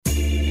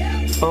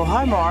Oh,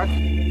 hi, Mark.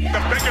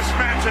 The biggest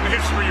match in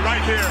history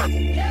right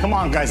here. Come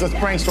on, guys, let's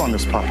brainstorm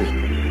this puppy.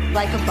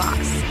 Like a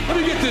boss. Let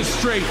me get this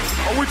straight.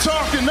 Oh, we're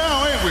talking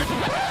now, ain't we?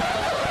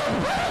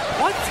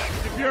 What?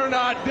 If you're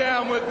not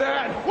down with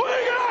that, we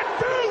got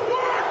to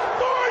work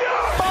for you!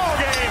 Ball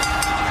game!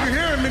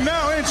 You're hearing me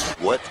now, ain't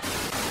you? What?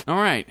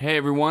 All right. Hey,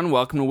 everyone.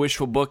 Welcome to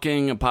Wishful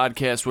Booking, a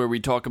podcast where we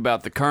talk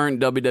about the current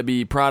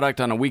WWE product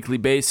on a weekly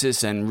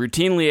basis and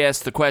routinely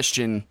ask the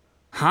question,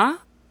 huh?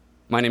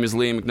 My name is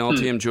Liam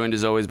McNulty. I'm joined,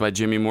 as always, by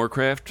Jimmy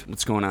Moorcraft.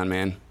 What's going on,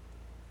 man?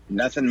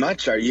 Nothing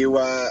much. Are you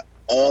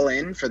all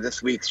in for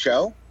this week's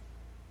show?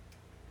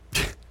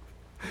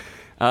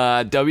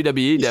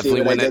 WWE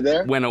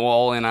definitely went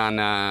all in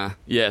on,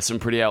 some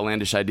pretty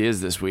outlandish ideas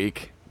this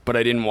week. But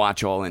I didn't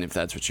watch All In, if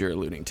that's what you're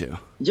alluding to.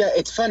 Yeah,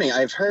 it's funny.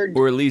 I've heard...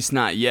 Or at least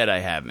not yet, I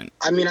haven't.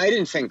 I mean, I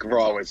didn't think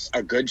Raw was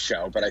a good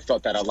show, but I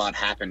thought that a lot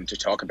happened to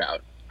talk about.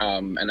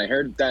 And I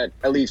heard that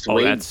at least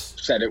Wade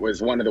said it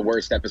was one of the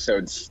worst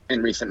episodes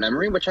in recent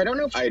memory, which I don't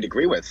know if I'd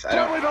agree with.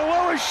 Probably the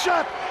lowest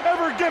shot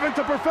ever given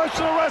to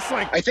professional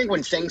wrestling. I think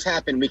when things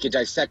happen, we could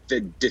dissect the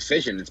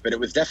decisions, but it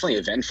was definitely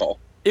eventful.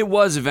 It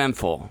was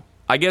eventful.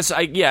 I guess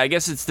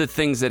it's the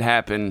things that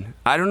happen.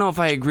 I don't know if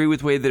I agree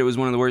with Wade that it was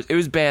one of the worst. It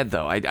was bad,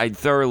 though. I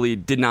thoroughly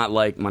did not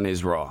like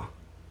Monday's Raw.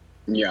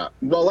 Yeah.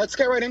 Well, let's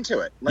get right into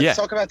it. Let's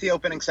talk about the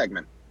opening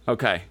segment.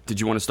 Okay.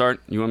 Did you want to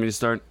start? You want me to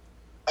start?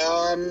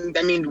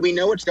 I mean, we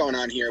know what's going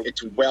on here.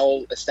 It's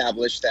well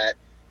established that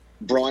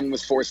Braun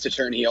was forced to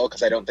turn heel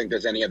because I don't think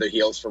there's any other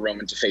heels for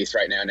Roman to face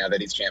right now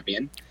that he's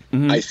champion.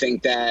 Mm-hmm. I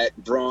think that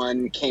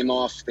Braun came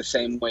off the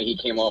same way he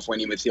came off when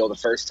he was heel the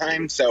first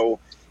time, so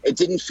it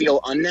didn't feel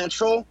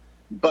unnatural.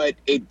 But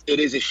it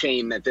is a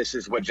shame that this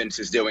is what Vince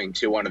is doing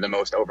to one of the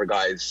most over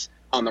guys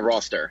on the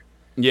roster.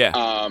 Yeah.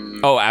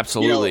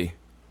 Absolutely.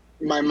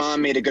 You know, my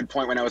mom made a good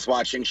point when I was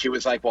watching. She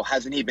was like, well,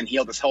 hasn't he been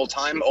healed this whole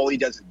time? All he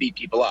does is beat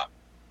people up.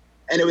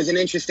 And it was an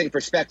interesting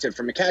perspective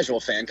from a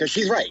casual fan, because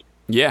she's right.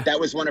 Yeah. That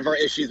was one of our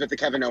issues with the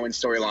Kevin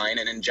Owens storyline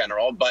and in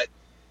general. But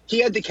he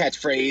had the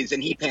catchphrase,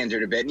 and he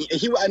pandered a bit. And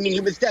he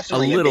was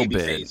definitely a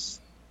babyface.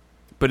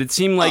 But it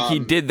seemed like he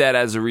did that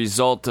as a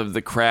result of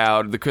the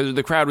crowd, because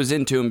the crowd was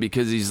into him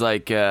because he's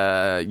like,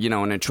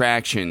 an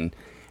attraction.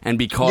 And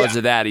because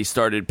of that, he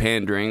started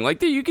pandering.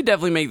 Like, you could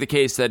definitely make the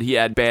case that he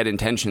had bad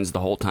intentions the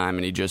whole time,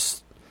 and he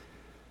just...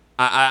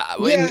 I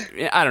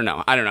don't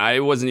know.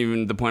 It wasn't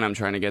even the point I'm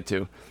trying to get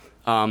to.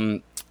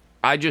 I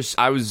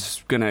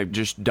was going to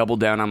just double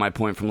down on my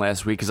point from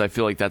last week, because I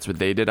feel like that's what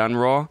they did on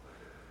Raw.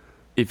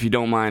 If you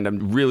don't mind,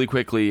 I'm really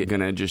quickly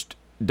going to just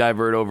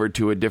divert over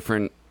to a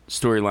different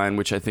storyline,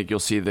 which I think you'll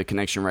see the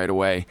connection right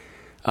away.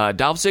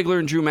 Dolph Ziggler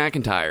and Drew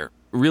McIntyre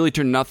really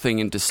turned nothing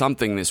into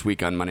something this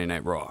week on Monday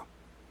Night Raw.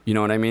 You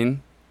know what I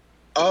mean?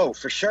 Oh,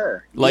 for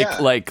sure. Like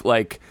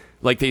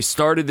they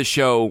started the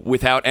show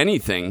without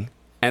anything,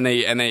 and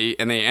they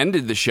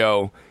ended the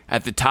show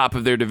at the top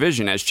of their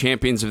division as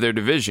champions of their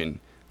division.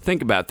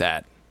 Think about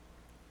that.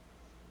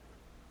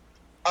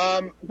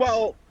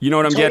 Well, you know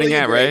what I'm getting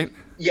at, right?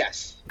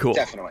 Yes. Cool.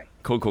 Definitely.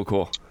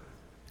 Cool.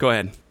 Go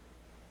ahead.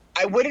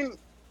 I wouldn't.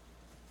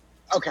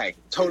 Okay,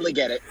 totally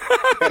get it.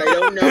 But I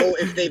don't know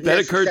if they've That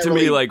occurred to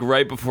me like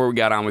right before we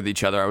got on with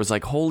each other. I was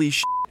like, holy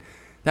shit,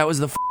 that was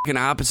the fucking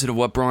opposite of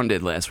what Braun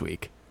did last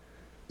week.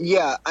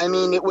 Yeah, I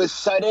mean, it was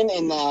sudden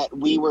in that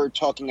we were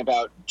talking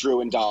about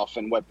Drew and Dolph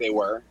and what they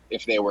were,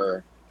 if they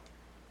were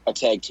a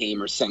tag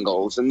team or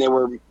singles, and they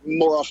were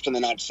more often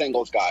than not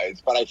singles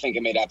guys, but I think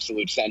it made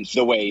absolute sense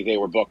the way they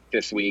were booked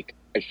this week.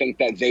 I think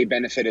that they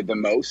benefited the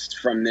most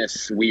from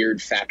this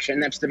weird faction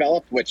that's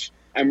developed, which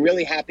I'm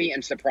really happy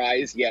and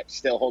surprised, yet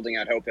still holding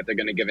out hope that they're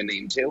going to give a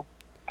name to.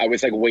 I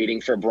was like waiting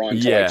for Braun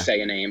to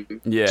say a name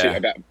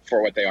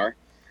for what they are.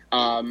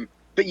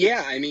 But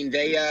yeah, I mean,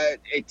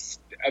 it's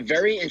a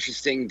very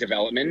interesting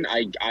development.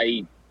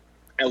 I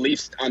at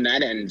least on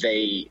that end,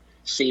 they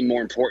seem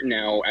more important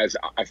now as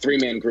a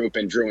three-man group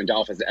and Drew and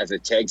Dolph as a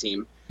tag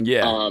team.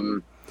 Yeah.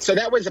 So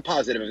that was a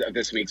positive of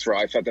this week's Raw.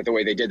 I thought that the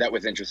way they did that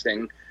was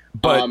interesting.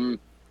 But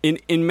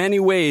in many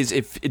ways,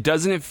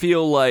 doesn't it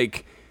feel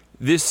like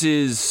this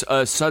is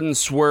a sudden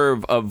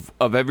swerve of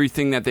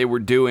everything that they were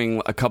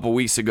doing a couple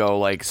weeks ago,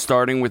 like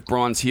starting with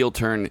Braun's heel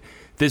turn?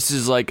 This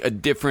is like a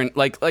different,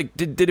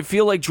 did it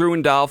feel like Drew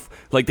and Dolph,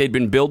 like they'd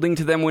been building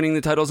to them winning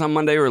the titles on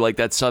Monday, or like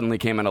that suddenly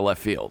came out of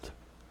left field?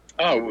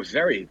 Oh, it was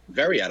very,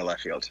 very out of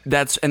left field.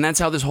 That's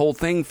how this whole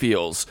thing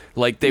feels.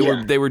 Like they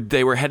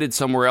were headed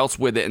somewhere else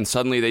with it, and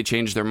suddenly they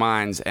changed their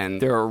minds,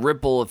 and there are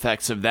ripple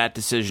effects of that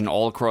decision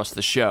all across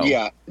the show.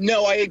 Yeah,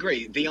 no, I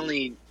agree. The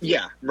only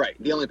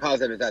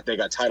positive is that they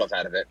got titles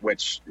out of it,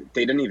 which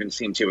they didn't even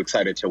seem too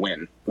excited to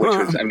win. Which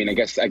was, I mean, I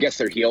guess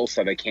they're heels,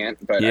 so they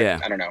can't. But yeah.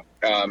 I don't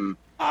know.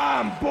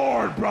 I'm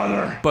bored,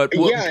 brother. But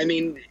yeah, I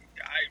mean,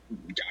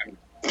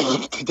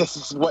 this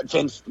is what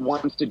Vince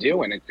wants to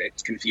do, and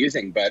it's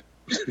confusing, but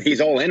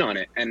he's all in on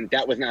it, and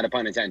that was not a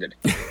pun intended.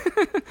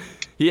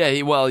 He's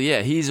all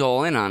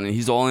in on it.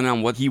 He's all in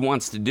on what he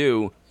wants to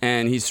do,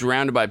 and he's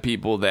surrounded by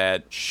people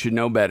that should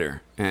know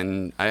better.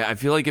 And I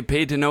feel like get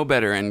paid to know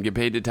better and get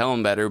paid to tell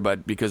him better,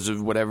 but because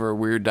of whatever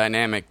weird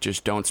dynamic,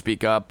 just don't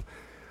speak up.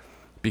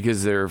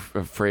 because they're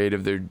afraid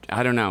of their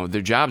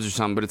jobs or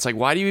something. But it's like,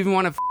 why do you even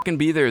want to fucking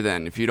be there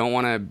then if you don't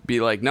want to be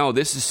like, no,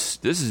 this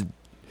is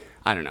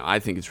I don't know. I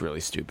think it's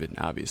really stupid,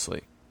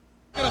 obviously.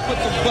 Gonna put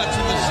some butts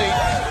in the seat.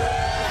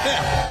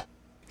 Yeah.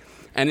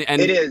 And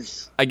it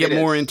is. I get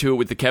more into it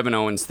with the Kevin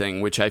Owens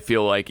thing, which I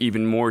feel like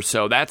even more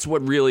so. That's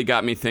what really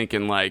got me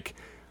thinking, like,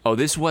 oh,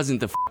 this wasn't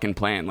the fucking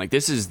plan. Like,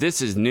 this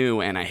is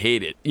new, and I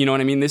hate it. You know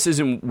what I mean? This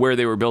isn't where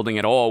they were building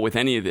at all with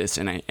any of this,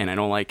 and I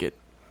don't like it.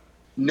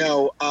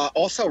 No.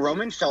 Also,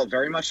 Roman felt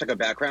very much like a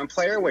background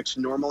player, which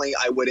normally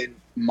I wouldn't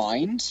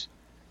mind.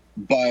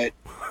 But,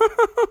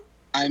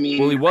 I mean...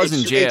 well, he was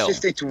in jail.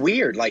 It's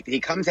weird. Like, he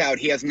comes out,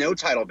 he has no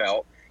title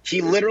belt.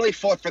 He literally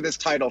fought for this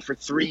title for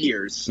 3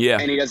 years,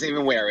 and he doesn't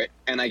even wear it.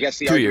 And I guess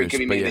the argument can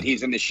be made that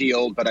he's in the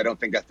Shield, but I don't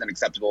think that's an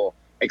acceptable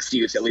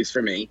excuse, at least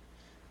for me.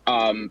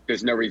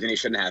 There's no reason he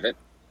shouldn't have it.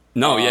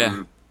 No,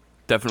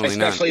 definitely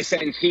not. Especially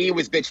since he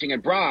was bitching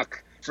at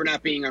Brock for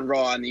not being on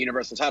Raw and the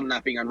Universal title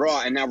not being on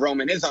Raw, and now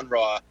Roman is on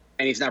Raw,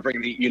 and he's not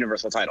bringing the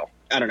Universal title.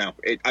 I don't know.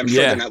 I'm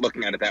sure they're not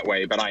looking at it that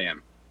way, but I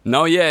am.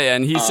 No,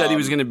 and he said he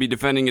was going to be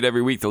defending it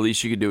every week. The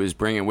least you could do is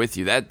bring it with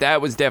you.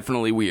 That was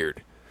definitely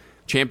weird.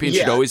 Champions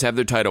should always have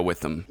their title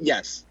with them.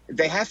 Yes.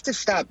 They have to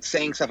stop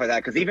saying stuff like that,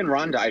 because even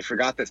Ronda, I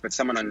forgot this, but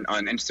someone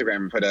on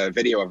Instagram put a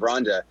video of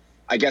Ronda.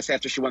 I guess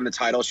after she won the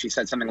title, she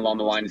said something along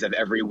the lines of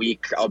every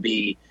week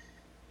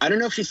I don't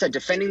know if she said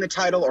defending the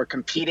title or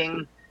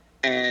competing,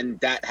 and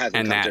that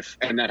hasn't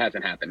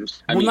happened.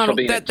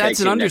 That's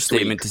an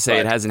understatement to say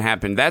it hasn't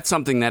happened. That's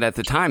something that at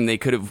the time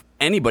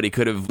anybody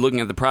could have, looking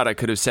at the product,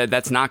 could have said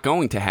that's not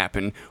going to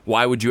happen.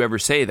 Why would you ever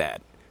say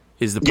that?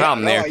 Is the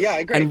problem there. Yeah, I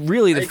agree. And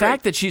really, the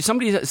fact that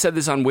somebody said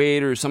this on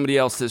Wade or somebody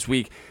else this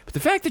week, but the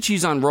fact that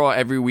she's on Raw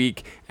every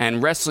week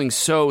and wrestling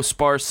so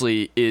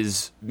sparsely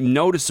is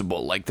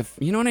noticeable. Like,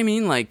 you know what I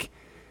mean? Like,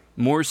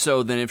 more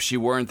so than if she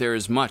weren't there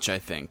as much, I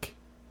think.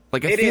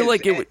 Like, I feel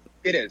like it would...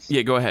 It is.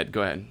 Yeah, go ahead.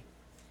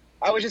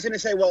 I was just going to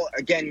say, well,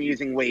 again,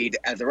 using Wade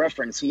as a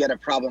reference, he had a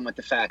problem with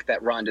the fact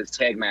that Ronda's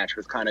tag match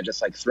was kind of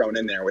just, like, thrown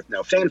in there with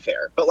no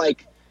fanfare. But,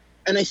 like...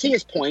 And I see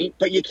his point,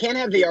 but you can't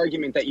have the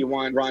argument that you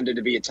want Ronda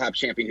to be a top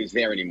champion who's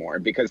there anymore,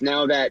 because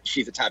now that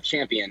she's a top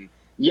champion,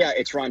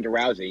 it's Ronda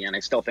Rousey, and I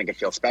still think it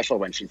feels special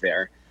when she's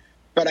there.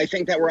 But I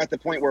think that we're at the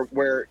point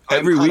where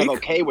I'm kind of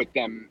okay with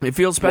them. It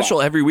feels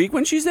special every week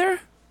when she's there?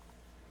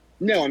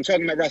 No, I'm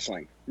talking about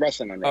wrestling.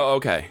 Wrestling on Raw. Oh,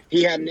 okay.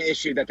 He had an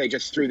issue that they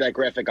just threw that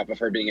graphic up of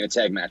her being in a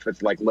tag match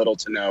with, like, little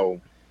to no,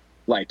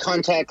 like,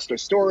 context or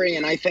story,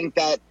 and I think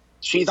that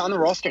she's on the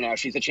roster now.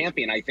 She's a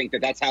champion. I think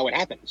that that's how it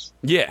happens.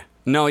 Yeah.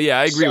 No,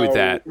 I agree with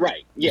that.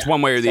 Right, yeah. It's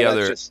one way or the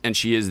other, and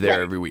she is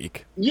there every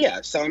week. Yeah,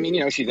 so, I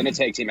mean, she's in a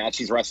tag team match.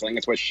 She's wrestling.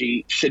 It's what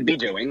she should be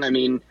doing. I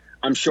mean,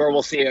 I'm sure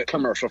we'll see a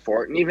commercial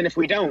for it, and even if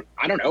we don't,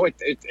 I don't know.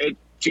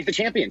 She's the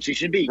champion. She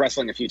should be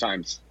wrestling a few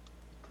times.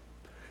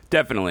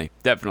 Definitely.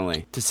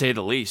 To say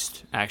the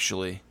least,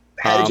 actually.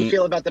 How did you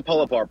feel about the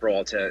pull-up bar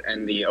brawl to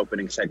end the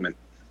opening segment?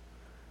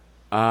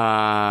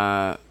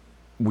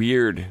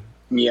 Weird.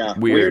 Yeah,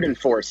 weird and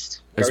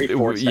forced. Very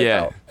forced.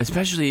 Yeah,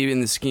 especially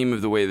in the scheme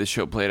of the way the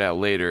show played out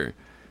later.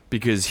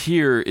 Because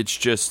here, it's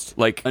just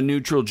like a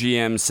neutral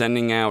GM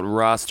sending out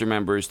roster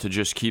members to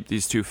just keep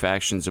these two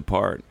factions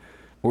apart.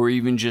 Or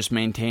even just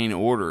maintain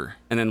order.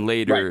 And then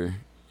later,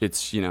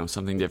 it's,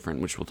 something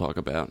different, which we'll talk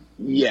about.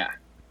 Yeah,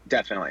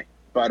 definitely.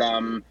 But,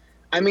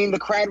 I mean, the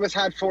crowd was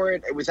hot for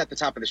it. It was at the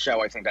top of the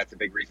show. I think that's a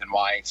big reason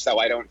why. So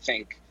I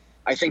think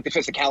the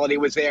physicality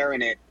was there,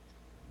 and it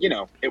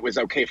was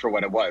okay for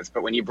what it was.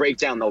 But when you break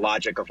down the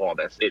logic of all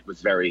this, it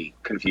was very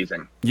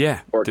confusing.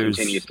 Yeah. Or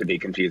continues to be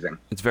confusing.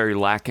 It's very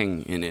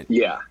lacking in it.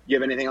 Yeah. You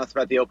have anything else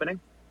about the opening?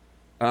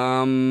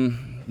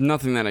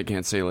 Nothing that I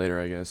can't say later,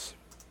 I guess.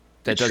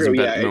 That it's doesn't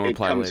true, it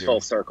comes later.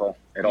 Full circle.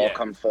 It all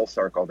comes full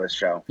circle, this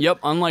show. Yep,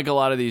 unlike a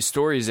lot of these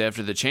stories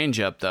after the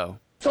change-up, though.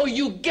 So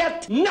you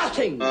get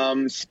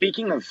nothing!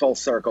 Speaking of full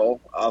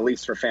circle, at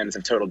least for fans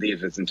of Total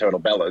Divas and Total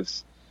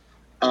Bellas,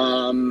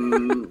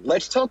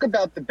 let's talk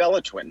about the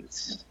Bella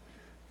Twins.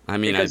 I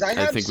mean, I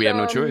think we have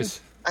no choice.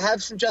 I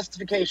have some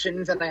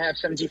justifications, and I have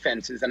some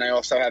defenses, and I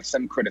also have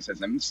some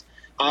criticisms.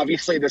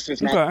 Obviously, this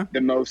was not the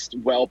most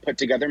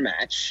well-put-together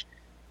match,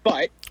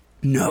 but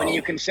when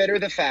you consider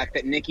the fact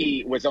that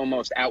Nikki was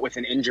almost out with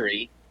an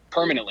injury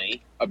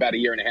permanently about a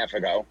year and a half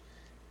ago,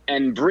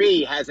 and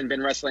Brie hasn't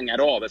been wrestling at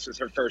all. This was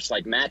her first,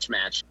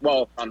 match,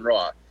 well, on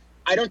Raw.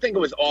 I don't think it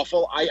was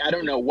awful. I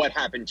don't know what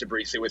happened to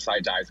Brie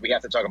Suicide Dives. We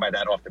have to talk about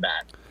that off the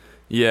bat.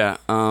 Yeah.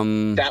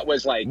 That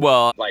was,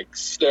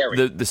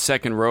 scary. The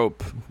second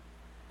rope,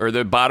 or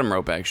the bottom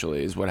rope,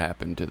 actually, is what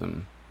happened to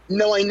them.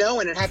 No, I know,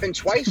 and it happened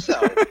twice,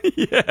 though.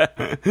 Yeah.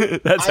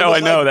 That's how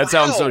I know. That's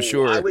how I'm so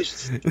sure. I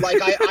was,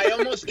 I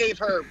almost gave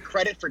her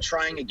credit for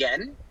trying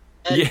again.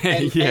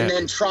 And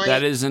then trying.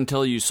 That is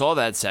until you saw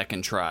that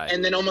second try.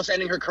 And then almost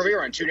ending her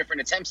career on two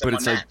different attempts at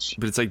one match.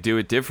 But it's like, do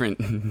it different.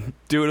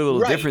 Do it a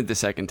little different the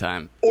second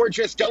time. Or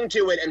just don't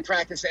do it and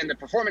practice in the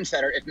performance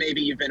center if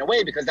maybe you've been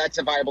away, because that's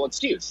a viable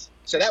excuse.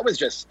 So that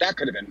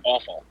could have been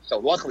awful. So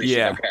luckily she's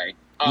okay.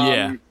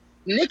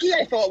 Nikki,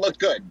 I thought, looked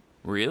good.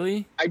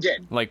 Really? I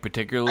did.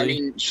 Particularly? I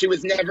mean, she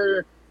was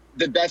never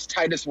the best,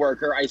 tightest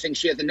worker. I think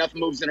she has enough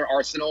moves in her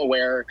arsenal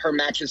where her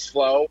matches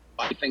flow.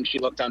 I think she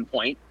looked on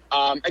point.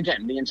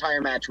 Again, the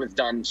entire match was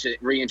done to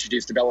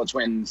reintroduce the Bella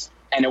Twins,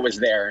 and it was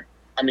there.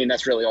 I mean,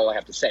 that's really all I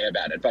have to say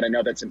about it. But I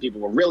know that some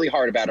people were really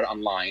hard about it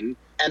online,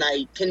 and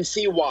I can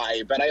see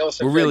why. But I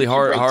also we're really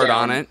hard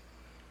on it.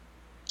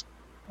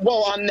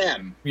 Well, on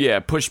them. Yeah,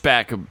 push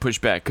back,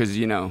 because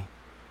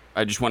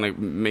I just want to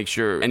make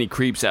sure any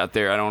creeps out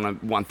there, I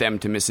don't want them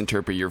to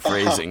misinterpret your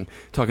phrasing.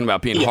 Talking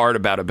about being hard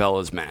about a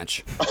Bella's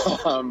match.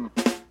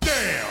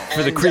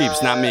 For the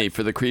creeps, not me.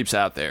 For the creeps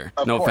out there.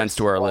 No offense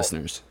to our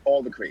listeners.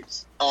 All the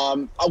creeps.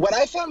 What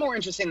I found more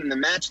interesting than the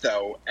match,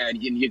 though,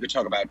 and you could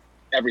talk about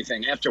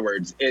everything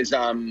afterwards, is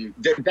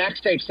the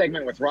backstage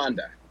segment with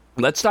Ronda.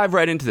 Let's dive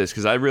right into this,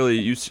 because I really,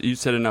 you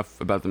said enough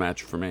about the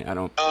match for me. I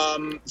don't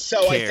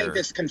So care. I think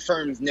this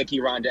confirms Nikki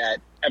Ronda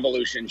at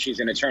Evolution. She's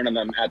going to turn on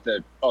them at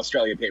the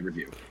Australia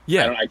pay-per-view.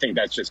 Yeah. I think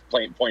that's just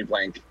point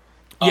blank.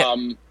 Yeah.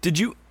 Did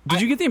you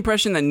get the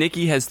impression that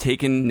Nikki has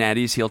taken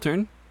Natty's heel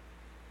turn?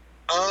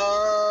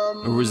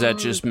 Or was that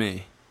just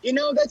me?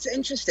 That's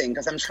interesting,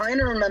 because I'm trying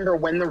to remember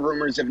when the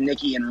rumors of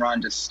Nikki and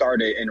Ronda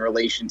started in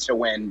relation to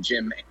when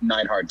Jim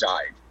Neidhart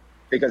died,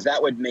 because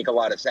that would make a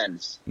lot of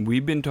sense.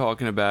 We've been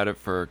talking about it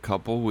for a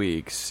couple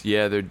weeks.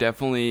 Yeah, they're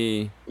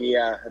definitely...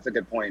 Yeah, that's a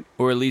good point.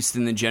 Or at least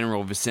in the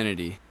general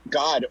vicinity.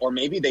 God, or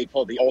maybe they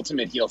pulled the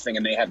ultimate heel thing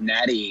and they have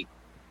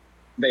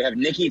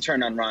Nikki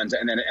turn on Ronda,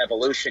 and then at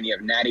Evolution you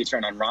have Natty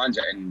turn on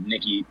Ronda and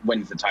Nikki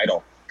wins the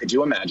title. Could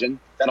you imagine?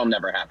 That'll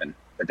never happen.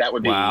 But that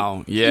would be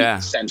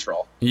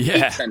central.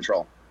 Yeah. Heat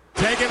central.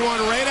 Taking one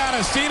right out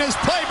of Cena's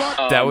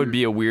playbook. That would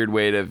be a weird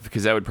way to,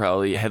 because that would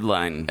probably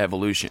headline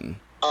Evolution.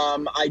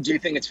 I do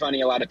think it's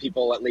funny. A lot of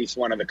people, at least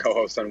one of the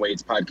co-hosts on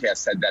Wade's podcast,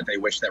 said that they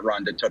wish that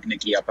Ronda took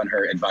Nikki up on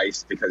her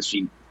advice, because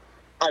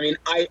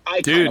I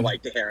kind of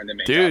like the hair in the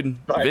makeup.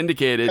 But,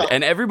 vindicated.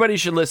 And everybody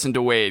should listen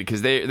to Wade,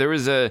 because there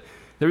was a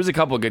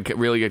couple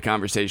really good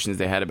conversations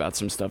they had about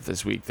some stuff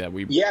this week that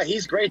we... Yeah,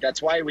 he's great.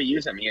 That's why we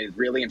use him. He is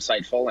really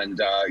insightful and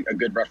a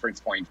good reference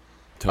point.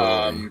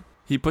 Totally.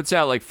 He puts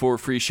out like 4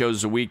 free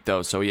shows a week,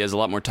 though, so he has a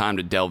lot more time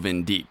to delve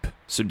in deep.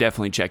 So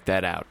definitely check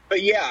that out.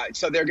 But yeah,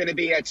 so they're going to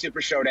be at Super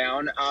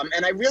Showdown.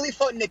 And I really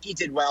thought Nikki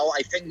did well.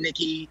 I think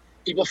Nikki,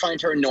 people find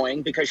her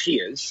annoying because she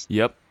is.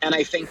 Yep. And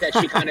I think that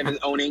she kind of is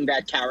owning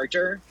that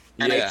character.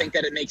 And I think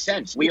that it makes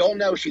sense. We all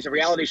know she's a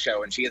reality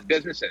show and she has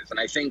businesses. And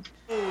I think...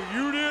 Oh,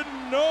 you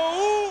didn't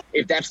know?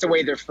 If that's the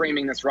way they're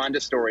framing this Ronda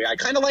story, I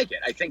kind of like it.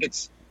 I think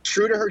it's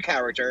true to her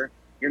character.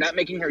 You're not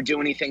making her do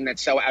anything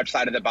that's so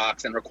outside of the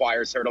box and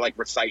requires her to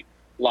recite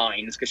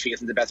lines, because she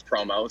isn't the best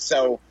promo.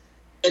 So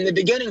in the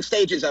beginning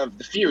stages of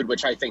the feud,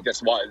 which I think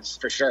this was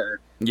for sure,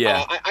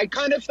 I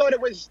kind of thought it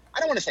was, I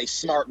don't want to say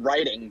smart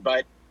writing,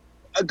 but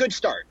a good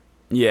start.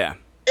 Yeah.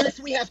 If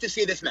we have to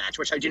see this match,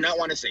 which I do not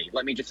want to see,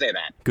 let me just say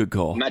that. Good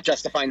call. I'm not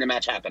justifying the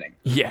match happening.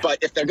 Yeah. But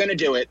if they're going to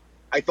do it,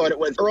 I thought it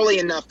was early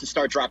enough to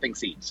start dropping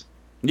seeds.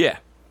 Yeah.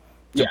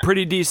 It's a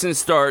pretty decent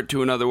start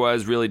to an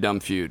otherwise really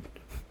dumb feud.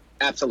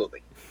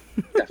 Absolutely.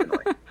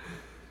 Definitely.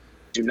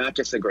 Do not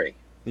disagree.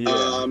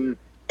 Yeah.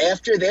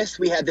 After this,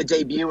 we had the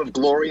debut of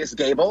Glorious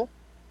Gable.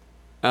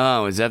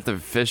 Oh, is that the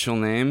official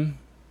name?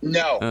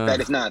 No, that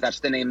is not.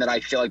 That's the name that I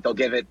feel like they'll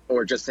give it,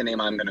 or just the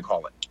name I'm going to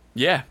call it.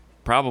 Yeah,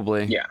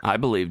 probably. Yeah. I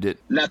believed it.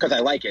 Not because I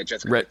like it,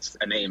 just because it's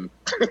a name.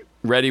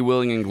 Ready,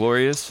 Willing, and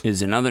Glorious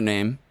is another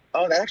name.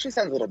 Oh, that actually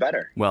sounds a little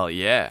better. Well,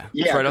 yeah.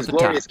 Yeah, right off the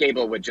Glorious top.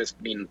 Gable would just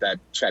mean that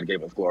Chad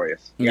Gable's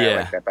glorious. Yeah, I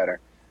like that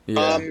better.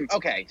 Yeah.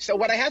 Okay, so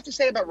what I have to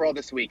say about Raw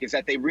this week is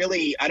that they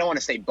really, I don't want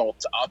to say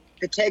bulked up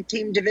the tag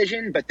team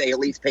division, but they at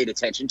least paid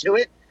attention to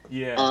it.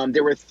 Yeah.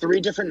 There were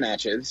 3 different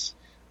matches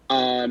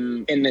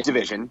in the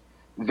division.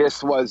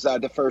 This was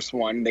the first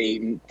one.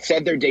 They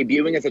said they're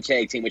debuting as a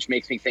tag team, which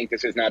makes me think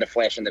this is not a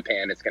flash in the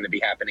pan. It's going to be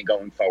happening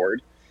going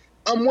forward.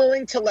 I'm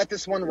willing to let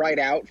this one ride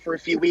out for a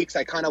few weeks.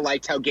 I kind of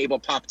liked how Gable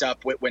popped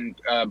up when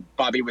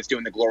Bobby was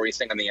doing the glorious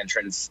thing on the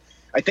entrance.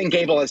 I think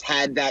Gable has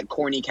had that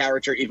corny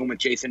character even with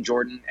Jason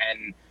Jordan,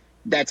 and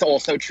that's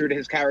also true to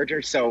his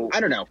character. So,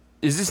 I don't know.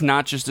 Is this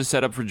not just a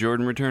setup for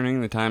Jordan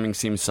returning? The timing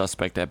seems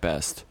suspect at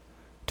best.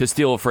 To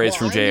steal a phrase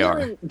from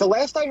JR. The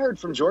last I heard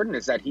from Jordan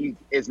is that he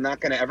is not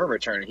going to ever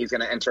return. He's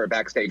going to enter a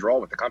backstage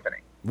role with the company.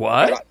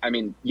 What? But, I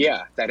mean,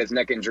 yeah, that his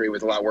neck injury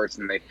was a lot worse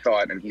than they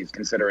thought, and he's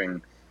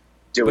considering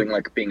doing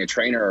being a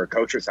trainer or a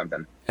coach or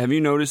something. Have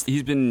you noticed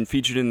he's been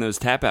featured in those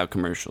tap-out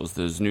commercials,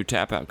 those new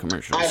tap-out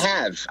commercials? I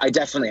have. I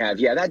definitely have.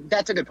 Yeah,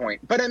 that's a good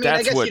point. But I mean,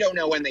 I guess you don't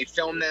know when they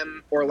filmed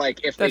them or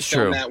if they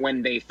filmed that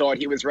when they thought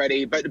he was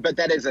ready. But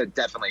that is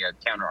definitely a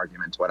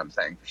counter-argument to what I'm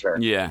saying, for sure.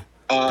 Yeah.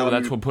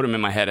 That's what put him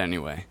in my head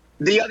anyway.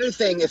 The other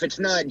thing, if it's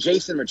not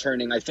Jason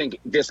returning, I think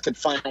this could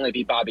finally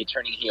be Bobby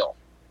turning heel.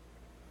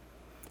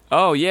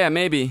 Oh, yeah,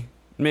 maybe.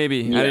 Yeah. I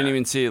didn't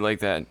even see it like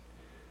that.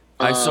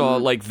 I saw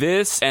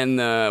this and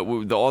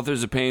the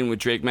Authors of Pain with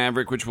Drake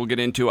Maverick, which we'll get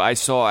into. I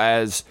saw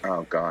as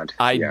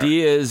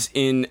ideas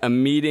in a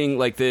meeting,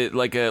 like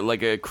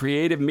a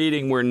creative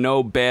meeting where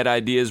no bad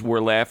ideas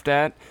were laughed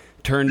at,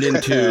 turned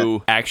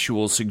into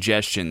actual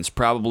suggestions.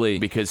 Probably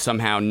because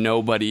somehow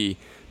nobody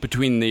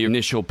between the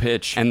initial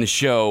pitch and the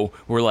show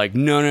were like,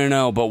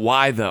 no, but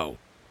why though?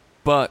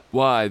 But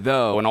why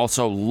though? And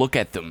also look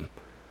at them.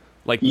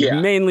 Like,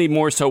 mainly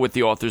more so with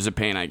the Authors of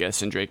Pain, I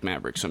guess, and Drake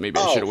Maverick. So maybe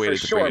I should have waited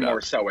to bring it up.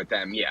 More so with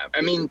them, yeah.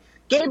 I mean,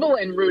 Gable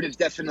and Rude is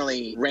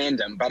definitely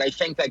random, but I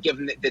think that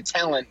given the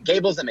talent,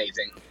 Gable's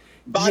amazing.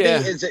 Bobby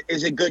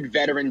is a good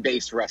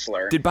veteran-based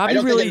wrestler. Did Bobby I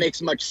don't really, think it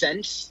makes much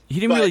sense. He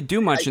didn't really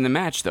do much in the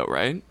match, though,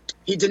 right?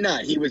 He did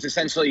not. He was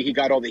essentially, he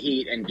got all the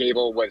heat, and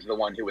Gable was the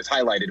one who was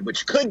highlighted,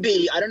 which could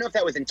be, I don't know if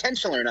that was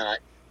intentional or not,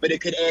 but it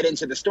could add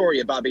into the story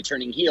of Bobby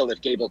turning heel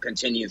if Gable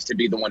continues to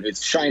be the one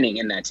who's shining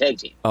in that tag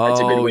team. That's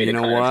a good way to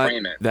kind of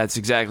frame it. That's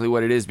exactly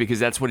what it is, because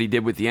that's what he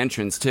did with the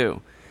entrance,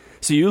 too.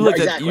 So you looked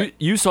at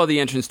you saw the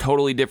entrance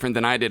totally different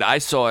than I did. I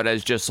saw it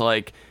as just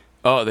like,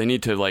 oh, they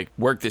need to like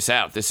work this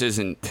out. This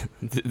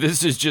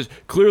is just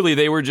clearly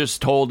they were just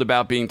told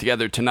about being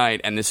together tonight,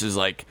 and this is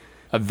like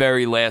a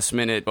very last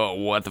minute. Oh,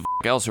 what the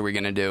f*** else are we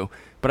gonna do?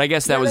 But I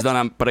guess that was done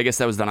on. But I guess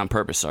that was done on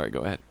purpose. Sorry,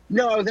 go ahead.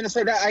 No, I was gonna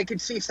say that I could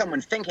see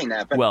someone thinking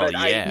that, but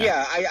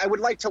I would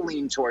like to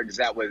lean towards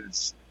that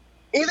was.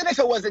 Even if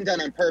it wasn't done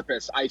on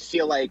purpose, I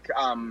feel like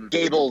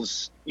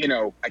Gable's,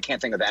 I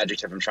can't think of the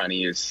adjective I'm trying to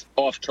use,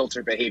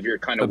 off-kilter behavior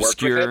kind of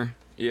obscure. Worked with it.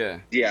 Yeah.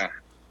 Yeah.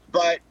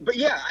 But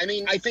yeah, I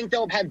mean, I think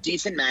they'll have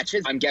decent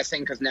matches. I'm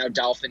guessing because now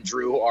Dolph and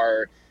Drew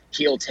are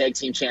heel tag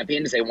team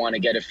champions. They want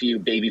to get a few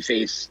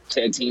babyface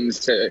tag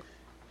teams to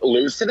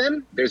lose to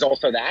them. There's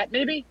also that,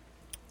 maybe?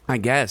 I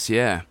guess,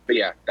 yeah. But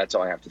yeah, that's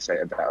all I have to say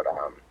about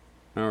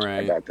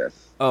this.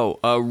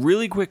 Oh,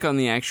 really quick on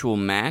the actual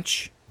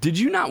match. Did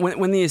you not,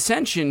 when the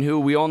Ascension, who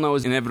we all know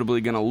is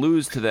inevitably going to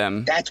lose to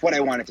them... That's what I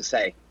wanted to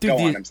say. Dude, Go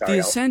on, I'm sorry. The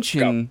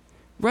Ascension,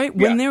 right?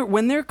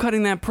 When they're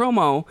cutting that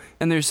promo,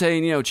 and they're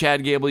saying,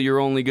 Chad Gable, you're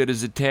only good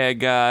as a tag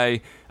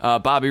guy.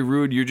 Bobby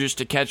Roode, you're just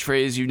a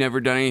catchphrase. You've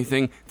never done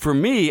anything. For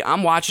me,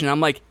 I'm watching,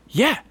 I'm like,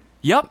 yeah,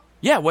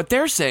 what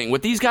they're saying.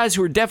 What these guys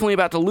who are definitely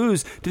about to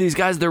lose to these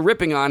guys they're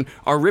ripping on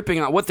are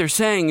ripping on. What they're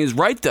saying is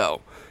right,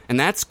 though. And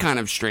that's kind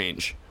of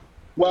strange.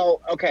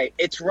 Well, okay,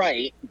 it's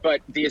right,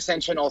 but the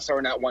Ascension also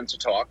are not one to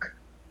talk.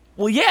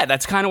 Well, yeah,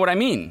 that's kind of what I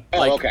mean.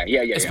 Oh, okay,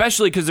 yeah.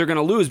 Especially because they're going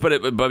to lose,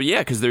 but yeah,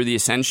 because they're the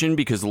Ascension,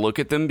 because look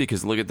at them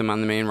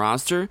on the main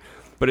roster.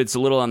 But it's a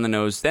little on the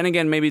nose. Then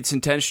again, maybe it's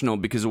intentional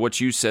because of what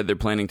you said. They're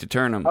planning to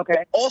turn them.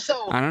 Okay. Also,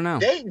 I don't know.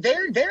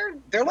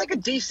 They're like a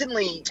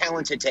decently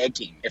talented tag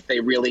team. If they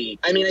really,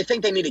 I mean, I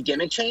think they need a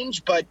gimmick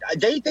change, but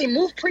they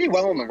move pretty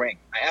well in the ring.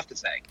 I have to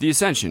say. The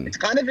Ascension. It's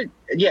kind of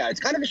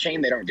a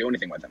shame they don't do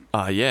anything with them.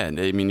 Yeah.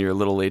 I mean, you're a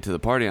little late to the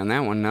party on that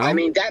one. No. I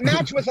mean, that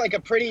match was like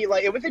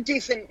it was a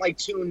decent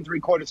 2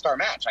 3/4 star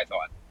match. I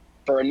thought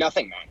for a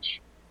nothing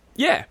match.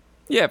 Yeah.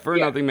 For a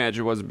nothing match,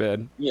 it wasn't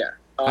bad. Yeah.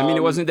 I mean,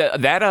 it wasn't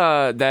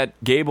that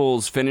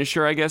Gable's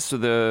finisher, I guess, so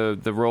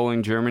the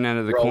rolling German out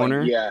of the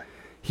corner. Yeah.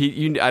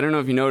 I don't know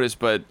if you noticed,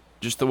 but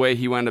just the way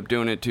he wound up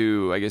doing it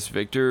to, I guess,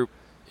 Victor,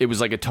 it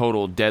was like a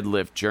total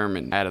deadlift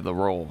German out of the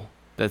roll.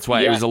 That's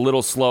why it was a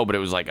little slow, but it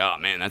was like, oh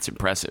man, that's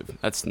impressive.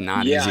 That's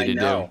not easy to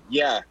do.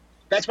 Yeah,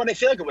 that's what I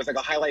feel like it was like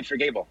a highlight for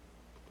Gable,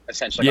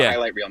 essentially a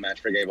highlight reel match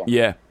for Gable.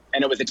 Yeah,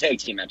 and it was a tag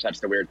team match.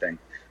 That's the weird thing.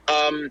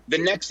 The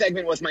next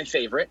segment was my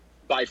favorite.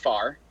 By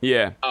far.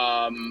 Yeah.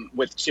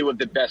 With 2 of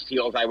the best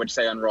heels, I would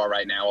say, on Raw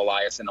right now,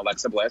 Elias and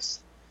Alexa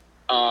Bliss.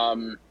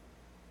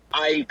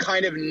 I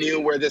kind of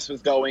knew where this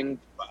was going.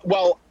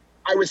 Well,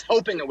 I was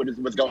hoping it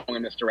was going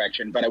in this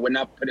direction, but I would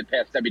not put it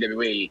past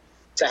WWE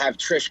to have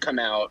Trish come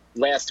out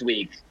last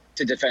week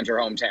to defend her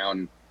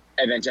hometown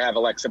and then to have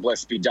Alexa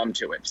Bliss be dumb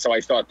to it. So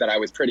I thought that I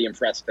was pretty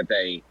impressed that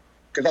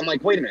because I'm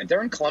like, wait a minute,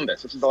 they're in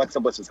Columbus. This is Alexa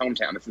Bliss's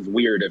hometown. This is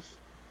weird if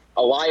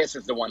Elias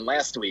is the one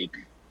last week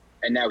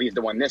and now he's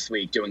the one this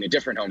week doing a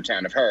different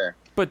hometown of her.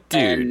 But,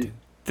 dude,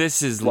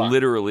 this is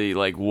literally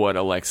like what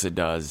Alexa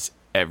does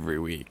every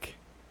week.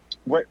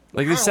 What?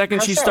 Like, the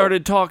second she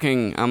started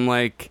talking, I'm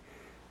like,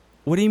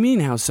 what do you mean,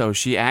 how so?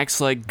 She acts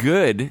like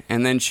good,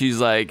 and then she's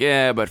like,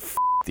 yeah, but f***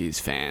 these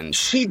fans.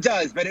 She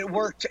does, but it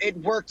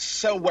worked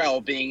so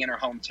well being in her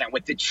hometown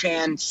with the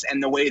chants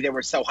and the way they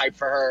were so hyped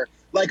for her.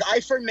 Like,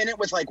 I for a minute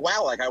was like,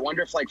 wow, like, I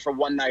wonder if, like, for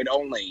one night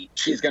only,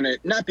 she's going to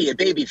not be a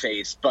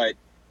babyface, but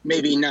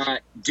maybe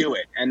not do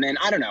it. And then,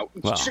 I don't know.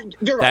 Well,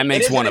 you're right. That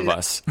makes one of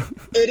us.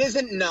 It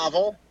isn't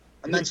novel.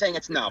 I'm not saying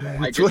it's novel.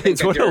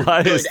 It's what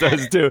Elias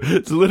does, too.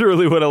 It's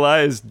literally what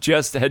Elias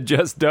had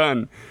just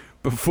done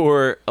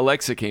before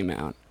Alexa came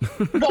out.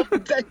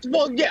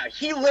 well, yeah,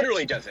 he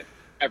literally does it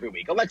every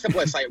week. Alexa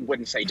Bliss, I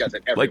wouldn't say does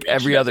it every week. Like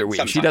every other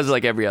week. She does it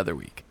like every other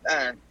week.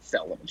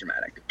 Still a little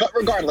dramatic. But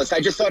regardless, I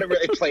just thought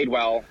it played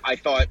well. I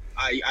thought,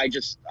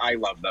 I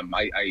love them.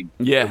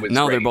 Yeah, it was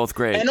no, great. they're both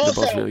great. And they're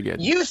also, both really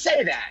good. You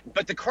say that,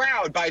 but the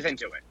crowd buys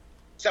into it.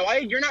 So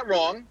you're not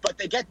wrong, but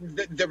they get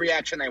the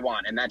reaction they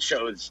want, and that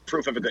shows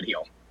proof of a good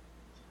heel.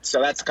 So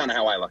that's kind of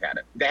how I look at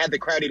it. They had the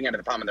crowd eating out of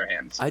the palm of their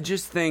hands. I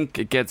just think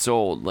it gets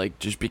old. Like,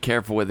 just be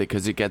careful with it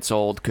because it gets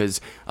old.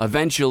 Because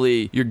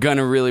eventually you're going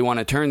to really want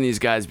to turn these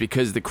guys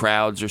because the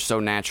crowds are so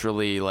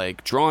naturally,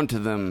 like, drawn to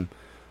them.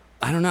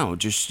 I don't know.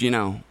 Just,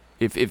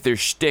 if their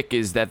shtick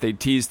is that they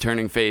tease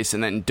turning face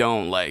and then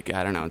don't, like,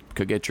 I don't know, it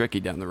could get tricky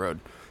down the road.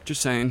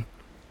 Just saying.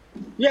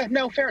 Yeah,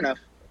 no, fair enough.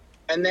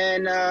 And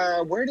then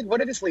what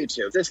did this lead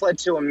to? This led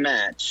to a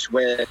match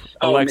with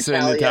Alexa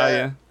and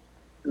Natalya.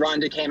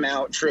 Ronda came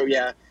out. True,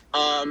 yeah.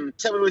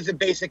 So it was a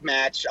basic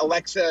match.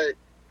 Alexa,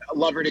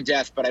 love her to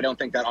death, but I don't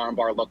think that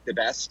armbar looked the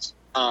best.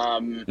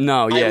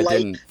 No, yeah, it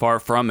didn't. Far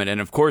from it. And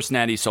of course,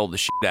 Natty sold the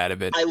shit out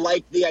of it. I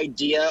like the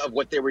idea of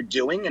what they were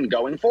doing and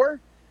going for.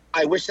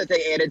 I wish that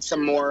they added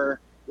some more.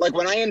 Like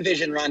when I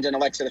envisioned Ronda and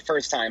Alexa the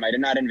first time, I did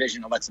not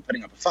envision Alexa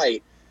putting up a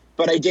fight.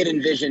 But I did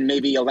envision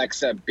maybe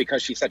Alexa,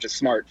 because she's such a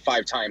smart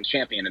 5-time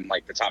champion and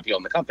like the top heel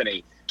in the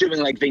company, doing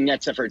like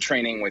vignettes of her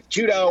training with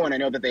judo. And I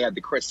know that they had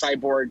the Chris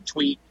Cyborg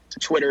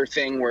Twitter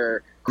thing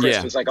where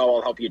Chris was like, "Oh,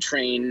 I'll help you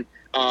train."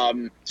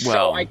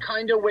 So I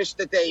kind of wish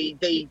that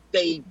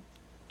they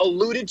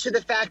alluded to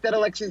the fact that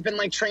Alexa's been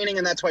like training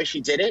and that's why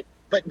she did it.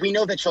 But we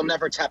know that she'll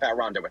never tap out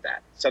Ronda with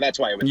that. So that's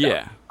why it was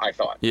done, I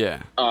thought.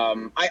 Yeah.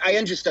 I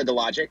understood the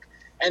logic.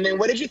 And then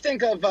what did you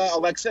think of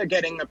Alexa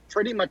getting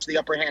pretty much the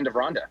upper hand of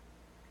Ronda?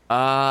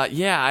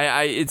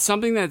 It's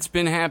something that's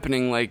been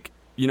happening. Like,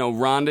 you know,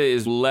 Ronda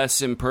is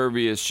less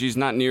impervious. She's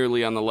not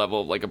nearly on the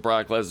level of like a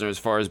Brock Lesnar as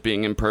far as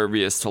being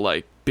impervious to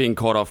like being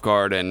caught off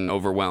guard and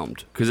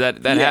overwhelmed. Because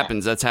that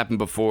happens. That's happened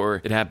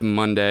before. It happened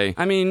Monday.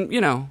 I mean, you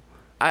know,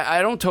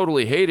 I don't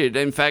totally hate it.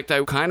 In fact,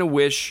 I kind of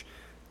wish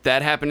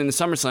that happened in the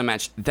SummerSlam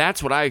match.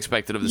 That's what I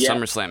expected of the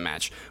SummerSlam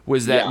match,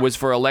 was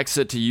for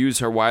Alexa to use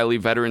her wily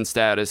veteran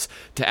status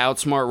to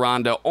outsmart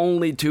Ronda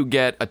only to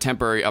get a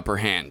temporary upper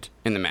hand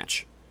in the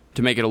match,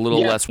 to make it a little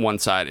less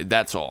one-sided.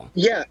 That's all.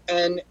 Yeah,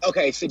 and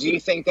okay, so do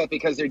you think that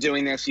because they're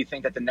doing this, you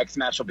think that the next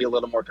match will be a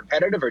little more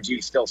competitive, or do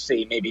you still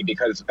see maybe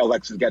because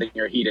Alexa's getting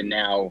her heat in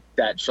now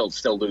that she'll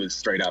still lose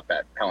straight up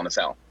at Hell in a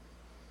Cell?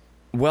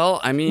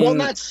 Well, I mean,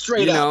 not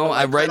straight up.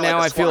 Like, right now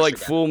I feel like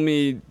fool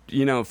me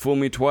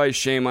twice,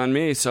 shame on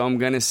me. So I'm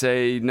going to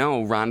say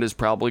no, Ronda's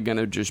probably going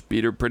to just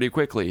beat her pretty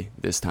quickly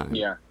this time.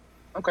 Yeah.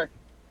 Okay.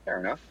 Fair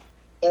enough.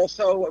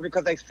 Also,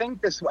 because I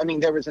think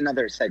there was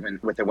another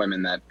segment with the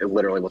women that it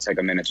literally will take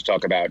a minute to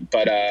talk about.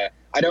 But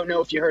I don't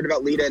know if you heard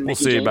about Lita and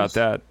Mickie James. We'll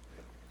see about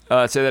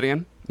that. Say that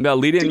again? No,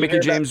 Lita and Mickie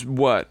James,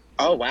 what?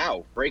 Oh,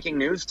 wow. Breaking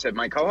news to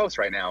my co-host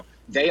right now.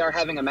 They are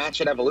having a match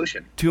at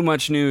Evolution. Too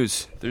much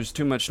news. There's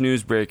too much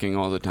news breaking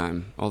all the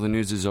time. All the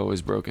news is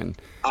always broken.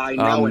 I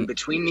know, and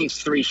between these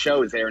 3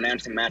 shows, they're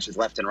announcing matches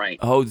left and right.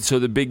 Oh, so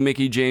the big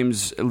Mickie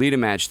James Lita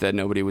match that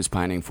nobody was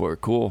pining for.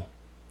 Cool.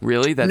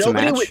 Really? That's a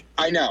match?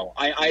 I know.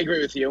 I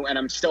agree with you, and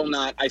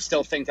I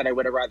still think that I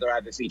would have rather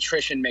see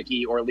Trish and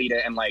Mickie or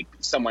Lita and, like,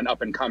 someone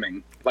up and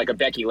coming, like a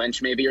Becky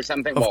Lynch maybe or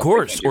something. Of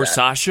course. Or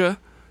Sasha,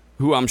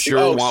 who I'm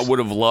sure would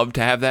have loved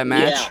to have that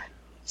match. Yeah.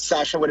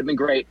 Sasha would have been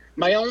great.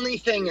 My only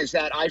thing is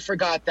that I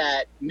forgot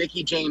that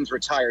Mickie James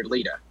retired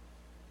Lita.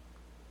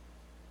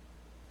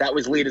 That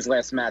was Lita's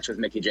last match with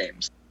Mickie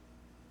James.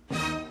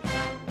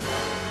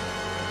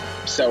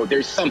 So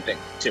there's something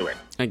to it.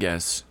 I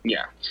guess.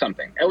 Yeah,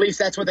 something. At least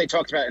that's what they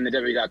talked about in the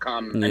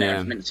WWE.com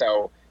announcement,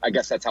 so I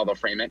guess that's how they'll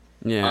frame it.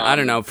 Yeah, I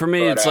don't know. For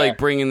me, it's like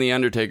bringing The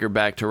Undertaker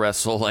back to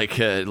wrestle like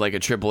a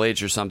Triple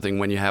H or something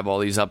when you have all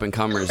these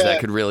up-and-comers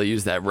that could really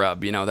use that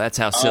rub. You know, that's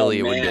how silly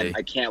it would be.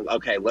 I can't.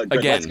 Okay,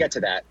 let's get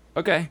to that.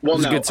 Okay. Well,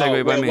 it's a good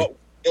segue by me. Well,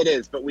 it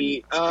is, but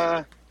we...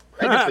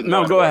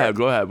 no, go ahead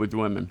with the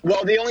women.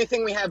 Well, the only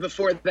thing we have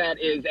before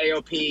that is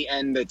AOP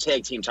and the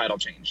tag team title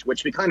change,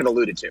 which we kind of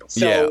alluded to.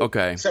 So, yeah,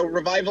 okay. So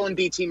Revival and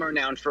B-Team are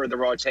announced for the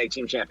Raw Tag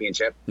Team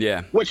Championship.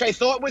 Yeah. Which I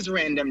thought was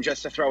random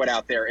just to throw it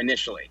out there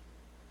initially.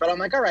 But I'm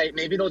like, all right,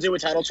 maybe they'll do a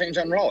title change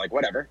on Raw, like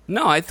whatever.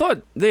 No, I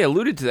thought they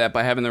alluded to that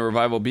by having the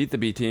Revival beat the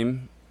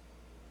B-Team.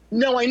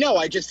 No, I know.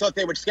 I just thought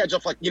they would schedule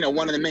for,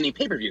 one of the many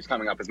pay-per-views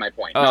coming up is my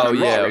point. Oh,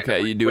 yeah,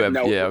 okay. You do have...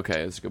 Yeah,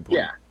 okay. That's a good point.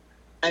 Yeah.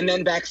 And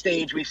then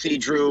backstage, we see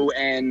Drew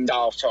and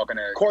Dolph talking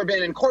to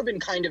Corbin, and Corbin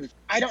kind of,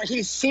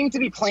 he seemed to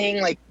be playing,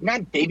 like,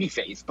 not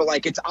babyface, but,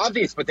 like, it's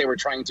obvious what they were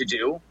trying to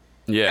do.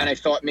 Yeah. And I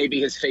thought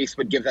maybe his face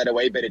would give that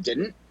away, but it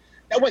didn't.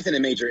 That wasn't a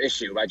major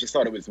issue. I just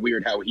thought it was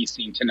weird how he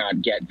seemed to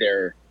not get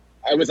there.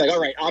 I was like, all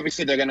right,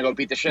 obviously they're going to go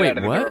beat the shit out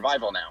of the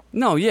Revival now.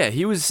 No, yeah,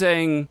 he was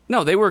saying,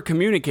 no, they were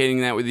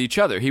communicating that with each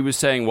other. He was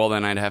saying, well,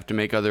 then I'd have to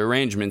make other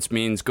arrangements,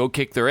 means go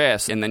kick their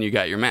ass, and then you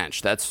got your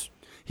match.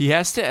 He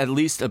has to at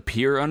least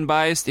appear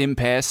unbiased in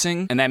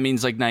passing, and that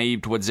means, like,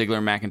 naive to what Ziggler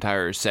and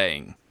McIntyre are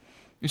saying.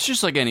 It's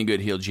just like any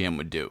good heel GM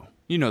would do.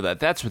 You know that.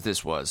 That's what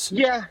this was.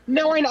 Yeah.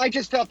 No, I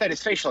just felt that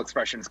his facial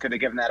expressions could have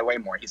given that away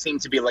more. He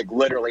seemed to be, like,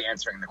 literally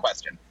answering the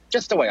question.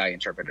 Just the way I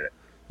interpreted it.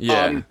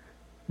 Yeah.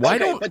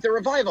 But the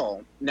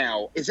Revival,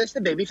 now, is this the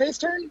babyface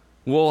turn?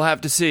 We'll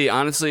have to see.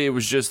 Honestly, it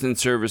was just in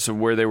service of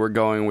where they were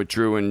going with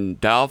Drew and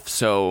Dolph,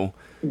 so...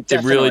 Definitely,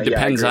 it really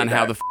depends on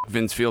how the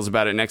Vince feels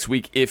about it next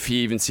week, if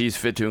he even sees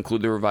fit to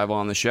include the Revival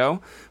on the show.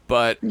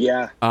 But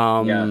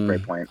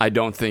great point. I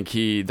don't think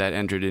that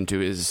entered into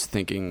his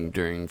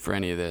thinking for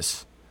any of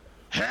this.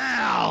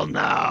 Hell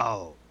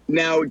no!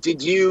 Now,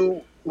 did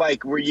you,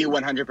 were you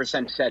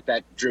 100% set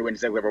that Drew and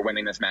Ziggler were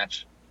winning this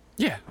match?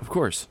 Yeah, of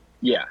course.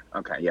 Yeah,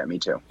 okay, yeah, me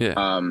too. Yeah.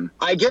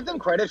 I give them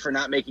credit for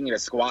not making it a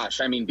squash.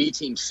 I mean,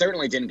 B-Team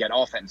certainly didn't get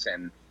offense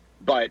in,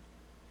 but...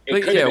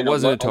 It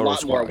wasn't a total lot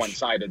squash. More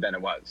one-sided than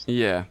it was.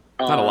 Yeah.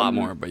 Not a lot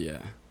more, but yeah.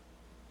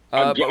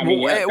 I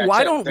mean, yeah,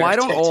 why that's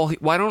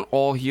don't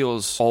all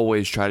heels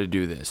always try to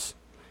do this?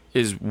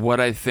 Is what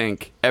I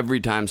think every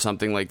time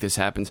something like this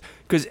happens.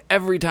 Because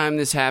every time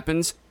this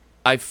happens,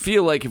 I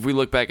feel like if we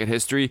look back at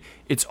history,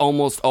 it's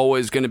almost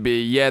always going to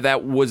be, yeah,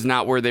 that was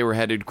not where they were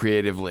headed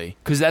creatively.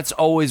 Because that's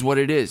always what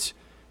it is.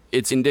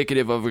 It's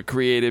indicative of a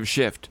creative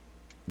shift.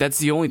 That's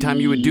the only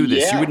time you would do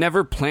this. Yeah. You would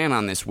never plan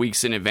on this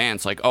weeks in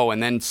advance. Like, oh,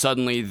 and then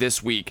suddenly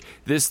this week,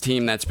 this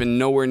team that's been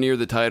nowhere near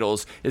the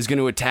titles is going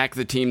to attack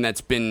the team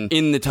that's been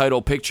in the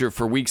title picture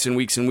for weeks and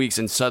weeks and weeks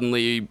and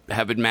suddenly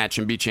have a match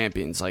and be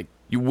champions. Like,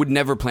 you would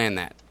never plan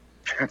that.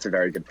 That's a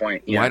very good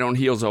point. Yeah. Why don't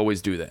heels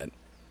always do that?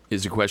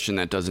 Is a question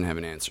that doesn't have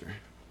an answer.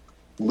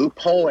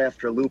 Loophole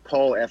after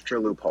loophole after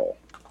loophole.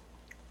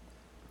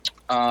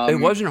 It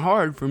wasn't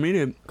hard for me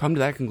to come to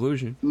that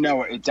conclusion.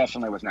 No, it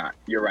definitely was not.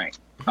 You're right.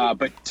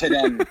 But to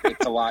them,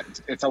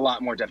 it's a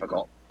lot more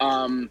difficult.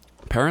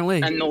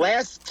 Apparently. And the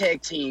last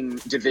tag team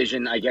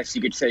division, I guess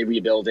you could say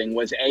rebuilding,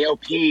 was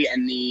AOP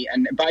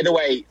and by the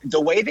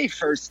way they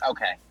first,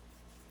 okay.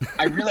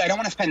 I don't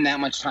want to spend that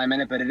much time in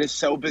it, but it is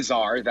so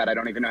bizarre that I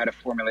don't even know how to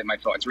formulate my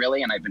thoughts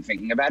really, and I've been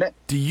thinking about it.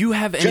 Do you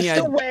have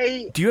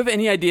any Do you have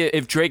any idea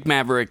if Drake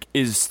Maverick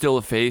is still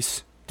a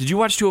face? Did you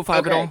watch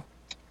 205 at all?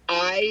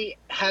 I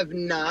have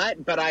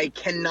not, but I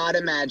cannot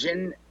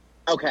imagine.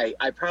 Okay,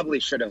 I probably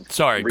should have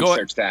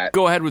researched that.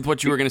 Go ahead with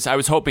what you were going to say. I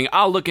was hoping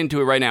I'll look into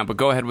it right now, but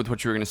go ahead with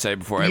what you were going to say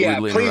before I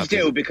rudely please interrupted.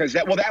 do, because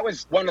that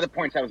was one of the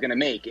points I was going to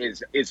make.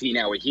 Is he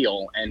now a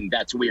heel? And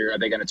that's weird. Are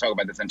they going to talk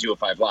about this on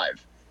 205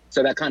 Live?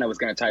 So that kind of was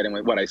going to tie in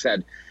with what I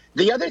said.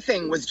 The other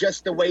thing was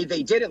just the way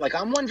they did it. Like,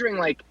 I'm wondering,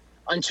 like,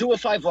 on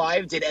 205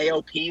 Live, did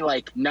AOP,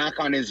 like, knock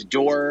on his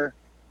door?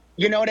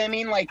 You know what I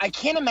mean? Like, I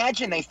can't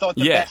imagine they thought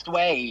the best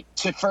way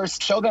to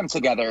first show them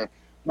together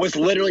was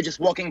literally just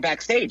walking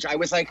backstage. I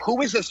was like,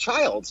 who is this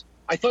child?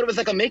 I thought it was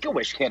like a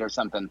Make-A-Wish kid or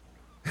something.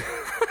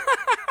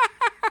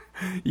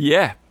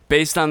 Yeah,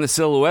 based on the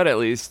silhouette at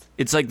least.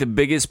 It's like the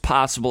biggest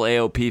possible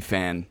AOP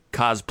fan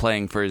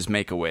cosplaying for his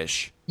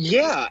Make-A-Wish.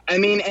 Yeah, I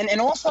mean,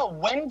 and also,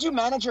 when do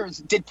managers...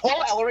 Did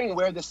Paul Ellering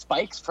wear the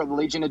spikes for the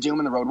Legion of Doom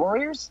and the Road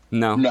Warriors?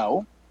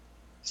 No.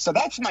 So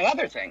that's my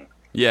other thing.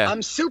 Yeah.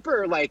 I'm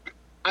super, like...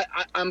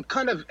 I'm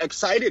kind of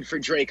excited for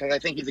Drake because I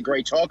think he's a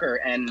great talker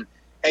and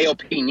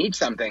AOP needs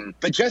something.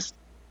 But just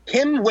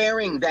him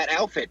wearing that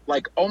outfit,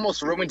 like,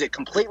 almost ruined it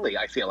completely,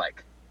 I feel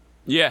like.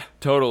 Yeah,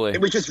 totally. It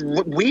was just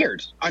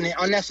weird,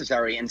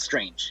 unnecessary, and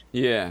strange.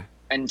 Yeah.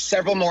 And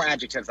several more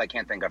adjectives I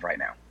can't think of right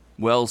now.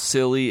 Well,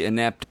 silly,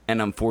 inept,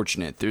 and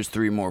unfortunate. There's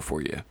 3 more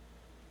for you.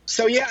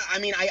 So, yeah, I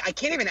mean, I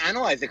can't even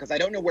analyze it because I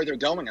don't know where they're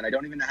going, and I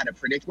don't even know how to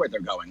predict where they're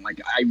going. Like,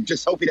 I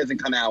just hope he doesn't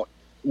come out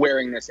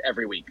wearing this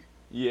every week.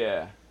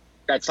 Yeah.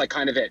 That's, like,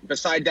 kind of it.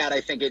 Beside that,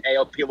 I think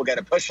AOP will get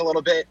a push a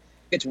little bit.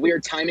 It's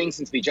weird timing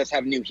since we just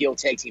have new heel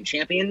tag team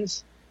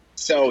champions.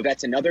 So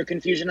that's another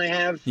confusion I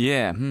have.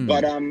 Yeah.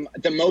 But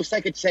the most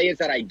I could say is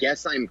that I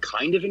guess I'm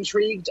kind of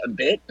intrigued a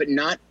bit, but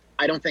not,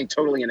 I don't think,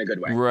 totally in a good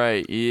way.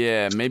 Right,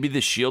 yeah. Maybe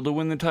the Shield will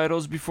win the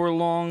titles before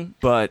long.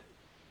 But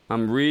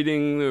I'm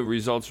reading the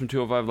results from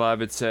 205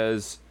 Live. It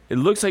says, it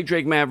looks like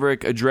Drake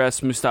Maverick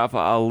addressed Mustafa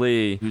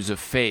Ali, who's a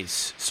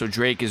face. So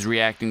Drake is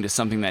reacting to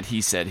something that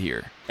he said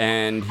here.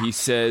 And he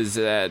says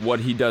that what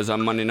he does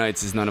on Monday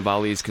nights is none of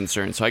Ali's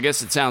concern. So I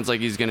guess it sounds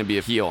like he's going to be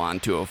a heel on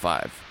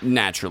 205.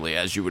 Naturally,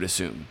 as you would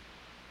assume.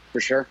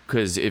 For sure.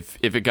 Because if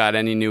it got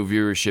any new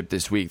viewership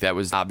this week, that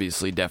was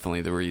obviously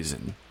definitely the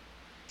reason.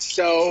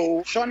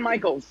 So Shawn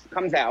Michaels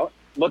comes out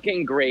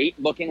looking great,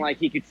 looking like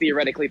he could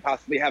theoretically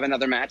possibly have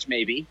another match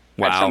maybe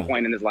at some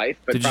point in his life.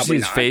 But did you see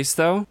his face,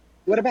 though?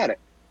 What about it?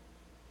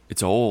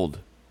 It's old.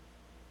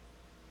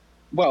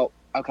 Well,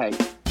 okay.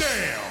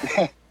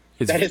 Damn!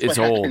 It's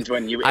old.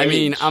 When you I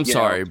mean, age, I'm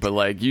sorry, but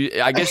like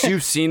I guess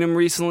you've seen him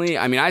recently.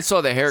 I mean, I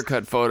saw the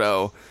haircut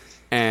photo,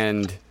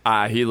 and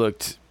he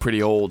looked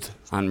pretty old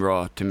on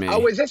Raw to me.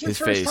 Oh, is this his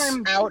first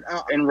time out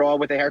in Raw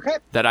with a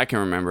haircut? That I can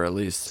remember, at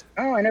least.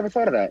 Oh, I never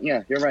thought of that.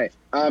 Yeah, you're right.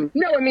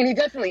 No, I mean, he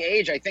definitely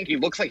aged. I think he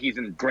looks like he's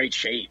in great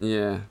shape.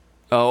 Yeah.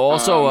 Oh,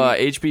 also,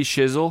 HB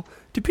Shizzle.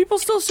 Do people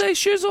still say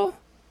Shizzle?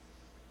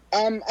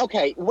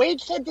 Okay, Wade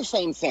said the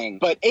same thing,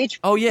 but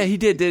Oh, yeah, he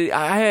did.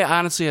 I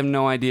honestly have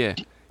no idea.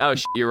 Oh,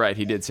 you're right.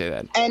 He did say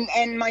that.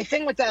 And my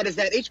thing with that is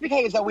that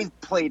HBK has always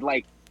played,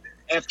 like,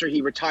 after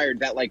he retired,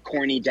 that, like,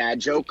 corny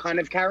dad joke kind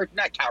of character.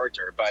 Not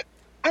character, but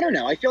I don't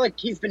know. I feel like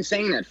he's been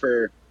saying that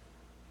for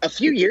a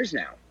few years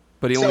now.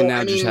 But he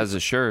only just has a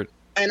shirt.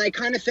 And I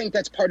kind of think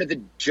that's part of the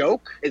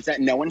joke, is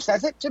that no one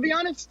says it, to be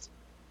honest.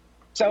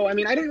 So, I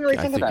mean, I didn't really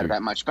think about it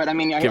that much. But, I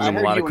mean, I heard him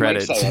a lot of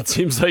credit. It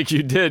seems like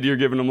you did. You're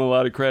giving him a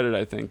lot of credit,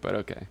 I think, but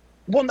okay.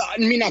 Well, no, I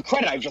mean, not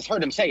credit. I've just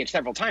heard him say it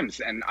several times,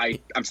 and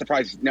I'm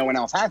surprised no one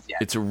else has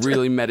yet. It's a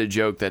really meta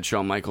joke that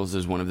Shawn Michaels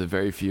is one of the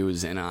very few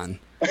who's in on.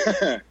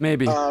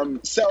 Maybe.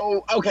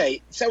 So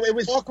it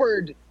was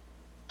awkward.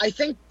 I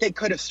think they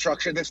could have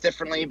structured this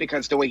differently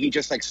because the way he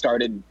just, like,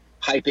 started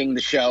hyping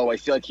the show, I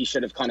feel like he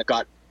should have kind of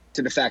got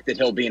to the fact that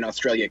he'll be in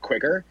Australia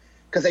quicker.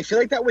 Because I feel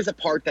like that was a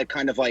part that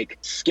kind of, like,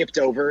 skipped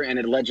over and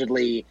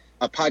allegedly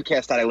a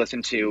podcast that I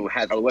listen to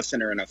has a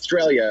listener in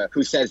Australia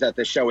who says that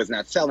the show is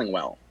not selling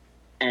well.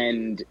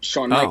 And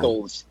Shawn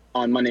Michaels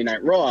on Monday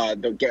Night Raw,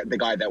 the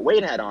guy that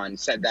Wade had on,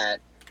 said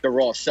that the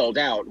Raw sold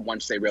out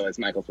once they realized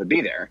Michaels would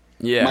be there.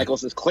 Yeah.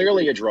 Michaels is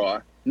clearly a draw.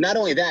 Not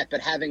only that,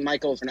 but having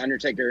Michaels and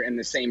Undertaker in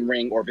the same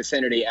ring or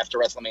vicinity after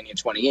WrestleMania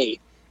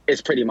 28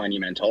 is pretty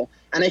monumental.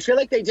 And I feel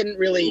like they didn't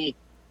really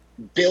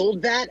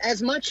build that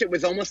as much. It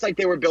was almost like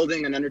they were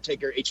building an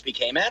Undertaker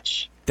HBK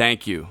match.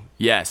 Thank you.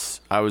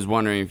 Yes. I was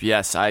wondering if,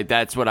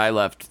 that's what I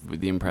left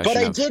with the impression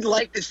But I of. did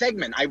like the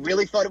segment. I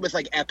really thought it was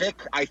like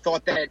epic. I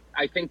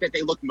think that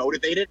they looked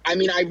motivated. I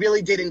mean, I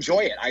really did enjoy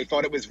it. I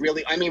thought it was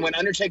really, when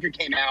Undertaker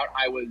came out,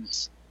 I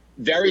was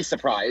very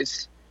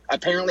surprised.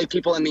 Apparently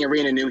people in the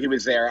arena knew he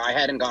was there. I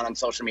hadn't gone on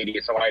social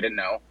media, so I didn't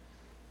know.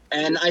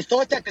 And I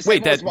thought that the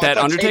Wait, segment that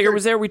Undertaker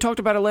was there? We talked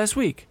about it last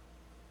week.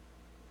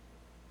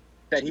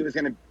 That he was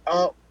going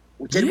to,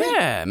 did we?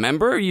 Yeah,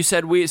 remember? You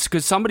said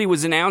because somebody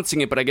was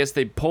announcing it, but I guess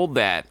they pulled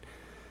that.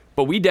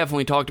 But we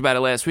definitely talked about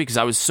it last week because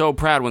I was so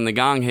proud when the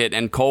gong hit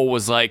and Cole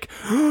was like,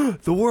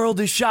 the world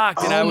is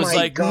shocked. And I was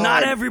like, God.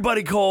 Not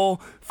everybody,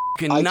 Cole.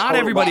 Not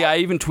everybody. I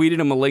even tweeted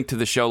him a link to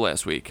the show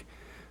last week.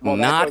 Well,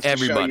 not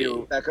everybody.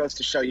 That goes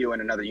to show you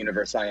in another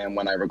universe I am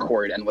when I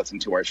record and listen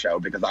to our show,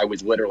 because I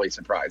was literally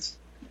surprised.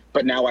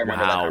 But now I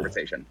remember that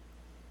conversation.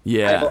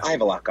 Yeah. I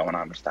have a lot going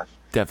on with stuff.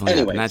 Definitely.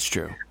 Anyways. That's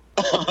true.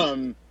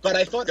 But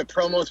I thought the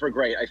promos were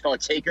great. I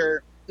thought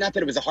Taker, not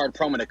that it was a hard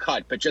promo to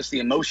cut, but just the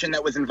emotion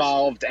that was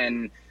involved.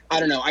 And I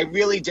don't know. I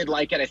really did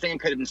like it. I think it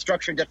could have been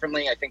structured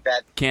differently. I think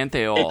that... Can't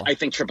they all? I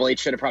think Triple H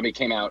should have probably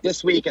came out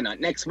this week and not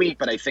next week.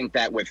 But I think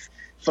that with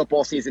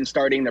football season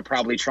starting, they're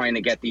probably trying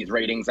to get these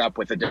ratings up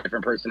with a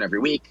different person every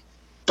week.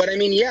 But I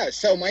mean, yeah.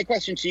 So my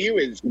question to you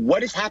is,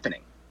 what is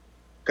happening?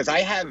 Because I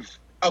have...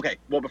 Okay,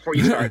 well, before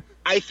you start,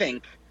 I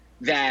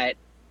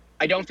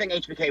don't think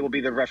HBK will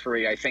be the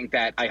referee. I think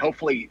that I hope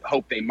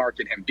they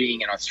market him being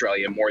in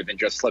Australia more than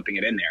just slipping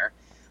it in there.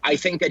 I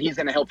think that he's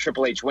going to help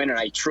Triple H win, and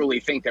I truly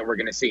think that we're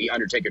going to see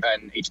Undertaker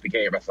and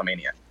HBK at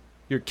WrestleMania.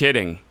 You're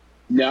kidding.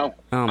 No.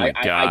 Oh, my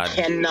God. I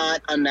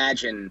cannot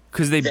imagine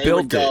because they would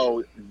built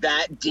go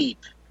that deep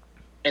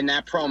in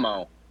that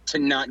promo to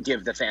not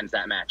give the fans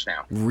that match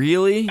now.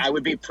 Really? I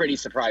would be pretty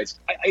surprised.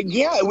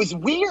 Yeah, it was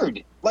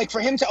weird. Like,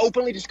 for him to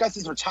openly discuss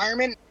his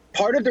retirement,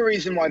 part of the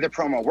reason why the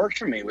promo worked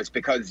for me was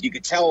because you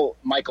could tell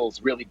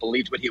Michaels really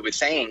believed what he was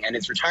saying, and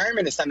his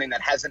retirement is something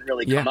that hasn't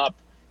really come up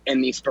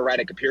in these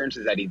sporadic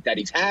appearances that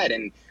he's had.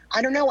 And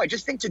I don't know, I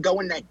just think to go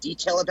in that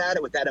detail about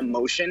it with that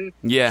emotion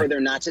for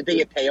there not to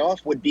be a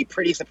payoff would be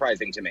pretty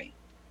surprising to me.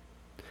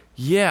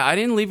 Yeah, I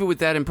didn't leave it with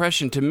that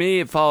impression. To me,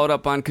 it followed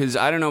up on, because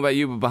I don't know about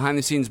you, but behind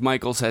the scenes,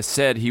 Michaels has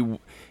said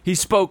he's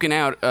spoken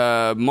out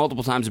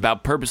multiple times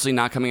about purposely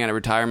not coming out of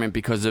retirement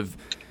because of,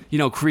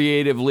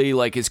 creatively,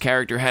 like his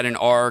character had an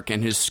arc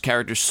and his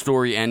character's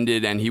story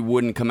ended and he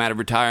wouldn't come out of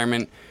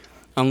retirement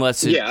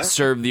unless it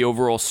served the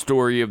overall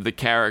story of the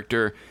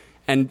character.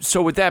 And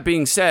so with that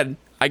being said,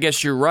 I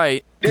guess you're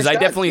right, because I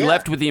definitely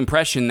left with the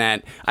impression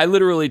that I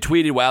literally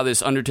tweeted, wow,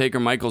 this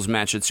Undertaker-Michaels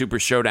match at Super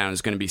Showdown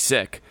is going to be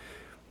sick.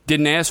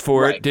 Didn't ask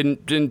for it,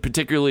 didn't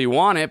particularly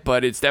want it,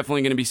 but it's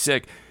definitely going to be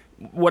sick.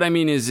 What I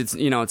mean is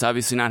it's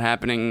obviously not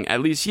happening,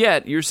 at least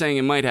yet. You're saying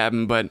it might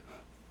happen, but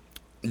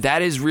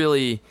that is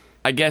really,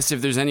 I guess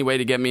if there's any way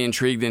to get me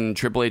intrigued in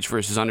Triple H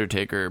versus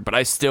Undertaker, but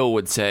I still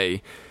would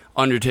say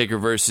Undertaker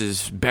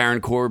versus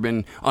Baron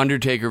Corbin,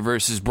 Undertaker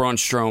versus Braun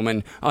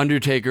Strowman,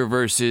 Undertaker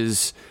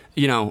versus,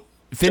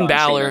 Finn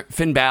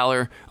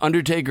Balor,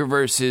 Undertaker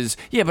versus...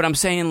 Yeah, but I'm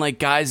saying, like,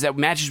 guys, that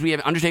matches we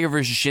have... Undertaker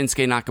versus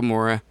Shinsuke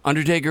Nakamura,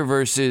 Undertaker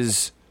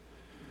versus...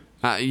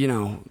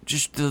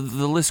 just the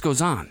list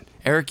goes on.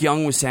 Eric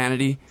Young with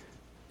Sanity.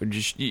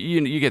 Just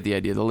you get the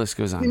idea. The list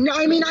goes on. No,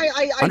 I mean,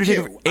 I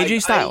Undertaker, do.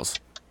 AJ Styles.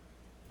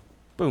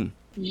 Boom.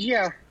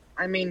 Yeah,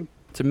 I mean...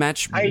 It's a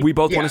match we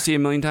both want to see a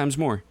million times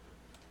more.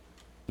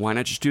 Why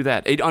not just do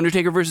that?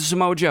 Undertaker versus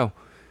Samoa Joe.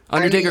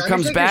 Undertaker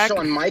comes back.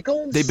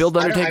 They build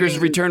Undertaker's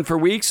return for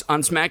weeks.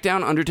 On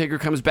SmackDown, Undertaker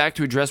comes back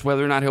to address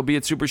whether or not he'll be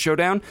at Super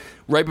Showdown.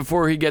 Right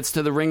before he gets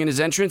to the ring in his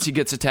entrance, he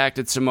gets attacked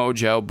at Samoa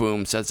Joe.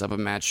 Boom, sets up a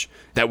match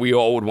that we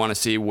all would want to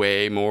see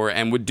way more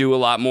and would do a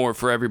lot more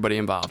for everybody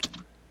involved.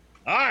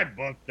 I'd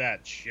book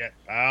that shit,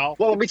 pal.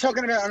 Well, are we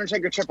talking about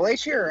Undertaker Triple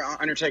H here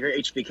or Undertaker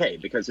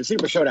HBK? Because the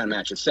Super Showdown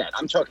match is set.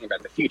 I'm talking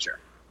about the future.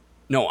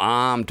 No,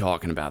 I'm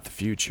talking about the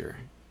future.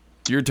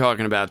 You're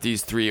talking about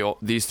these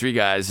three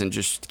guys and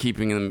just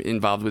keeping them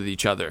involved with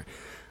each other.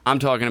 I'm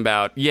talking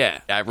about,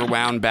 I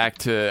rewound back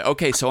to,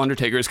 okay, so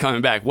Undertaker is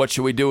coming back. What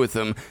should we do with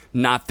him?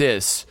 Not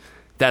this.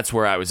 That's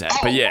where I was at.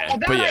 I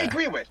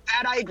agree with.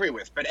 That I agree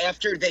with. But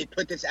after they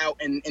put this out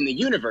in the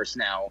universe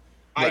now,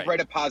 I've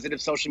read a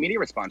positive social media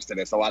response to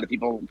this. A lot of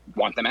people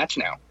want the match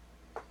now.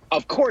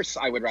 Of course,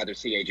 I would rather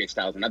see AJ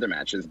Styles in other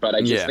matches, but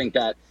I just think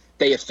that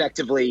they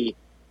effectively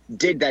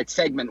did that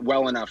segment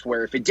well enough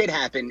where if it did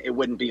happen, it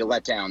wouldn't be a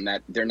letdown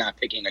that they're not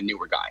picking a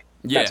newer guy.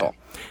 That's all.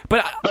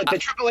 But the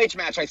Triple H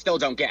match, I still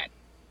don't get.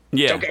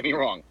 Yeah. Don't get me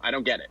wrong. I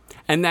don't get it.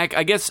 And that,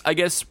 I guess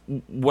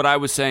what I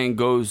was saying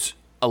goes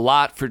a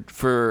lot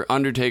for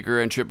Undertaker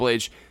and Triple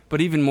H,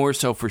 but even more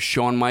so for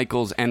Shawn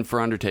Michaels and for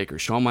Undertaker.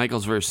 Shawn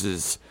Michaels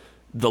versus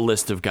the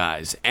list of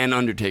guys, and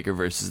Undertaker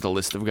versus the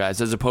list of guys,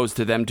 as opposed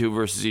to them two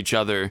versus each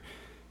other.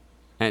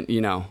 And,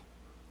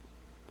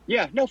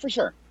 Yeah, no, for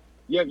sure.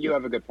 You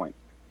have a good point.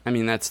 I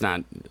mean, that's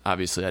not,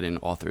 obviously, I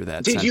didn't author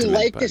that Did sentiment, you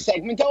like but the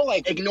segment, though?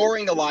 Like,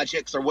 ignoring the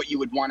logics or what you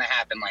would want to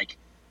happen, like,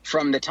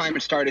 from the time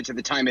it started to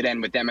the time it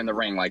ended with them in the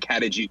ring, like, how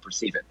did you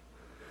perceive it?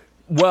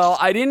 Well,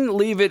 I didn't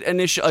leave it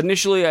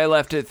initially. I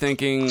left it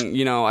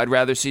thinking, I'd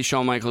rather see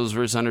Shawn Michaels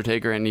versus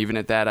Undertaker, and even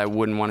at that, I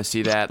wouldn't want to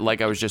see that,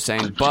 like I was just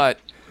saying. But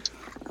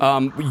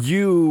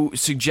you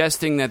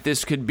suggesting that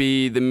this could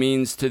be the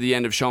means to the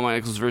end of Shawn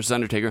Michaels versus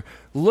Undertaker,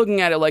 looking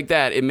at it like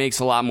that, it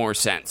makes a lot more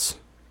sense.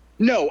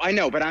 No, I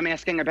know, but I'm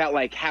asking about,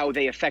 like, how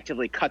they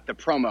effectively cut the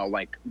promo,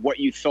 like, what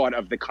you thought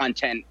of the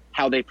content,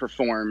 how they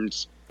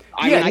performed.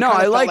 I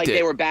liked like it.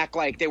 They were back,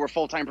 like, they were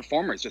full-time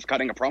performers just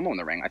cutting a promo in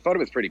the ring. I thought it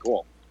was pretty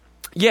cool.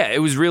 Yeah, it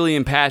was really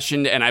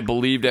impassioned, and I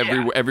believed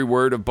every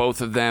word of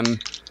both of them.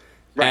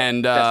 Right,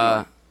 and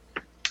definitely.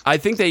 I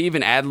think they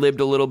even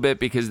ad-libbed a little bit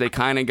because they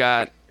kind of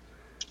got...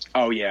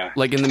 Oh, yeah.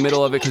 Like, in the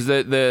middle of it, because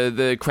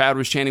the crowd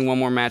was chanting one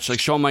more match. Like,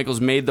 Shawn Michaels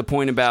made the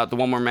point about the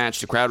one more match,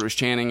 the crowd was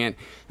chanting it,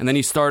 and then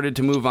he started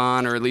to move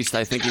on, or at least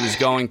I think he was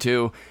going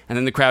to, and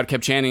then the crowd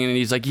kept chanting it, and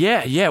he's like,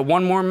 yeah,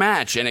 one more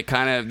match, and it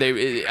kind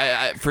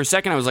of, for a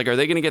second I was like, are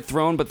they going to get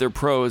thrown? But they're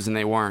pros, and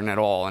they weren't at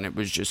all, and it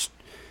was just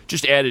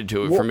added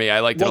to it for me. I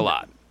liked it a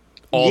lot.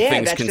 All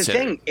things that's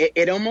considered. the thing.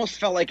 It almost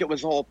felt like it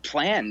was all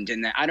planned,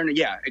 and I don't know.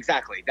 Yeah,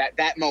 exactly.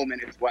 That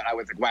moment is what I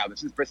was like, wow,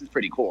 this is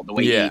pretty cool. The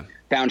way he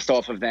bounced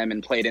off of them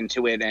and played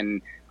into it,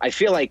 and I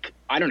feel like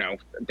I don't know.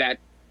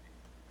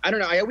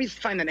 I always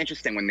find that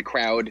interesting when the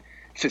crowd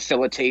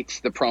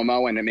facilitates the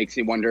promo, and it makes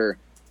me wonder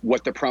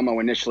what the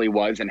promo initially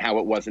was and how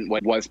it wasn't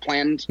what was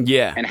planned.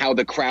 Yeah, and how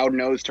the crowd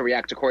knows to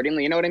react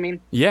accordingly. You know what I mean?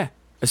 Yeah,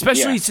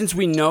 especially since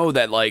we know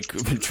that, like,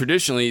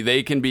 traditionally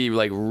they can be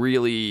like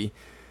really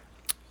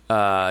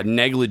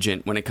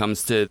negligent when it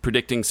comes to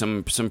predicting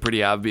some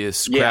pretty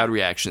obvious crowd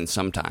reactions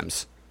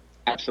sometimes.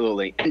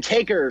 Absolutely. And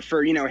Taker,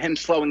 for him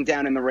slowing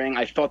down in the ring,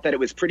 I thought that it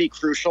was pretty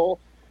crucial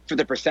for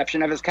the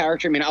perception of his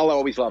character. I mean, I'll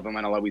always love him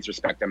and I'll always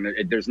respect him.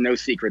 There's no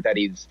secret that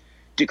he's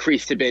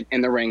decreased a bit in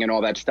the ring and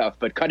all that stuff.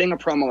 But cutting a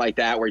promo like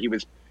that where he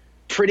was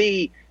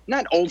pretty,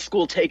 not old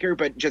school Taker,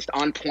 but just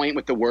on point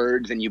with the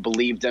words, and you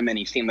believed him and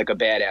he seemed like a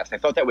badass. I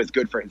thought that was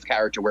good for his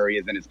character where he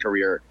is in his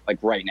career, like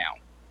right now.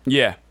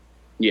 Yeah.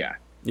 Yeah.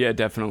 Yeah,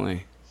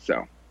 definitely.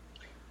 So,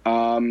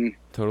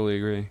 totally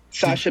agree.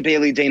 Sasha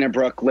Bailey, Dana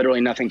Brooke, literally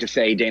nothing to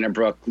say. Dana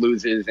Brooke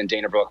loses and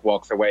Dana Brooke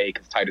walks away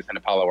because Titus and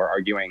Apollo are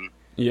arguing.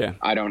 Yeah.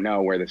 I don't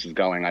know where this is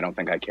going. I don't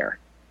think I care.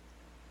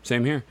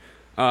 Same here.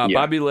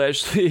 Bobby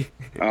Lashley.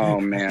 Oh,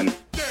 man.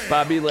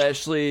 Bobby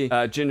Lashley,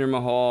 Jinder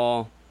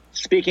Mahal.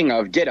 Speaking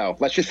of, ditto.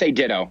 Let's just say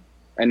ditto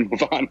and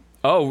move on.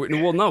 Oh,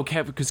 well, no,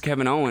 because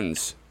Kevin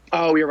Owens.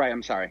 Oh, you're right.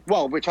 I'm sorry.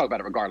 Well, we'll talk about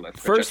it regardless.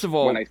 First of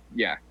all,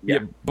 yeah.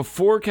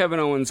 Before Kevin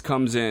Owens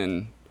comes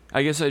in,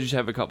 I guess I just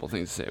have a couple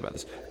things to say about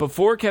this.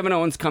 Before Kevin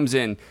Owens comes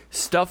in,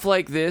 stuff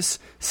like this,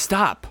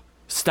 stop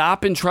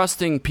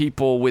entrusting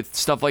people with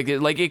stuff like this.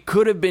 Like, it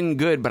could have been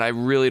good, but I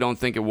really don't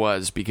think it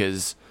was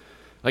because,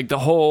 like, the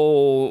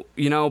whole,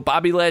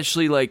 Bobby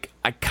Lashley, like,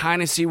 I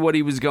kind of see what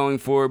he was going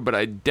for, but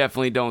I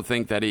definitely don't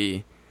think that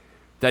he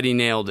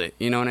nailed it.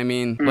 You know what I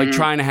mean? Mm-hmm. Like,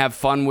 trying to have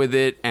fun with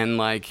it and,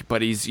 like,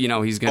 but he's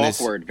eventually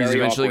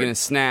going to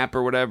snap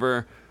or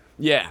whatever.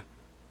 Yeah.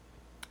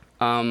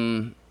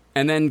 And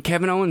then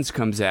Kevin Owens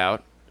comes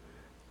out,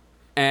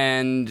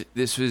 and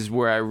this was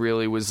where I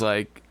really was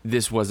like,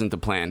 this wasn't the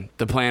plan.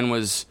 The plan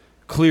was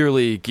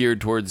clearly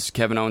geared towards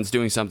Kevin Owens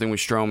doing something with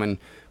Strowman,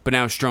 but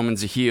now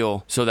Strowman's a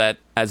heel, so that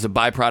as a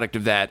byproduct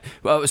of that,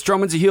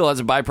 Strowman's a heel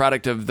as a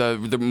byproduct of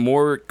the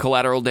more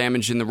collateral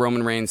damage in the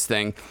Roman Reigns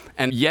thing,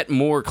 and yet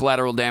more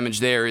collateral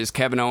damage there is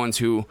Kevin Owens,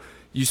 who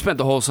you spent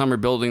the whole summer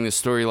building this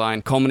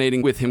storyline,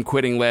 culminating with him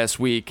quitting last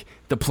week.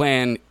 The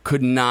plan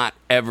could not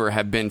ever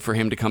have been for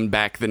him to come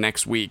back the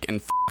next week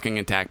and fucking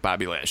attack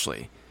Bobby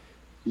Lashley.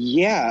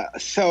 Yeah,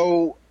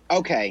 so,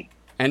 okay.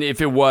 And if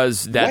it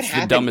was, that's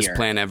the dumbest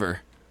plan ever.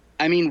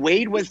 I mean,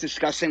 Wade was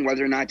discussing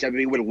whether or not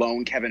WWE would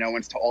loan Kevin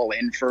Owens to All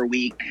In for a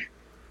week.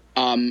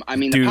 I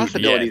mean, the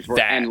possibilities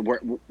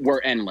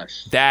were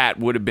endless. That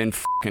would have been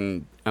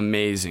fucking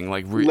amazing.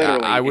 Like,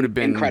 literally, I would have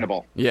been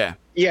incredible. Yeah.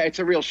 Yeah, it's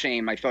a real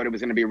shame. I thought it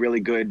was going to be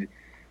really good.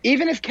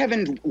 Even if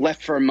Kevin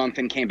left for a month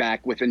and came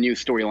back with a new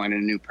storyline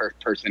and a new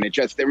person, it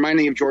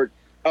reminded me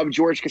of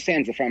George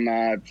Costanza from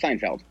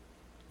Seinfeld.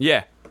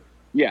 Yeah.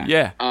 Yeah.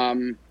 Yeah.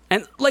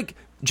 And, like,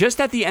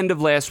 just at the end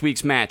of last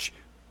week's match,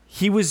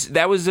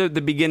 that was the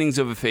beginnings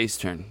of a face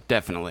turn,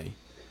 definitely.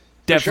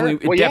 Definitely,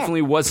 sure. Well, it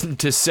definitely wasn't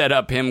to set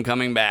up him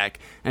coming back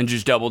and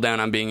just double down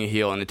on being a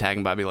heel and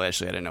attacking Bobby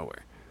Lashley out of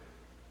nowhere.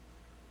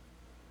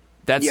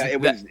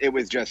 It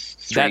was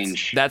just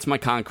strange. That's my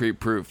concrete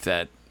proof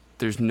that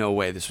there's no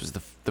way this was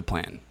the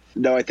plan.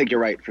 No, I think you're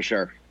right for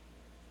sure.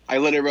 I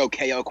literally wrote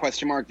KO ?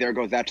 There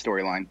goes that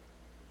storyline.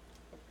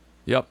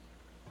 Yep.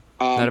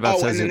 That about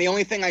says and then it. the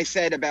only thing I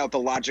said about the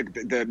logic,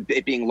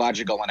 it being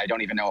logical, and I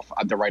don't even know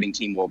if the writing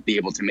team will be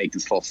able to make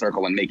this full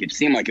circle and make it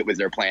seem like it was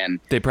their plan.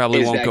 They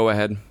probably won't go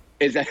ahead.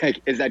 Is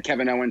that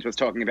Kevin Owens was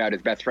talking about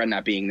his best friend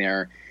not being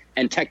there,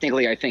 and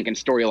technically, I think in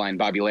storyline,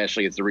 Bobby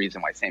Lashley is the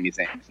reason why Sami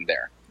Zayn isn't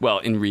there. Well,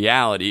 in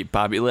reality,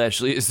 Bobby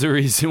Lashley is the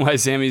reason why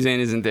Sami Zayn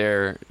isn't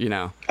there. You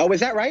know. Oh,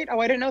 is that right? Oh,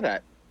 I didn't know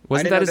that.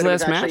 Wasn't that his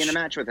last match? In a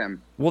match with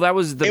him. Well, that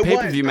was the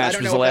pay-per-view match.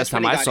 Was the last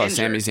time I saw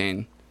Sami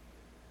Zayn.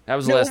 That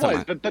was the last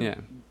time.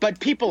 But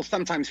people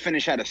sometimes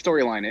finish out a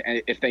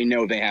storyline if they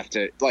know they have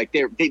to. Like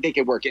they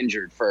could work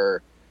injured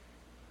for.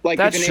 Like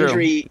that's with an true.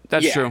 Injury,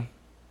 that's true.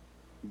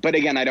 But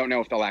again, I don't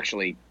know if they'll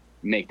actually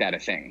make that a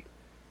thing.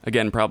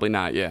 Again, probably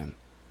not. Yeah.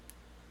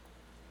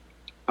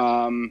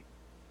 And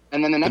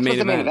then the next was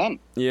the main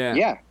event. Yeah.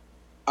 Yeah.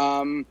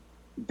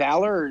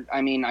 Balor.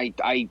 I mean,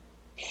 I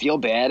feel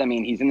bad. I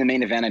mean, he's in the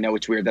main event. I know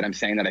it's weird that I'm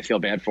saying that I feel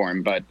bad for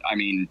him, but I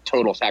mean,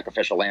 total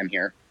sacrificial lamb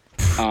here.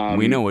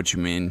 We know what you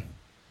mean.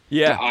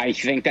 Yeah. I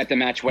think that the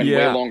match went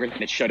way longer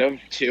than it should have,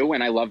 too,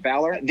 and I love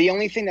Balor. The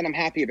only thing that I'm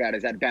happy about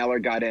is that Balor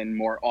got in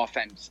more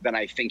offense than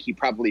I think he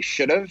probably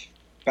should have,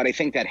 but I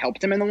think that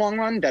helped him in the long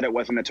run, that it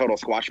wasn't a total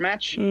squash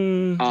match.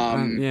 Yeah.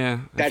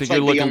 I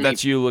think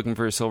that's you looking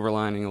for a silver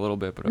lining a little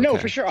bit, but okay. No,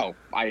 for sure. Oh,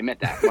 I admit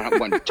that.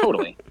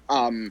 Totally.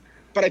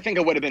 But I think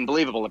it would have been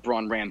believable if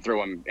Braun ran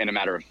through him in a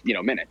matter of,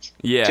 minutes,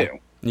 too.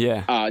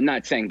 Yeah.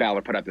 Not saying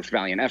Balor put up this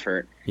valiant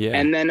effort. Yeah.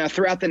 And then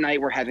throughout the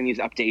night, we're having these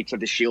updates of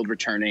the Shield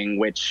returning,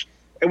 which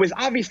it was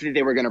obviously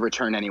they were going to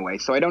return anyway.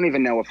 So I don't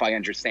even know if I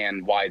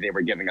understand why they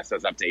were giving us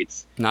those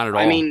updates. Not at all.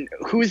 I mean,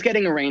 who's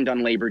getting arraigned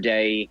on Labor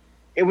Day?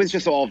 It was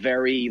just all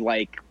very,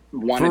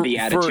 wannabe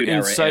Attitude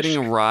Era-ish. For inciting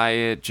a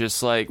riot,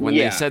 just like when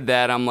they said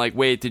that, I'm like,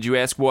 wait, did you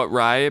ask what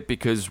riot?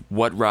 Because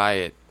what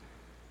riot?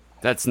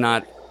 That's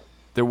not...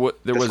 There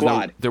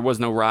was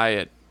no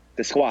riot.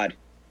 The squad.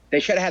 They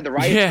should have had the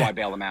riot squad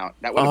bail them out.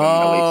 That would have been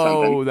at least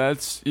something. Oh,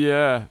 that's...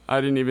 Yeah, I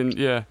didn't even...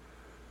 Yeah.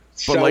 But,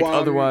 so,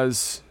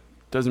 otherwise,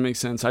 doesn't make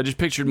sense. I just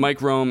pictured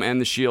Mike Rome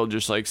and the Shield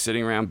just,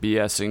 sitting around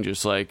BSing,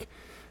 just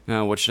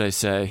no, what should I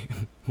say?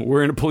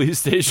 We're in a police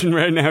station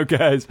right now,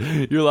 guys.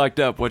 You're locked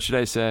up. What should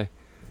I say?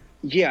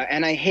 Yeah,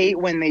 and I hate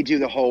when they do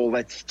the whole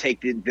let's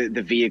take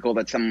the vehicle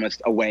that someone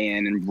was away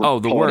in and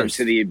the worst.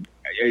 Into the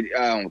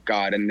oh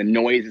god, and the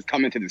noise is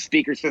coming through the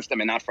speaker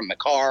system and not from the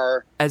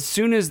car. As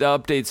soon as the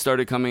updates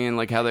started coming in,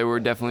 how they were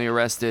definitely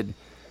arrested,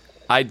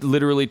 I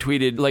literally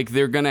tweeted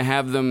they're gonna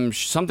have them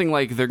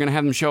they're gonna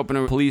have them show up in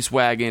a police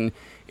wagon.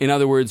 In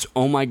other words,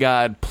 oh my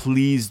god,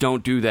 please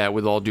don't do that.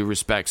 With all due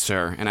respect,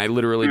 sir. And I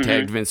literally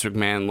tagged Vince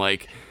McMahon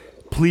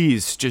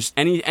please, just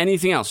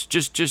anything else,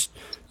 just.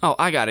 Oh,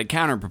 I got it.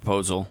 Counter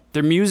proposal.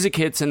 Their music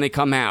hits and they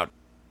come out.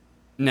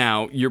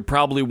 Now, you're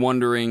probably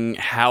wondering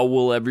how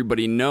will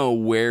everybody know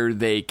where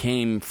they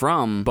came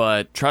from,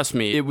 but trust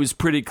me, it was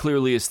pretty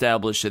clearly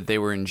established that they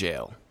were in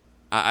jail.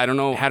 I don't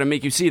know how to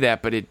make you see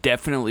that, but it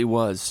definitely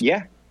was.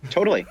 Yeah,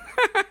 totally.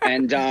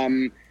 And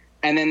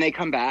then they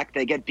come back,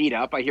 they get beat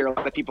up. I hear a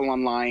lot of people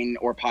online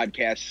or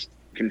podcasts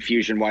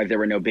confusion why there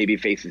were no baby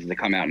faces to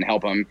come out and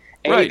help them.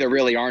 Right. There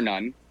really are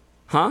none.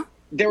 Huh?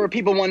 There were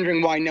people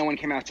wondering why no one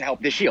came out to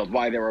help the Shield,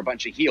 why there were a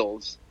bunch of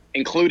heels,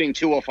 including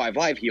 205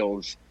 Live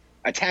heels,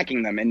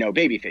 attacking them and no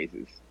baby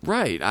faces.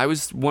 Right. I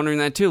was wondering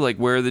that too.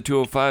 Where are the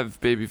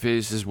 205 baby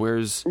faces?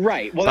 Where's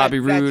Bobby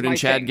Roode and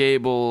Chad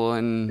Gable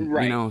and,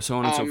 so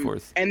on and so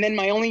forth. And then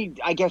my only,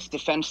 I guess,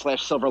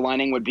 defense/silver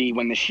lining would be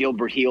when the Shield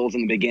were heels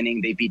in the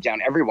beginning, they beat down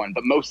everyone.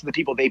 But most of the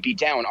people they beat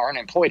down aren't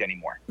employed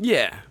anymore.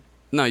 Yeah.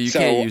 No, you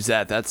can't use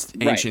that. That's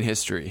ancient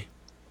history.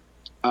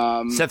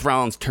 Seth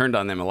Rollins turned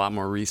on them a lot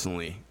more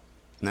recently.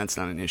 And that's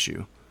not an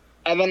issue.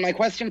 And then my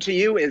question to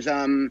you is,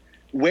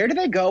 where do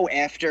they go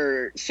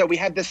after? So we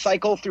had this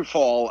cycle through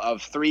fall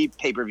of 3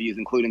 pay-per-views,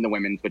 including the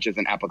women's, which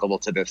isn't applicable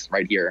to this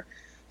right here.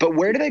 But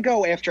where do they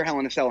go after Hell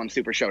in a Cell and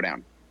Super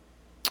Showdown?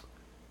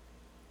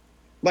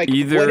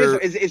 Either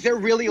is there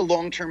really a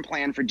long-term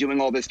plan for doing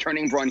all this,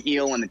 turning Braun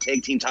heel and the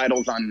tag team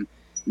titles on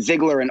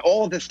Ziggler and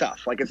all of this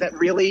stuff? Is that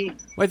really?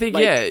 Well, I think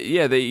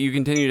you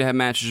continue to have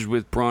matches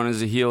with Braun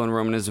as a heel and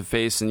Roman as a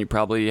face, and you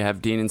probably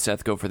have Dean and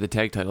Seth go for the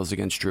tag titles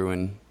against Drew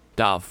and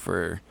Dolph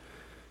for,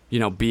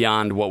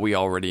 beyond what we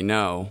already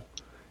know.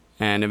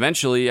 And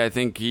eventually, I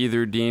think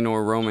either Dean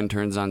or Roman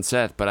turns on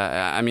Seth. But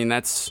I mean,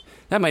 that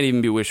might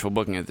even be wishful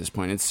booking at this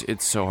point.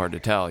 It's so hard to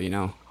tell,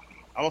 How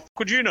the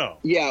would you know?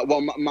 Yeah, well,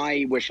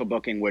 my wishful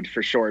booking would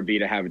for sure be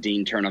to have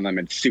Dean turn on them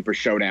at Super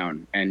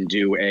Showdown and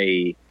do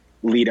a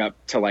lead up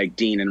to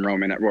Dean and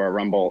Roman at Royal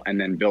Rumble and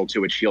then build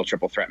to a Shield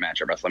triple threat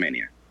match at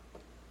WrestleMania.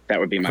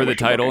 That would be my for the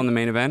title in the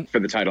main event? For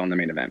the title in the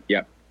main event,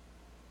 yep.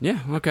 Yeah,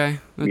 okay.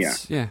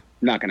 Yeah.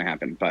 Not going to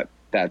happen, but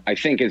that I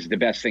think is the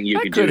best thing you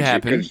could do.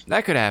 That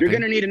could happen. You're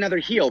going to need another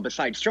heel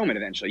besides Strowman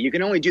eventually. You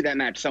can only do that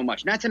match so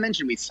much. Not to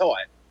mention we saw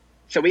it.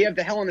 So we have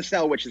the Hell in a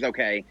Cell, which is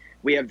okay.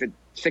 We have the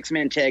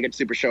 6-man tag at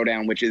Super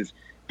Showdown, which is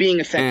being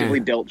effectively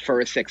built for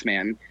a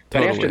 6-man.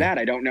 But after that,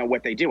 I don't know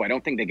what they do. I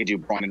don't think they could do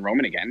Braun and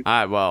Roman again.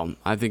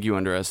 I think you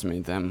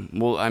underestimate them.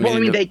 I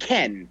mean, they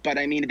can, but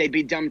they'd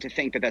be dumb to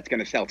think that that's going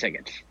to sell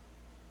tickets.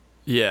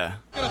 Yeah.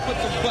 Gonna put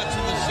some butts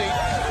in the seat.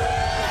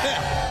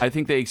 Yeah. I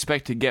think they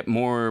expect to get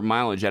more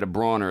mileage out of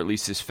Braun, or at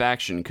least his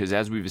faction, because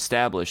as we've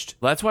established,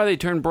 that's why they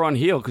turned Braun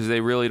heel, because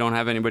they really don't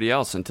have anybody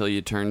else until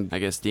you turn, I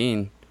guess,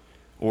 Dean,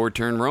 or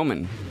turn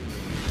Roman.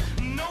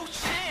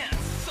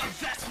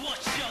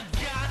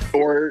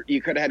 Or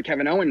you could have had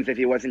Kevin Owens if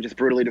he wasn't just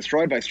brutally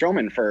destroyed by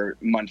Strowman for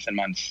months and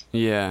months.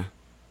 Yeah.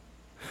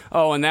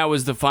 Oh, and that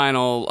was the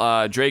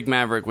final, Drake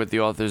Maverick with the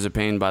Authors of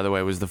Pain, by the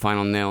way, was the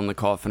final nail in the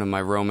coffin of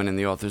my Roman and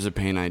the Authors of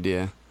Pain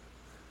idea.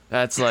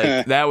 That's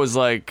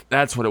like,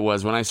 that's what it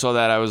was. When I saw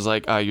that, I was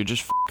like, oh, you're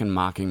just fucking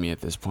mocking me at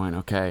this point.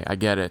 Okay, I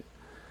get it.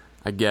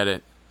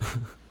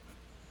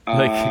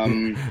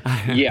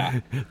 Yeah.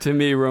 To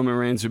me, Roman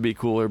Reigns would be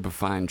cooler, but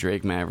fine,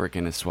 Drake Maverick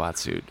in a SWAT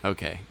suit.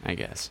 Okay, I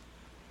guess.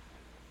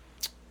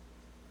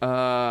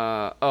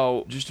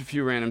 Just a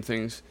few random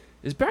things.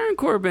 Is Baron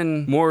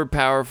Corbin more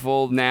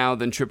powerful now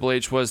than Triple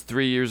H was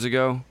 3 years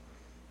ago?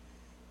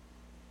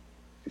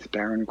 Is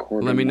Baron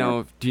Corbin... Let me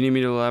know. Do you need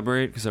me to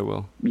elaborate? Because I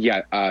will.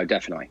 Yeah,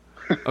 definitely.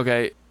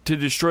 Okay, to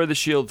destroy the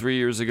Shield 3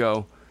 years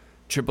ago,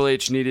 Triple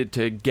H needed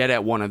to get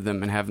at one of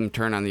them and have them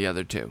turn on the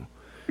other two.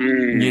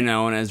 You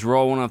know, and as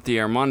Raw went off the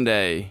air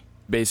Monday,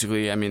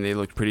 basically, I mean, they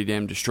looked pretty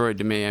damn destroyed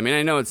to me. I mean,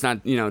 I know it's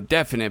not,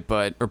 definite,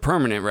 or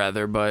permanent,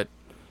 rather, but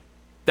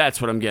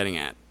that's what I'm getting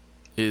at.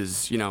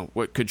 Is,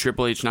 what, could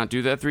Triple H not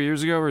do that 3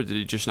 years ago, or did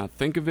he just not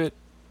think of it?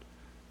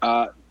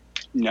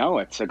 No,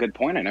 it's a good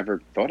point. I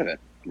never thought of it,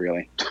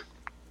 really.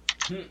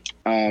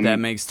 That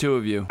makes two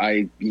of you.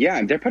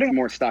 They're putting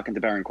more stock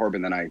into Baron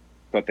Corbin than I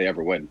thought they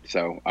ever would,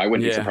 so I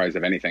wouldn't be surprised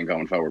if anything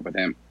going forward with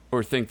him.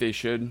 Or think they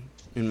should,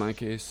 in my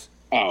case.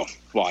 Oh,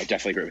 well, I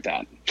definitely agree with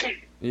that.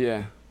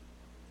 Yeah.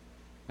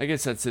 I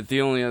guess that's it.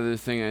 The only other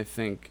thing I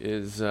think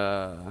is,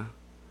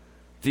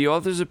 the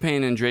Authors of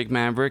Pain and Drake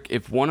Maverick,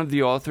 if one of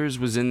the authors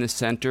was in the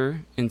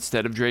center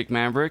instead of Drake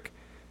Maverick,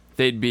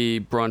 they'd be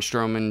Braun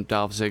Strowman,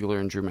 Dolph Ziggler,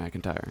 and Drew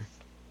McIntyre.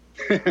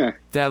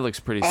 That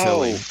looks pretty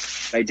silly.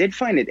 I did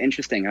find it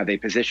interesting how they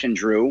positioned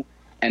Drew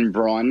and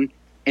Braun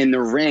in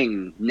the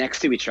ring next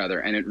to each other,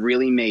 and it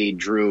really made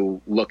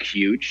Drew look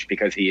huge,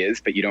 because he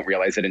is, but you don't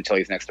realize it until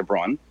he's next to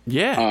Braun.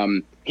 Yeah.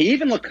 He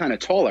even looked kind of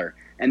taller,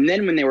 and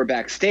then when they were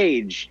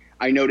backstage,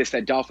 I noticed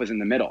that Dolph was in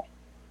the middle.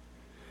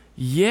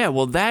 Yeah,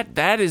 well,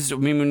 that is, I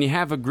mean, when you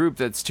have a group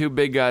that's two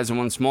big guys and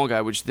one small guy,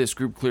 which this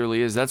group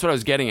clearly is, that's what I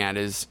was getting at,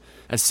 is,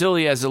 as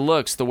silly as it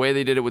looks, the way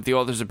they did it with the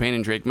Authors of Pain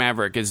and Drake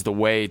Maverick is the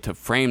way to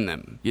frame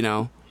them,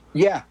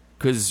 Yeah.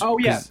 Cause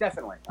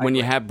definitely. When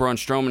you have Braun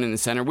Strowman in the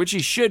center, which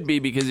he should be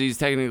because he's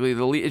technically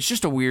the lead, it's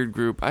just a weird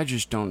group. I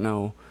just don't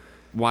know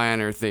why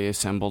on earth they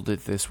assembled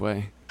it this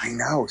way. I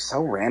know,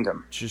 so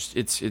random.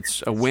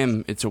 It's a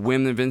whim. It's a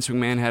whim that Vince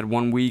McMahon had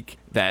 1 week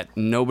that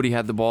nobody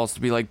had the balls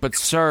to be like, but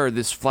sir,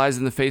 this flies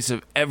in the face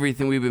of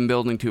everything we've been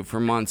building to for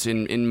months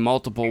in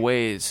multiple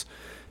ways.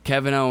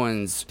 Kevin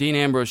Owens, Dean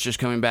Ambrose just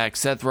coming back,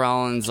 Seth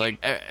Rollins,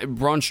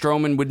 Braun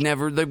Strowman would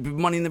never, the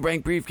Money in the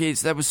Bank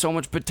briefcase, that was so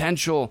much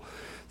potential.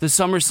 The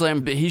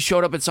SummerSlam, he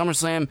showed up at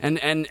SummerSlam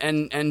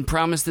and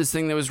promised this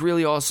thing that was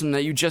really awesome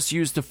that you just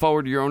used to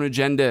forward your own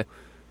agenda.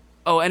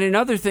 Oh, and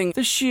another thing,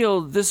 the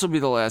Shield, this will be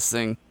the last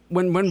thing.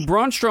 When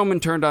Braun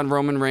Strowman turned on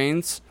Roman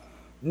Reigns,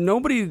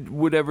 nobody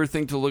would ever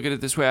think to look at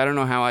it this way. I don't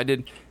know how I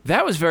did.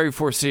 That was very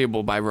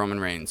foreseeable by Roman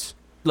Reigns.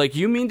 Like,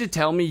 you mean to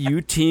tell me you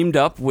teamed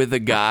up with a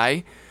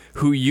guy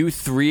who you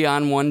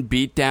 3-on-1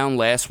 beat down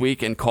last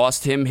week and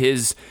cost him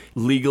his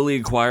legally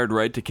acquired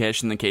right to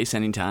cash in the case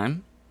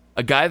anytime?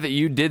 A guy that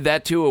you did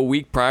that to a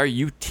week prior,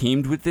 you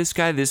teamed with this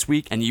guy this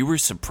week, and you were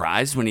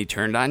surprised when he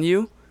turned on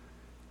you?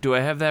 Do I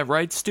have that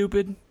right,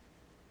 stupid?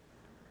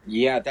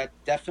 Yeah, that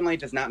definitely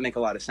does not make a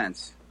lot of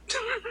sense.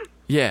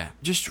 Yeah,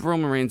 just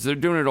Roman Reigns, they're